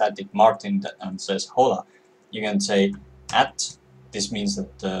out the static Martin that says hola, you can say at. This means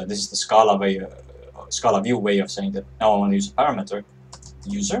that this is the Scala view way of saying that now I want to use a parameter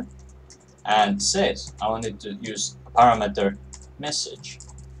user, and says I wanted to use a parameter message.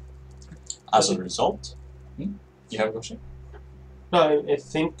 As a result, you have a question? No, I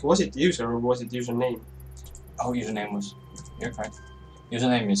think, was it user or was it username? Oh, username was, you're correct.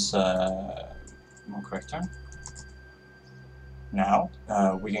 Username is more correct term. Now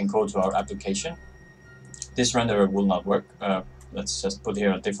we can go to our application, this renderer will not work. Let's just put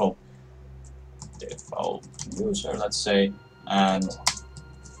here a default user, let's say, and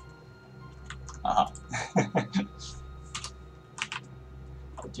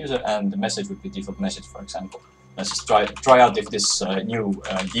user, and the message would be default message, for example. Let's just try out if this new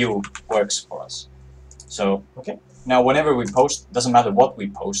view works for us. So okay, now whenever we post, doesn't matter what we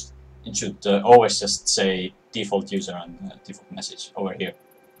post, it should always just say default user and default message over here.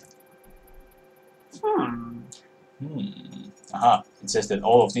 It says that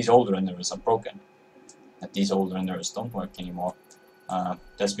all of these old renderers are broken, that these old renderers don't work anymore.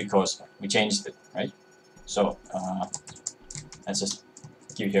 That's because we changed it, right? So let's just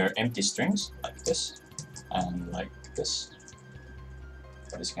give here empty strings like this and like this.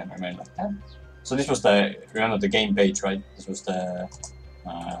 So this can remain like that. So this was the, remember the game page, right? This was the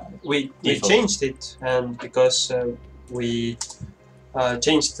we changed it, and because we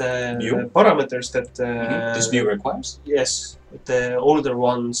changed the parameters that this view requires. Yes, the older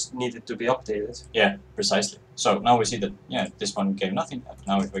ones needed to be updated. Yeah, precisely. So now we see that this one gave nothing.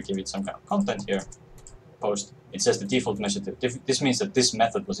 Now if we give it some kind of content here, post, it says the default message. This means that this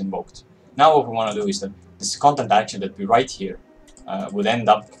method was invoked. Now what we want to do is that this content action that we write here would end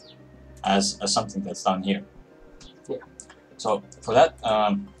up as something that's done here. Yeah. So for that,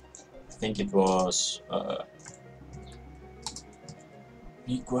 I think it was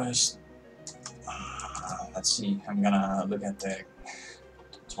request. Let's see. I'm gonna look at the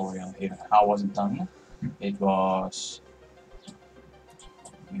tutorial here. How was it done? It was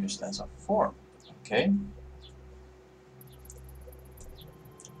used as a form. Okay.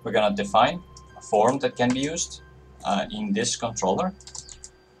 We're gonna define a form that can be used in this controller,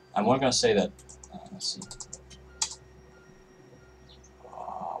 and we're gonna say that. Let's see.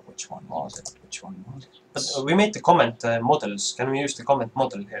 Which one was it? Which one was it? But we made the comment models. Can we use the comment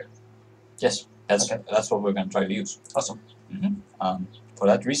model here? Yes, that's what we're gonna try to use. Awesome. For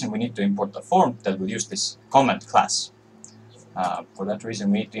that reason, we need to import a form that will use this comment class. For that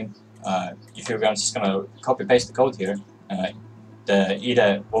reason, we need to, if you're just gonna copy paste the code here, the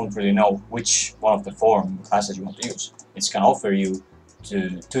IDE won't really know which one of the form classes you want to use. It's gonna offer you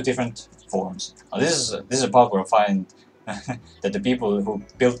two different forms. Now, this is a part where I find that the people who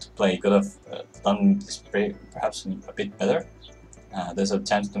built Play could have done this perhaps a bit better. There's a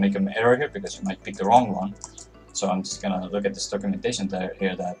chance to make an error here because you might pick the wrong one. So I'm just gonna look at this documentation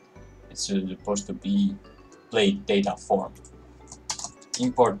here that it's supposed to be Play data form.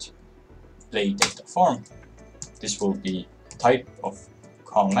 Import Play data form. This will be type of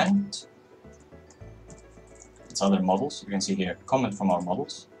comment. It's other models. You can see here comment from our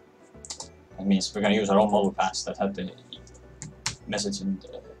models. That means we're gonna use our own model class that had the message and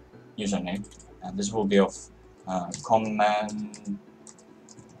username, and this will be of comment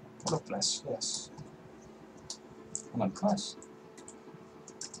class. Yes. Comment class.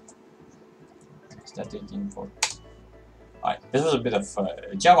 Static import. Alright, this was a bit of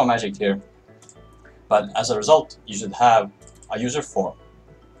Java magic here, but as a result, you should have a user form,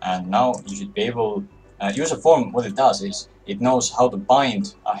 and now you should be able. User form, what it does is it knows how to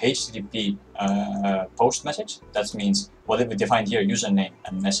bind a HTTP post message. That means what we defined here, username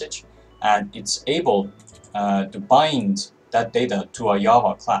and message, and it's able to bind that data to a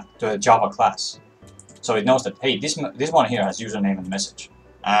Java class. So it knows that hey, this one here has username and message,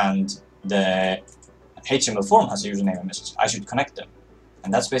 and the HTML form has a username and message. I should connect them,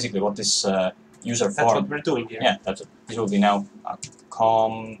 and that's basically what this user form. That's what we're doing here. Yeah, that's it. This will be now a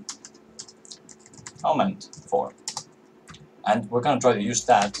comment form, and we're gonna try to use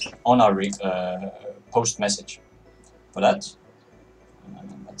that on our post message. For that,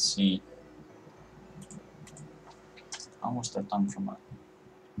 let's see. How was that done from?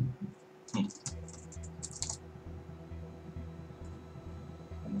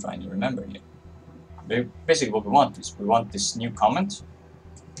 I'm trying to remember here. Basically, what we want is we want this new comment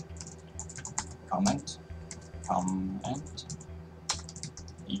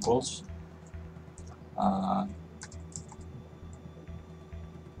equals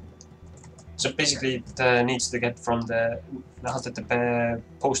so basically it needs to get from the HTTP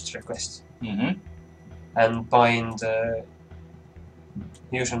post request and bind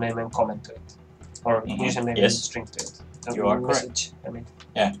username and comment to it, or username and string to it. You are correct.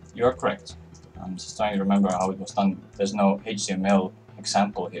 Yeah, you are correct. I'm just trying to remember how it was done. There's no HTML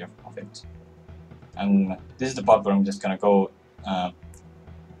example here of it. And this is the part where I'm just gonna go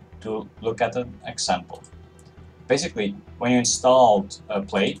to look at an example. Basically, when you installed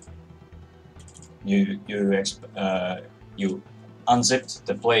Play, you unzipped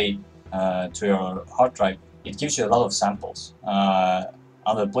the Play to your hard drive. It gives you a lot of samples.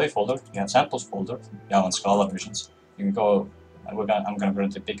 under the play folder, you have samples folder, Java and Scala versions. You can go, I'm gonna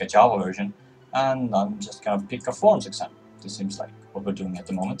currently pick a Java version, and I'm just gonna pick a forms example. This seems like what we're doing at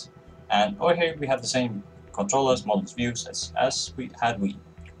the moment. And over here we have the same controllers, models, views as we had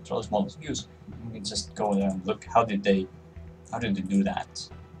controllers, models, views. We can just go there and look how did they do that.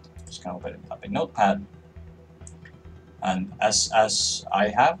 Just gonna open it up in Notepad. And as I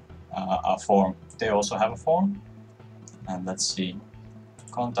have a form, they also have a form. And let's see,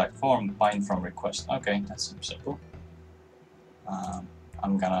 contact form, bind from request. Okay, that's simple.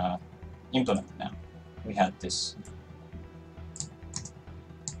 I'm gonna implement it now. We had this.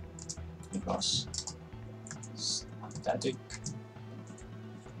 It was static.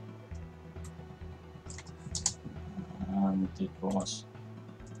 And it was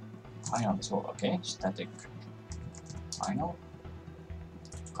final as well. Okay, static final.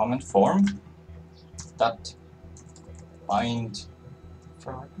 Comment form that bind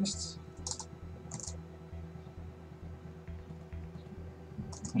from requests.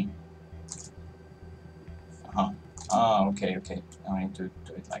 Okay. I need to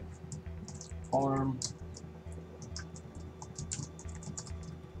do it like form.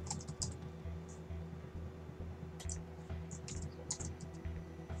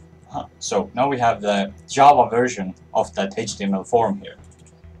 So now we have the Java version of that HTML form here.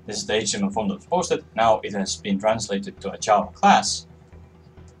 This is the HTML form that was posted. Now it has been translated to a Java class.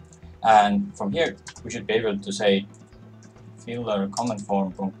 And from here, we should be able to say fielder comment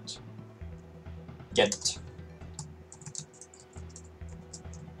form get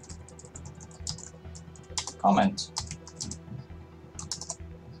comment.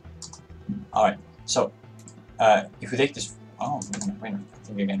 Alright, so if we take this, I think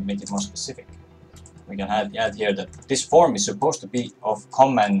we can make it more specific. We can add here that this form is supposed to be of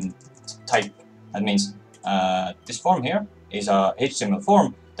comment type. That means this form here is a HTML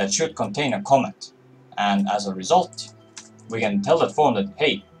form that should contain a comment. And as a result, we can tell that form that,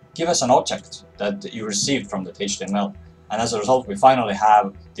 hey, give us an object that you received from that HTML. And as a result, we finally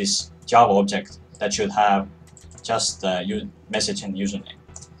have this Java object that should have just message and username.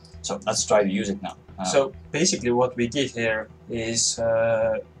 So let's try to use it now. So basically what we did here is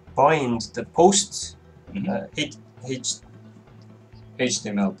bind the post,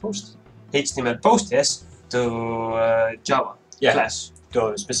 HTML post. HTML post, yes, to Java class. To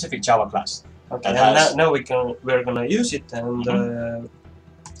a specific Java class. Okay, and now we're gonna use it and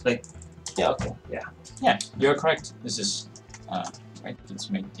Yeah, you're correct. This is right. Let's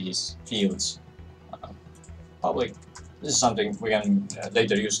make these fields public. This is something we can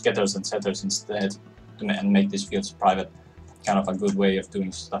later use getters and setters instead and make these fields private. Kind of a good way of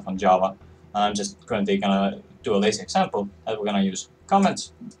doing stuff on Java. I'm just currently gonna do a lazy example that we're gonna use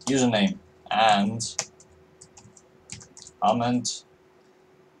comment, username, and comment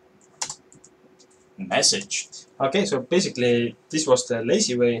message. Okay, so basically this was the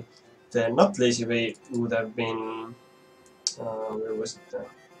lazy way. The not lazy way would have been where was it?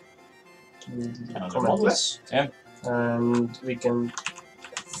 Comment class. Yeah. And we can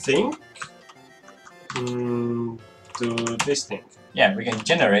think to this thing. Yeah, we can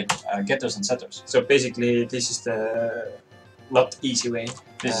generate getters and setters. So basically, this is the not easy way.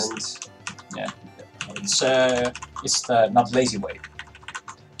 It's the not lazy way.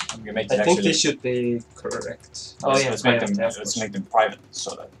 I think this should be correct. Oh yeah, let's make them private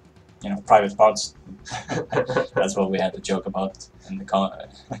so that private parts. That's what we had to joke about in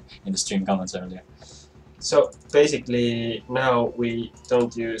the stream comments earlier. So basically, now we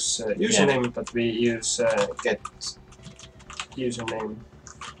don't use username, but we use get username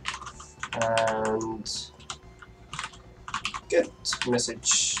and get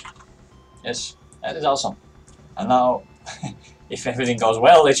message. Yes, that is awesome. And now, if everything goes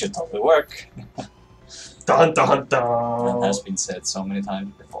well, it should totally work. Dun dun dun! That has been said so many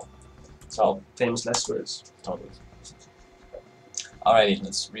times before. So famous last words. Totally. Alrighty,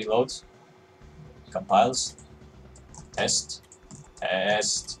 let's reload. Compiles. Test.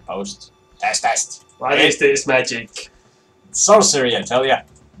 Post. Test. What is this magic? Sorcery, I tell ya.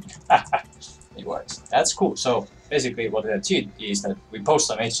 It works. That's cool. So basically what we achieved is that we post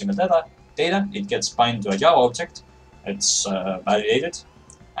some HTML data, it gets bind to a Java object, it's validated,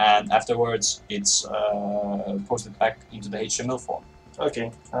 and afterwards it's posted back into the HTML form.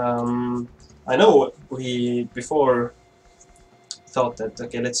 Okay. I know we before thought that,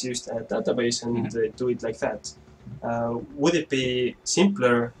 okay, let's use the database and do it like that. Would it be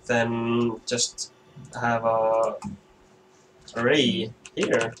simpler than just have a array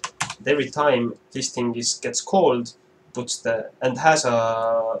here? And every time this thing gets called, and has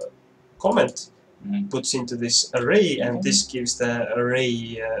a comment, puts into this array, and this gives the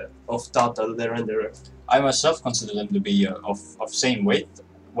array of data to the renderer. I myself consider them to be of same weight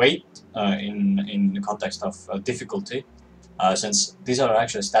in the context of difficulty, since these are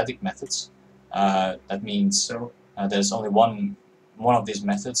actually static methods. That means there's only one of these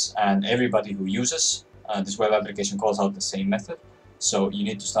methods, and everybody who uses this web application calls out the same method. So you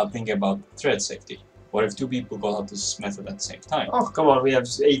need to start thinking about thread safety. What if two people call out this method at the same time? Oh, come on, we have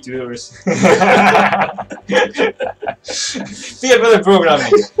 8 viewers. Be a better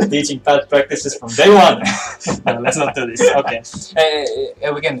programming, teaching bad practices from day one. No, let's not do this. Okay.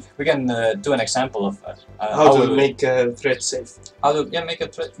 We can do an example of how to make a thread safe. How to make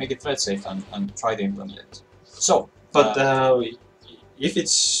it thread safe and try to implement it. So, but if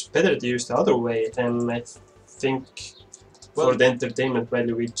it's better to use the other way, then I think for the entertainment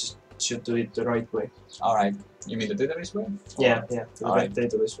value we just should do it the right way. All right. You mean the database way? Yeah, the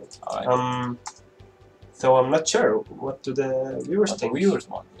database way. All right. So I'm not sure. What do the viewers think? The viewers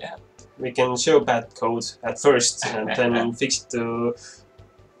want, yeah. We can show bad code at first, and then fix it to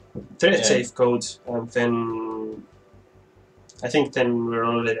thread safe code, and then I think then we're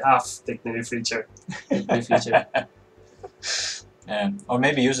already half technically feature. Yeah. Or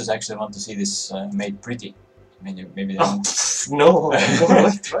maybe users actually want to see this made pretty. Maybe they no.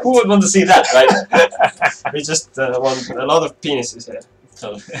 Who would want to see that, right? We just want a lot of penises here.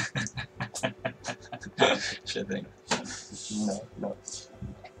 So shit thing. No.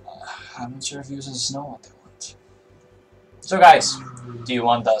 I'm not sure if users know what they want. So guys, do you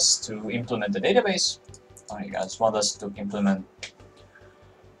want us to implement the database? Or you guys want us to implement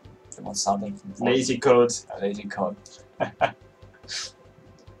something lazy code? Lazy code.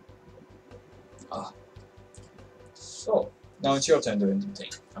 So now it's your turn to entertain.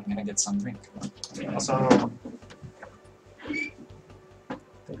 I'm gonna get some drink. Awesome.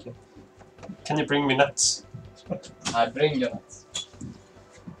 Thank you. Can you bring me nuts? I bring you nuts.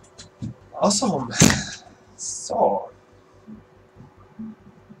 Awesome. So.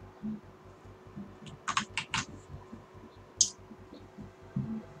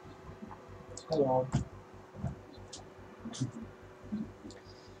 Hello.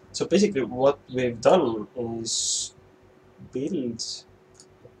 So basically what we've done is build a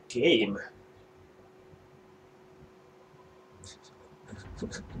game.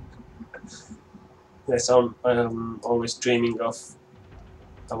 Yes, I'm always dreaming of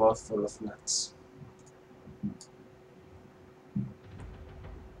a mouthful of nuts.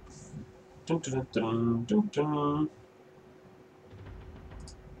 Dun, dun, dun, dun, dun.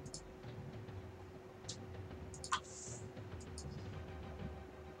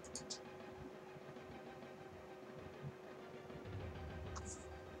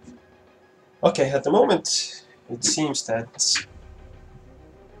 Okay, at the moment it seems that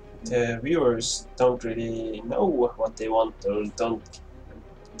the viewers don't really know what they want or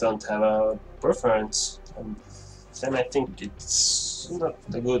don't have a preference, and then I think it's not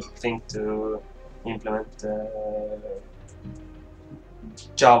a good thing to implement the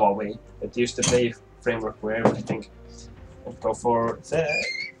Java way, but use the Play framework for everything and go for the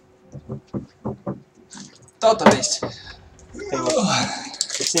database.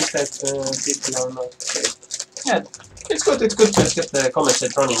 It seems that people are not. Yeah, it's good. It's good to get the comment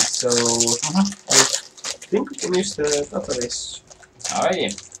set running. So I think we can use the database.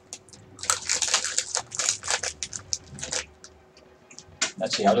 Alrighty.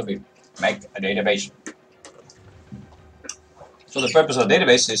 Let's see, how do we make a database? So the purpose of the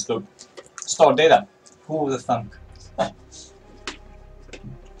database is to store data. Who the thunk?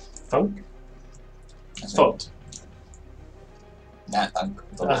 Thunk? Thought. Nah, thunk.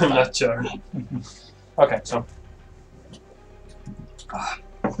 I'm not sure. Okay, so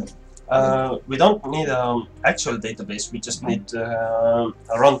we don't need an actual database. We just need a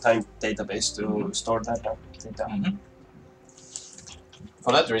runtime database to store data.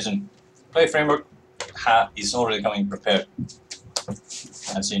 For that reason, Play framework is already coming prepared.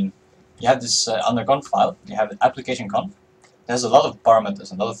 As in, you have this under conf file. You have an application conf. There's a lot of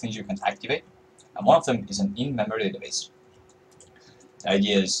parameters and a lot of things you can activate, and one of them is an in-memory database. The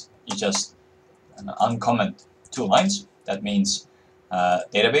idea is you just uncomment 2 lines. That means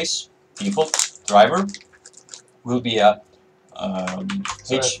database default driver will be a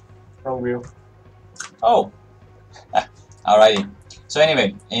wrong view. Oh, alrighty. So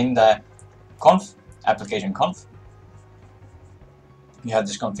anyway, in the conf application conf, you have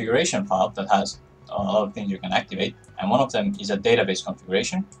this configuration file that has a lot of things you can activate, and one of them is a database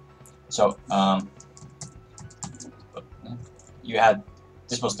configuration. So you had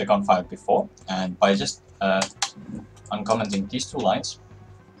this was the conf file before, and by just uncommenting these 2 lines,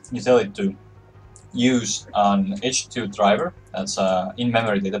 you tell it to use an H2 driver that's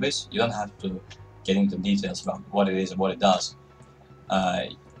in-memory database. You don't have to get into details about what it is and what it does.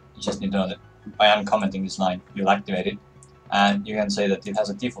 You just need to know that by uncommenting this line, you'll activate it, and you can say that it has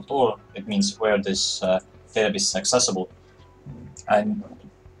a default URL. It means where this database is accessible, and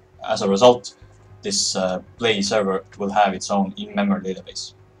as a result, this Play server will have its own in-memory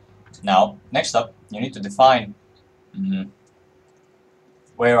database. Now, next up, you need to define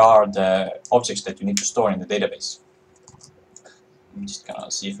where are the objects that you need to store in the database. I'm just gonna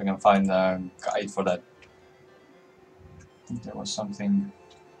see if we can find a guide for that. I think there was something.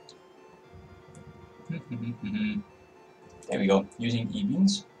 There we go, using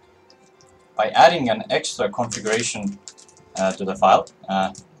ebeans. By adding an extra configuration to the file,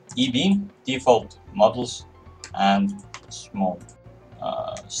 ebean, default models, and small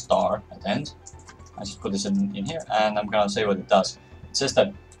star at the end. I just put this in here, and I'm gonna say what it does. It says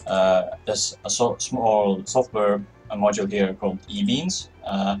that there's a small software module here called ebeans,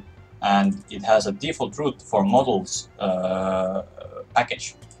 and it has a default root for models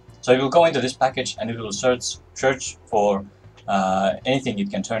package. So it will go into this package and it will search for anything it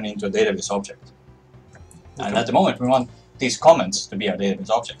can turn into a database object. Okay. And at the moment we want these comments to be our database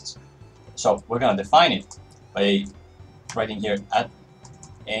objects. So we're going to define it by writing here at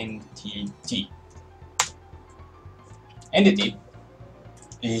entity. Entity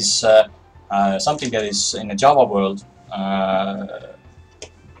is something that is in the Java world, a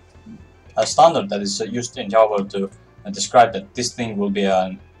standard that is used in Java world to describe that this thing will be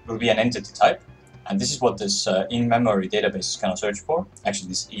an entity type, and this is what this in-memory database is going to search for, actually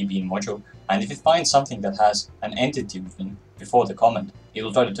this ebean module. And if it finds something that has an entity within before the comment, it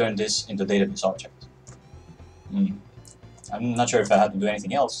will try to turn this into a database object. I'm not sure if I have to do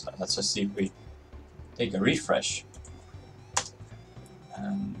anything else. Let's just see if we take a refresh.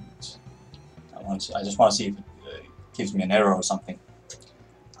 And I just want to see if it gives me an error or something.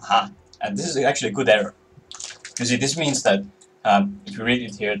 Aha! And this is actually a good error. You see, this means that if you read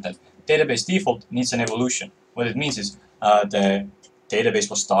it here, that database default needs an evolution. What it means is the database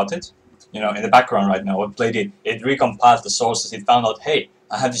was started. You know, in the background right now, what Play did, it recompiled the sources. It found out, hey,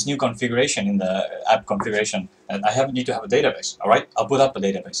 I have this new configuration in the app configuration, and I need to have a database. All right, I'll put up a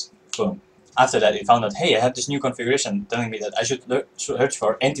database. Boom. After that, it found out, hey, I have this new configuration telling me that I should search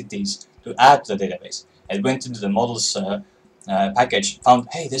for entities to add to the database. It went into the models package, found,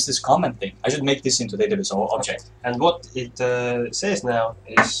 hey, there's this comment thing. I should make this into a database object. And what it says now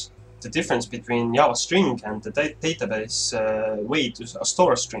is the difference between Java string and the database way to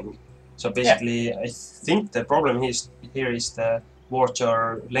store a string. So basically, yeah. I think the problem here is the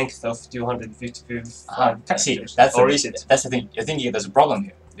varchar length of 255 characters. See, that's the thing. You're thinking there's a problem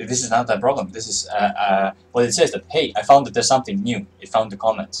here. This is not that problem. This is well, it says that, hey, I found that there's something new. It found the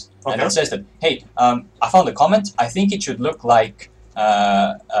comments. Okay. And it says that, hey, I found a comment. I think it should look like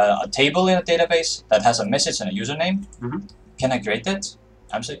a table in a database that has a message and a username. Can I create that?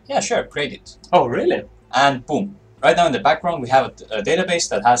 I'm saying, yeah, sure, create it. Oh, really? And boom. Right now in the background, we have a database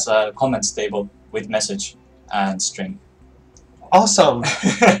that has a comments table with message and string. Awesome!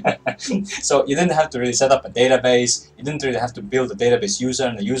 So you didn't have to really set up a database. You didn't really have to build a database user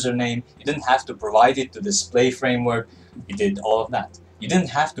and a username. You didn't have to provide it to display framework. You did all of that. You didn't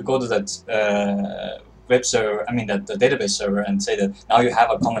have to go to that web server, the database server, and say that now you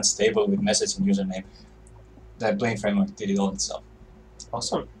have a comments table with message and username. The Plane framework did it all itself.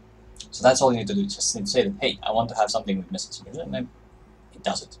 Awesome. So that's all you need to do. Just need to say that, hey, I want to have something with message and username. It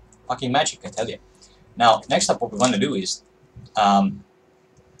does it. Fucking magic, I tell you. Now, next up, what we want to do is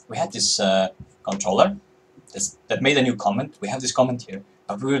we had this controller that made a new comment. We have this comment here,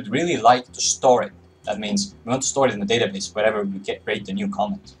 but we would really like to store it. That means we want to store it in the database wherever we create the new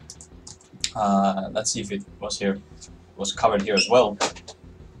comment. Let's see if it was here. It was covered here as well.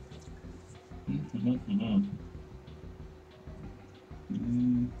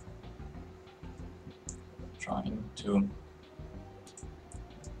 Trying to.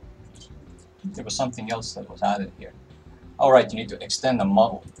 There was something else that was added here. All right, you need to extend a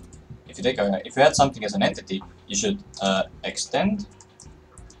model. If you had something as an entity, you should extend.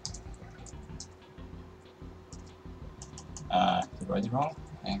 Did I write it wrong?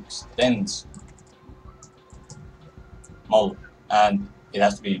 Extends model, and it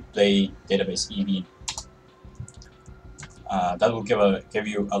has to be Play database ebean. That will give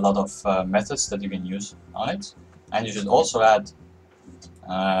you a lot of methods that you can use on it, and you should also add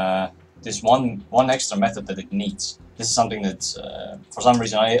this one extra method that it needs. This is something that's for some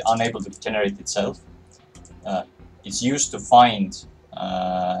reason unable to generate itself. It's used to find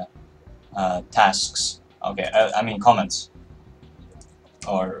tasks. Okay, comments.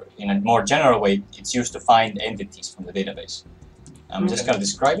 or in a more general way, it's used to find entities from the database. I'm just going to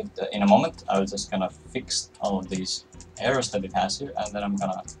describe it in a moment. I was just going to fix all of these errors that it has here, and then I'm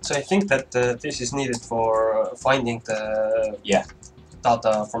going to... So I think that this is needed for finding the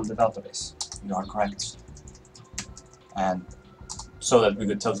data from the database. You are correct. And so that we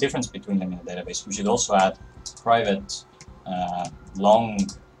could tell the difference between them in the database, we should also add private long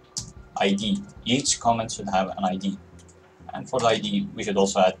ID. Each comment should have an ID. And for the ID, we should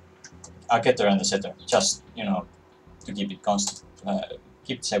also add a getter and a setter, just, you know, to keep it constant,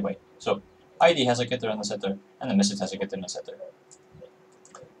 keep it the same way. So ID has a getter and a setter, and the message has a getter and a setter.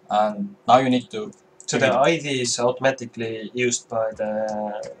 And now you need to... So the ID is automatically used by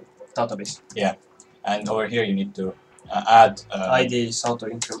the database? Yeah. And over here you need to add... ID is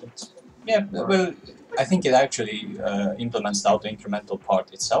auto-increment. Yeah, well, I think it actually implements the auto-incremental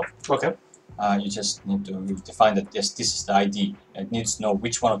part itself. Okay. You just need to define that, yes, this is the ID. It needs to know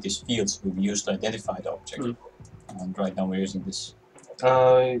which one of these fields will be used to identify the object. And right now we're using this.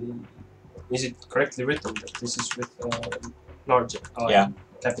 Is it correctly written that this is with large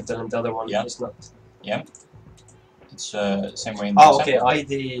capital and the other one is not? Yeah. It's same way in the okay,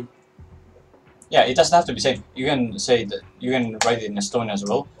 ID. Yeah, it doesn't have to be same. You can say that, you can write it in Estonian as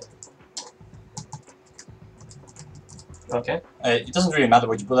well. Okay. It doesn't really matter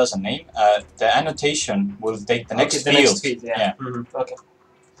what you put as a name. The annotation will take the next field. Next field, yeah. Okay.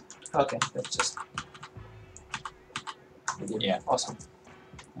 Okay, that's just... Yeah. Awesome.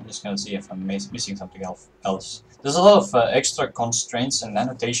 I'm just gonna see if I'm missing something else. There's a lot of extra constraints and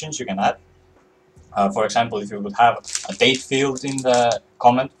annotations you can add. For example, if you would have a date field in the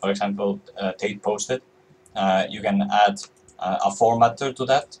comment, for example, date posted, you can add a formatter to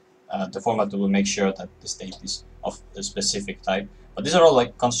that. The formatter will make sure that this date is of a specific type. But these are all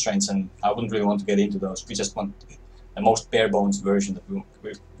like constraints, and I wouldn't really want to get into those. We just want the most bare bones version that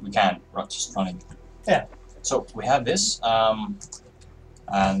we can just running. Yeah. So we have this,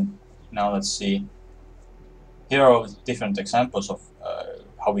 and now let's see. Here are different examples of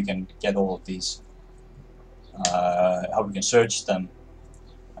how we can get all of these, how we can search them.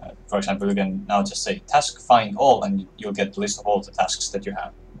 For example, you can now just say task find all, and you'll get the list of all the tasks that you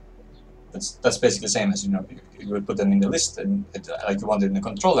have. That's basically the same as, you know, you would put them in the list and like you want it in the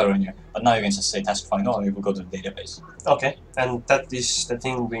controller on you, but now you can just say task find all and it will go to the database. Okay, and that is the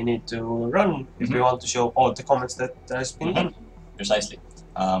thing we need to run if we want to show all the comments that has been done. Precisely.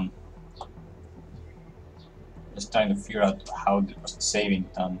 Just trying to figure out how was the saving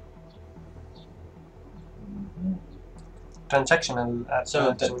done. Transactional.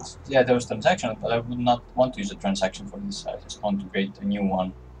 So yeah, there was transactional, but I would not want to use a transaction for this. I just want to create a new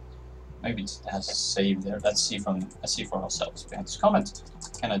one. Maybe it has a save there. Let's see for ourselves. We have this comment.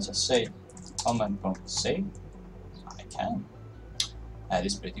 Can I just say comment.save? I can. That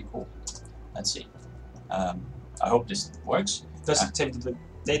is pretty cool. Let's see. I hope this works. Does it save the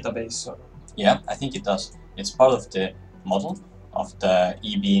database? Or? Yeah, I think it does. It's part of the model of the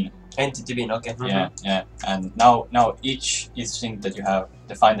eBean. Entity bean, okay. Yeah. And now each thing that you have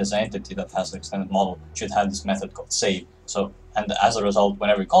defined as an entity that has an extended model should have this method called save. So, and as a result,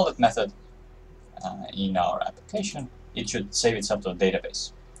 whenever we call that method in our application, it should save itself to a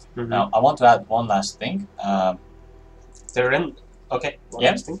database. Now, I want to add one last thing. Last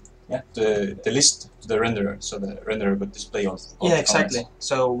thing. Yeah, the list to the renderer, so the renderer would display all yeah, exactly. Comments.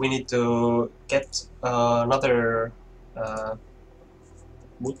 So we need to get another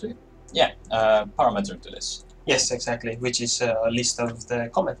parameter to this. Yes, exactly, which is a list of the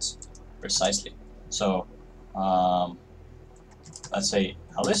comments. Precisely. So let's say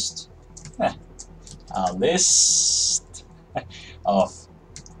a list of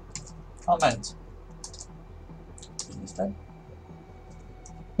comment. Is that?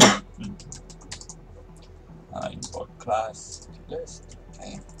 Import class list.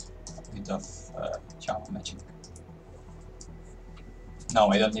 Okay, a bit of Java magic. No,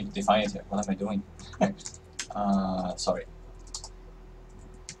 I don't need to define it here. What am I doing? Sorry.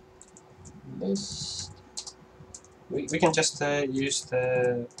 List. We can just use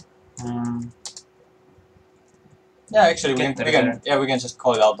the. Yeah, actually, we can just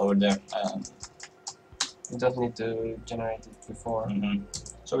call it out over there. We don't need to generate it before.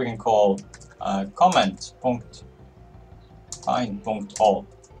 So we can call comment.find.all.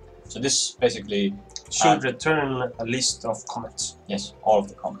 So this basically should return a list of comments. Yes, all of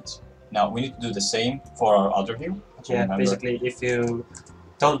the comments. Now we need to do the same for our other view. Yeah, basically, if you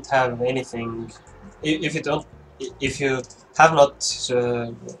don't have anything, if you have not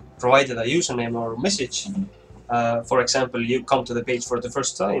provided a username or message, for example, you come to the page for the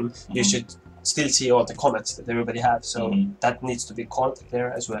first time, you should still see all the comments that everybody have. So Mhm. that needs to be called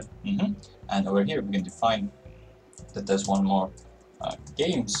there as well. And over here we can define that there's one more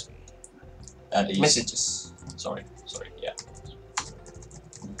games. That is Messages. Sorry, yeah.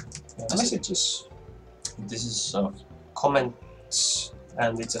 Messages. This is Comments,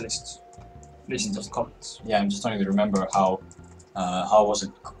 and it's a list of comments. yeah. I'm just trying to remember how was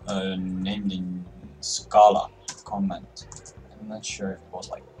it named in Scala comment. I'm not sure if it was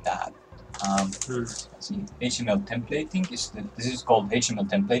like that. Let's see, HTML templating this is called HTML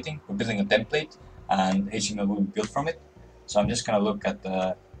templating. We're building a template, and HTML will be built from it. So I'm just gonna look at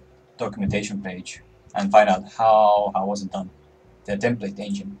the documentation page and find out how was it done. The template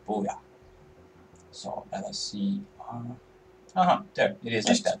engine, booyah. So let us see. There it is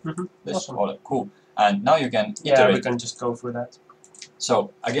like that. Let's Awesome. call it cool. And now you can iterate. Yeah, we can just go through that.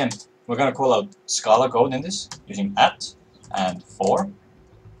 So again, we're gonna call out Scala code in this using @ and for.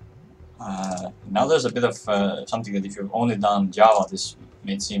 Now there's a bit of something that if you've only done Java, this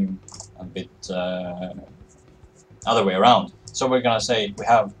may seem a bit other way around. So we're gonna say we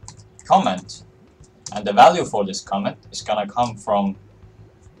have comment, and the value for this comment is gonna come from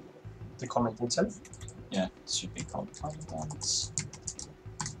the comment itself. Yeah, it should be called comments.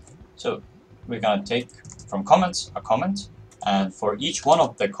 So we're gonna take from comments a comment, and for each one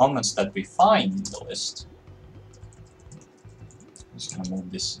of the comments that we find in the list, I'm just gonna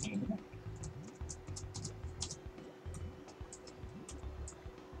move this in here.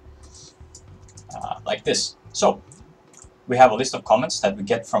 Like this. So we have a list of comments that we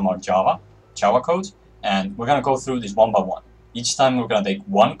get from our Java code, and we're gonna go through this one by one. Each time we're gonna take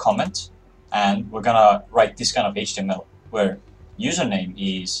one comment, and we're gonna write this kind of HTML where username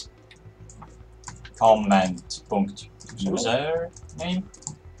is comment.username,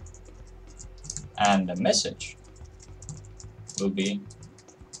 and the message will be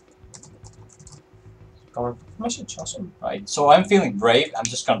comment message. Awesome. Right. So I'm feeling brave. I'm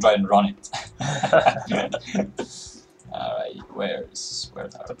just gonna try and run it. All right. Where's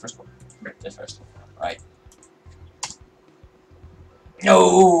the first one? The first one. Right.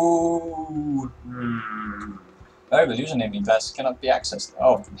 No. Variable username in class cannot be accessed.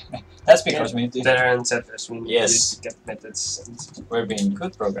 Oh, that's because we need to. There and setters. We need Yes. to get methods. And We're being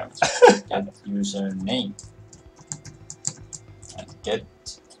good programmers. Get username and get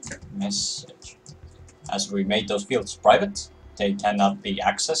message. As we made those fields private, they cannot be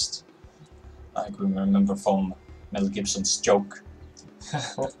accessed. Like we remember from Mel Gibson's joke.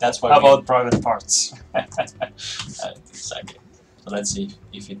 That's why. How about private parts? Exactly. So let's see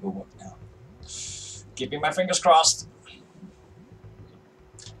if it will work now. Keeping my fingers crossed.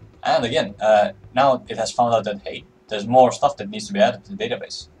 And again, now it has found out that hey, there's more stuff that needs to be added to the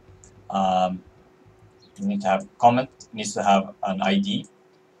database. You need to have comment, it needs to have an ID,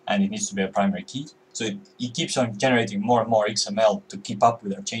 and it needs to be a primary key. So it keeps on generating more and more XML to keep up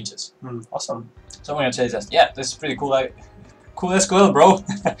with our changes. Awesome. So I'm gonna say that, yeah, this is pretty cool. Cool SQL, bro.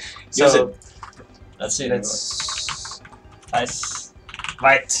 Use it. Let's see. Nice.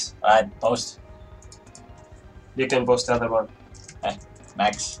 Right. Alright, post. You can post the other one.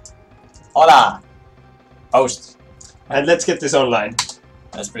 Max. Hola! Post. And let's get this online.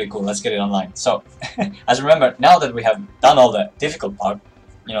 That's pretty cool. Let's get it online. So, as remember, now that we have done all the difficult part,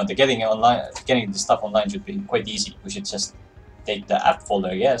 you know, the getting the stuff online should be quite easy. We should just take the app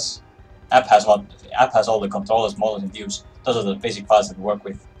folder. Yes, app has all the controllers, models, and views. Those are the basic files that we work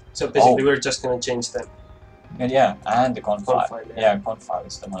with. So basically, we're just gonna change them. And yeah, and the conf file. Yeah, conf file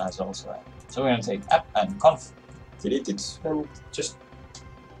is the one that has also that. So we're gonna take app and conf, delete it, and just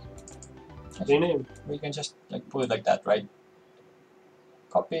rename. We can just like put it like that, right?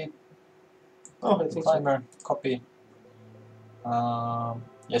 Copy. Oh, I think timer. So. Copy.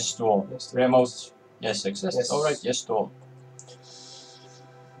 Yes to all. Yes to remote. Yes exists. Yes. All right. Yes to all.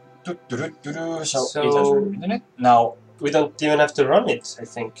 So So it has written it. Now we don't even have to run it, I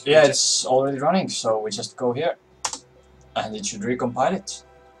think. Yeah, it's already running, so we just go here and it should recompile it.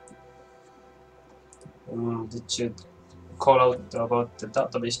 It should call out about the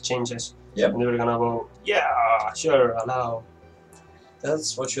database changes. Yeah. And we're gonna go, yeah, sure, allow.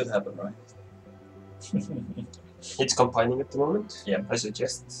 That's what should happen, right? It's compiling at the moment. Yeah. I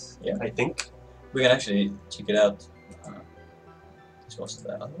suggest. Yeah. I think. We can actually check it out. This was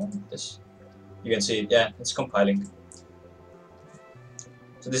the other one. This. You can see, yeah, it's compiling.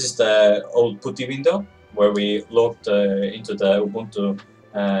 So this is the old putty window where we logged into the Ubuntu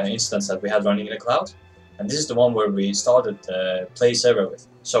instance that we had running in the cloud, and this is the one where we started the Play server with.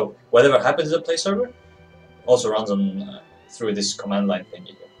 So whatever happened to the Play server also runs on through this command line thingy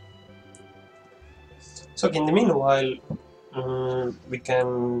here. So in the meanwhile, we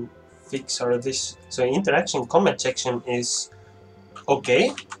can fix are this. So interaction comment section is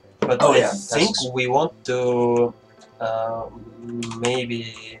okay, but Oh, I yeah, think we want to maybe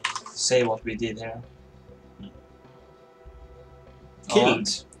say what we did here. Killed?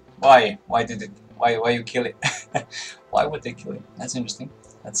 Why? Why did it? Why you kill it? Why would they kill it? That's interesting.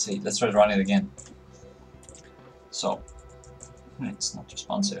 Let's see. Let's try to run it again. So, it's not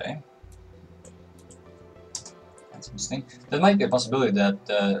responsive, eh? That's interesting. There might be a possibility that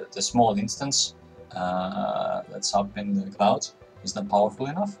the small instance that's up in the cloud is not powerful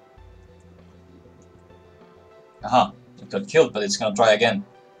enough. Aha, it got killed, but it's gonna try again.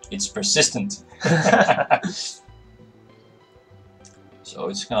 It's persistent. So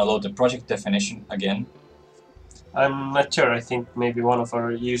it's gonna load the project definition again. I'm not sure. I think maybe one of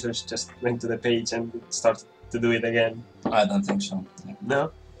our users just went to the page and started to do it again. I don't think so. Yeah.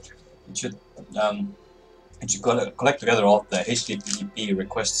 No? It should collect together all the HTTP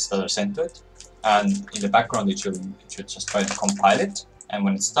requests that are sent to it, and in the background it should just try to compile it, and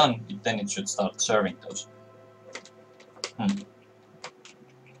when it's done, then it should start serving those.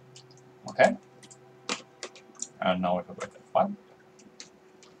 Okay. And now we have a file.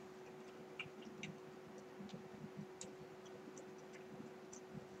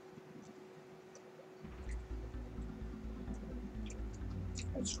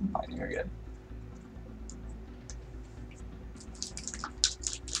 It's compiling again.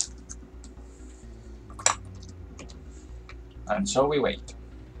 And so we wait.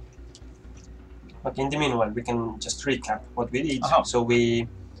 Okay, in the meanwhile, we can just recap what we did. So we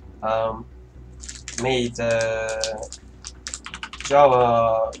made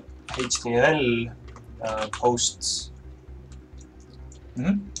Java HTML posts.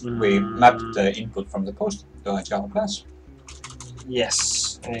 We mapped the input from the post to a Java class.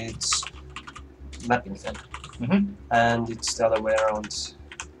 Yes, it's mapping them. And it's the other way around.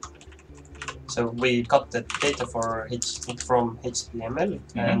 So we got the data from HTML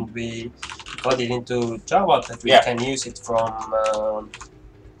and we got it into Java that we can use it from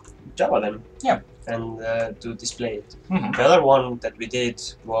Java then. Yeah. And to display it. The other one that we did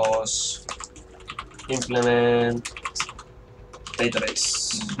was implement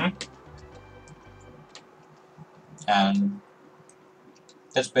database. And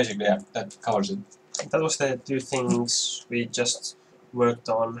that's basically, that covers it. That was the two things we just worked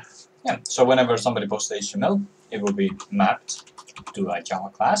on. Yeah, so whenever somebody posts HTML, it will be mapped to a Java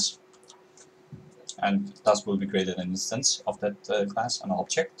class, and thus will be created an instance of that class, an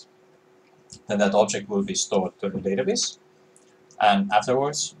object. Then that object will be stored to the database, and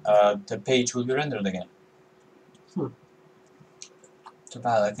afterwards the page will be rendered again. Too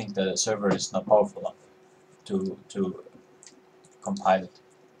bad, I think the server is not powerful enough to compile it.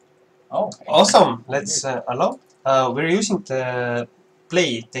 Oh, awesome! Let's allow. We're using the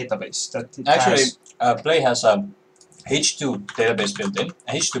Play database. Actually, Play has a H2 database built in.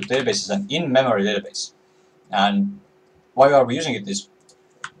 A H2 database is an in-memory database. And why are we using it is,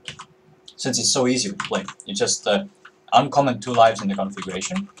 since it's so easy with Play, you just uncomment 2 lines in the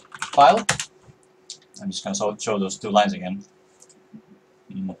configuration file. I'm just going to show those 2 lines again.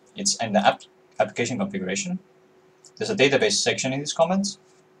 It's in the application configuration. There's a database section in these comments.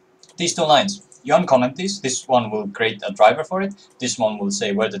 These 2 lines, you uncomment these. This one will create a driver for it. This one will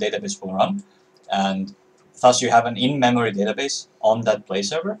say where the database will run. And thus you have an in-memory database on that Play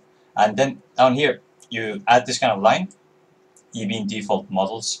server. And then down here, you add this kind of line, EBIN default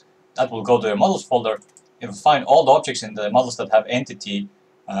models. That will go to your models folder. It will find all the objects in the models that have entity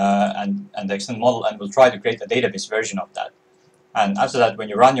and the extended model, and will try to create a database version of that. And after that, when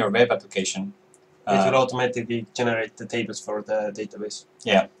you run your web application, it will automatically generate the tables for the database.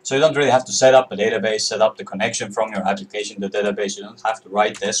 Yeah, so you don't really have to set up a database, set up the connection from your application to the database. You don't have to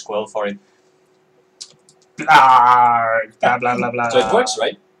write the SQL for it. Blah, blah, blah, blah. So it works,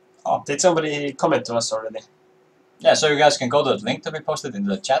 right? Oh. Did somebody comment to us already? Yeah, so you guys can go to the link that we posted in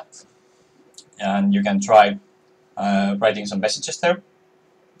the chat, and you can try writing some messages there.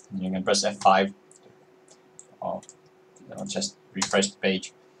 And you can press F5, or just refresh the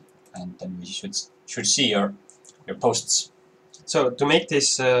page, and then we should see your posts. So to make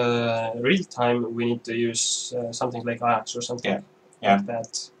this real time, we need to use something like Ajax or something like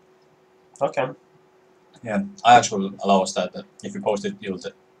that. Okay. Yeah, Ajax will allow us that if you post it, it'll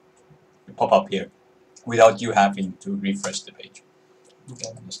pop up here without you having to refresh the page. Okay,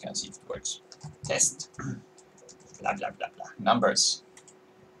 I'm just gonna see if it works. Test. Blah blah blah blah. Numbers.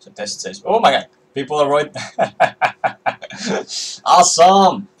 So test says, oh my god, people are right.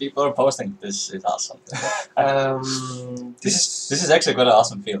 Awesome! People are posting. This is awesome. This is actually quite an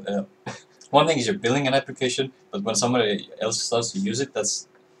awesome feel. One thing is you're building an application, but when somebody else starts to use it, that's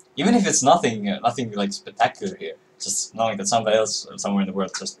even if it's nothing like spectacular here, just knowing that somebody else somewhere in the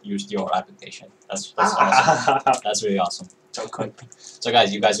world just used your application. That's awesome. That's really awesome. So cool. So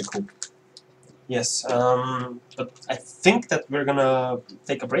guys, you guys are cool. Yes, but I think that we're gonna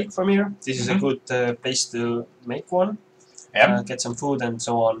take a break from here. This is a good place to make one, get some food and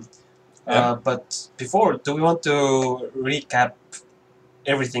so on. But before, do we want to recap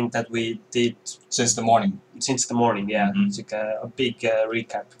everything that we did since the morning? Since the morning, yeah. It's like a big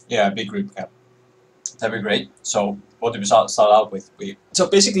recap. Yeah, a big recap. That'd be great. So, what did we start out with? So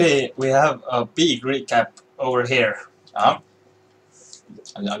basically, we have a big recap over here. I'm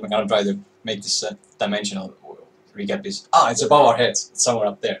gonna try to make this dimensional recap. It's above our heads. It's somewhere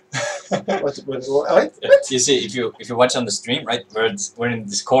up there. What? You see, if you watch on the stream, right, we're in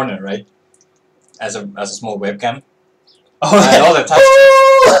this corner, right, as a small webcam. Oh, and all the touch.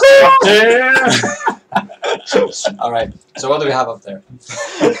 All right. So what do we have up there?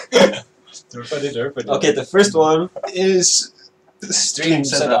 Okay, the first one is the stream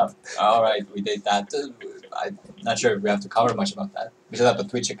setup. All right, we did that. I'm not sure if we have to cover much about that. We set up a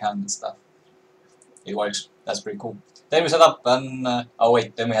Twitch account and stuff. It works. That's pretty cool. Then we set up an.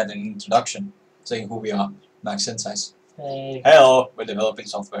 Then we had an introduction saying who we are. Max Insights. Hey. Hello, we're developing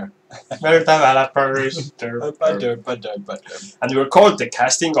software. We're developers. And we're called the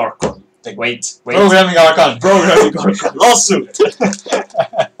Casting Archon. Wait. ProgrammingArchon. ProgrammingArchon. Lawsuit.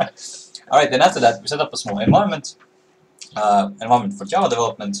 All right. Then after that, we set up a small environment for Java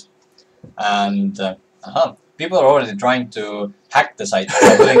development, and people are already trying to hack the site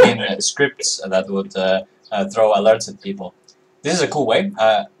by putting in scripts that would throw alerts at people. This is a cool way.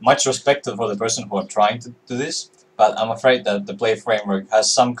 Much respect for the person who are trying to do this. But I'm afraid that the Play framework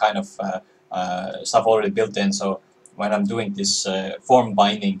has some kind of stuff already built in, so when I'm doing this form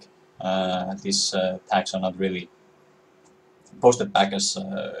binding, these tags are not really posted back as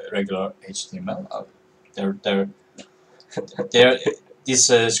regular HTML.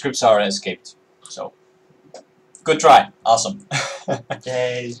 These scripts are escaped. So, good try, awesome.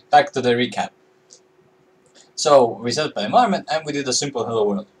 Yay. Back to the recap. So we set up an environment and we did a simple hello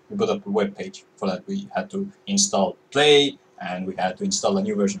world. We put up a web page. For that we had to install Play and we had to install a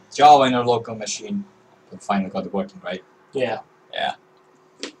new version of Java in our local machine. We finally got it working, right? Yeah. Yeah.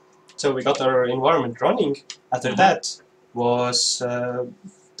 So we got our environment running. After that was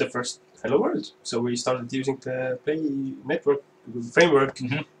the first hello world. So we started using the Play network framework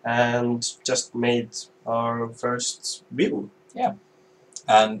and just made our first view. Yeah.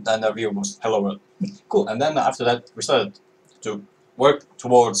 And our view was hello world. Cool. And then after that we started to work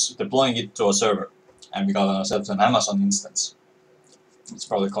towards deploying it to a server, and we got ourselves an Amazon instance. It's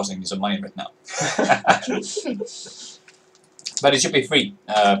probably costing me some money right now. But it should be free.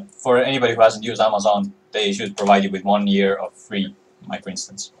 For anybody who hasn't used Amazon, they should provide you with 1 year of free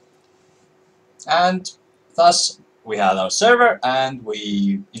microinstance. And thus, we had our server, and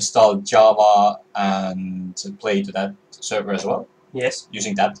we installed Java and Play to that server as well. Yes.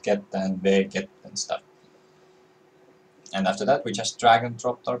 Using that get and get and stuff. And after that, we just drag and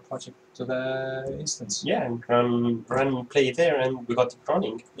dropped our project to the instance. Yeah, and run Play there, and we got it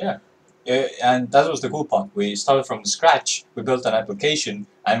running. Yeah. And that was the cool part. We started from scratch, we built an application,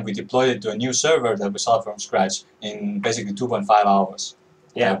 and we deployed it to a new server that we started from scratch in basically 2.5 hours.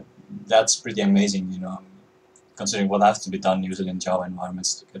 Yeah. That's pretty amazing, you know, considering what has to be done usually in Java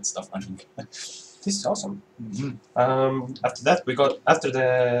environments to get stuff running. This is awesome. After that,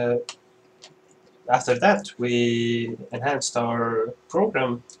 After that, we enhanced our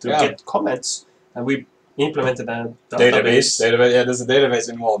program to get comments, and we implemented a database. Yeah, there's a database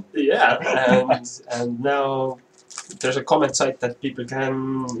involved. Yeah, and now there's a comment site that people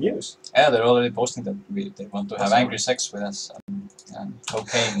can use. Yeah, they're already posting that they want to have angry sex with us and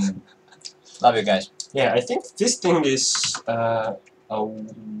cocaine. Love you guys. Yeah, I think this thing is a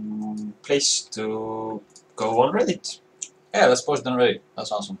place to go on Reddit. Yeah, let's post it on Reddit.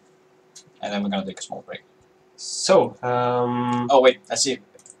 That's awesome. And then we're gonna take a small break. So, oh wait, I see.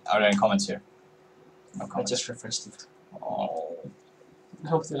 Are there any comments here? No comments. I just refreshed it. Oh. I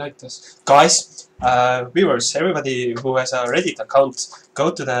hope they liked us. Guys, viewers, everybody who has a Reddit account,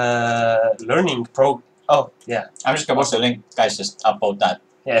 go to the learning pro. Oh, yeah. I'm just gonna post the link, guys. Just upload that.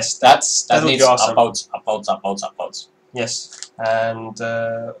 Yes, that needs awesome. uploads. Yes, and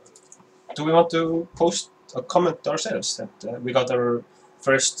do we want to post a comment ourselves that we got our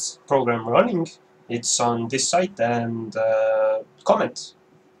first program running? It's on this site, and comment.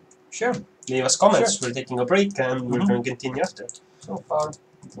 Sure. Leave us comments. Sure. We're taking a break, and we're going to continue after. So far,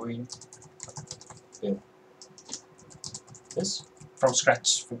 we did this from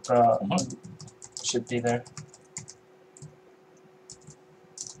scratch. Should be there.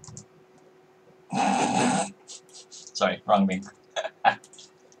 Sorry, wrong bin.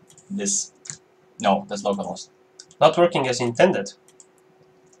 This. No, that's localhost. Not working as intended.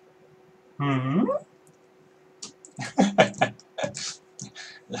 Hmm.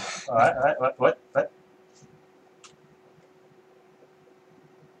 What?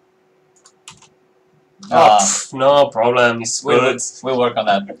 No problem. It's good. We'll work on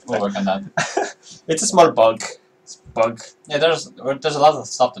that. We'll work on that. It's a small bug. It's a bug. Yeah, there's a lot of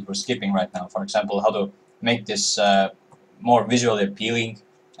stuff that we're skipping right now. For example, how to make this more visually appealing,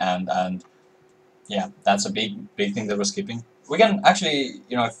 and yeah, that's a big thing that we're skipping. We can actually,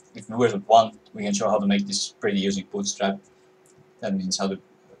 you know, if viewers want, we can show how to make this pretty using Bootstrap. That means how to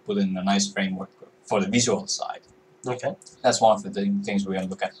put in a nice framework for the visual side. Okay. That's one of the things we're going to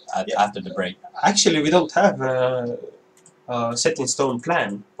look at after the break. Actually, we don't have a set in stone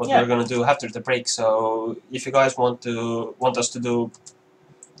plan what we're going to do after the break. So if you guys want us to do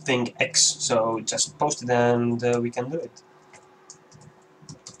thing X, so just post it and we can do it.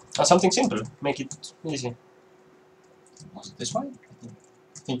 Or something simple. Make it easy. Was it this one?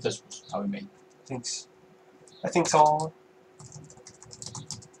 I think that's how we made it. I think so.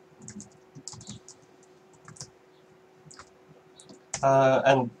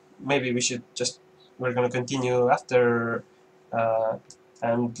 And maybe we're gonna continue after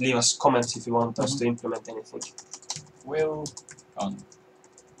and leave us comments if you want us to implement anything. We'll on.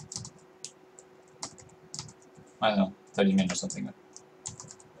 I don't know, 30 minutes or something.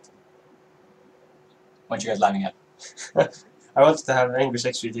 What you guys laughing at? I wanted to have an English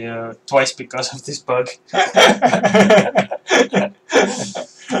X video twice because of this bug.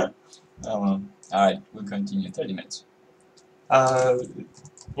 Alright, we'll continue 30 minutes.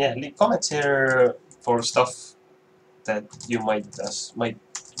 Yeah, leave comments here for stuff that you might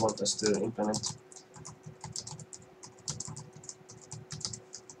want us to implement.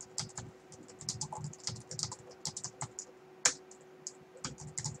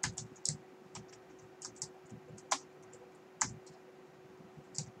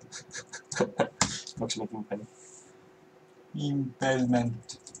 Fox making funny.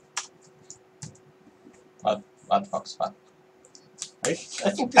 Impediment. What Fox? What? I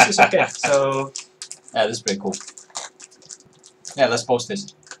think this is okay. So yeah, this is pretty cool. Yeah, let's post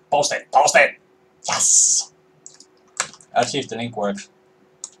this. Post it! Post it! Yes! I'll see if the link works.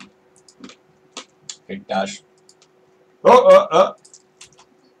 Click dash.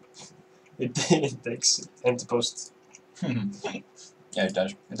 It takes time to post. Yeah, it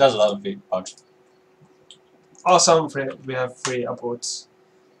does. It does a lot of big bugs. Awesome! We have 3 upvotes.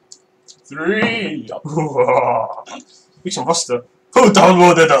 3! Which one was the? Who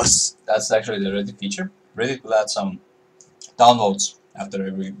downloaded us? That's actually the Reddit feature. Reddit will add some downloads after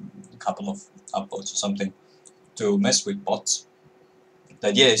every couple of uploads or something to mess with bots. The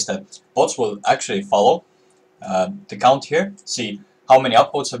idea is that bots will actually follow the count here, see how many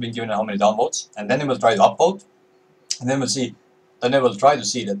upvotes have been given and how many downvotes, and then they will try to upvote, and then they will try to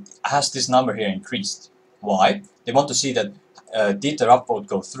see that has this number here increased. Why? They want to see that did their upvote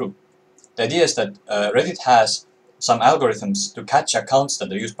go through. The idea is that Reddit has some algorithms to catch accounts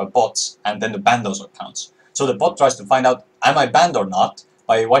that are used by bots and then to ban those accounts. So the bot tries to find out, am I banned or not,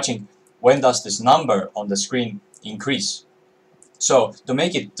 by watching when does this number on the screen increase. So to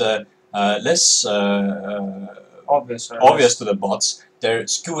make it less obvious to the bots, they're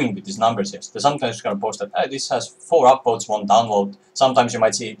skewing with these numbers here. So sometimes you're going to post that this has 4 upvotes, 1 downvote. Sometimes you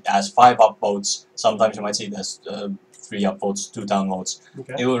might see it as 5 upvotes. Sometimes you might see it as 3 upvotes, 2 downvotes.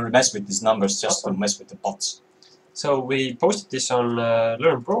 Okay. It will mess with these numbers just to mess with the bots. So we posted this on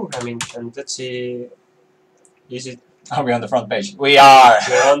Learn Programming, and let's see, is it? Are we on the front page? We are!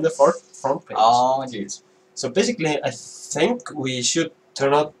 We're on the front page. Oh, jeez. So basically, I think we should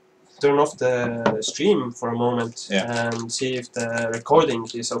turn off the stream for a moment and see if the recording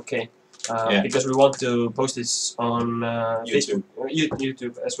is okay. Because we want to post this on YouTube.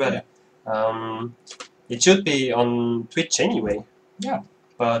 YouTube as well. Yeah. It should be on Twitch anyway. Yeah.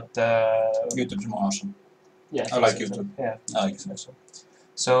 But YouTube's more awesome. Yeah, I like YouTube. Yeah, I like it.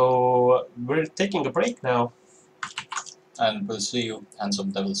 So we're taking a break now. And we'll see you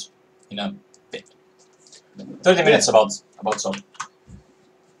handsome devils in a bit. 30 minutes about so.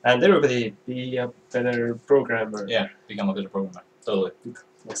 And everybody be a better programmer. Yeah, become a better programmer. Totally.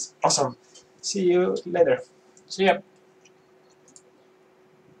 Yes. Awesome. See you later. See ya.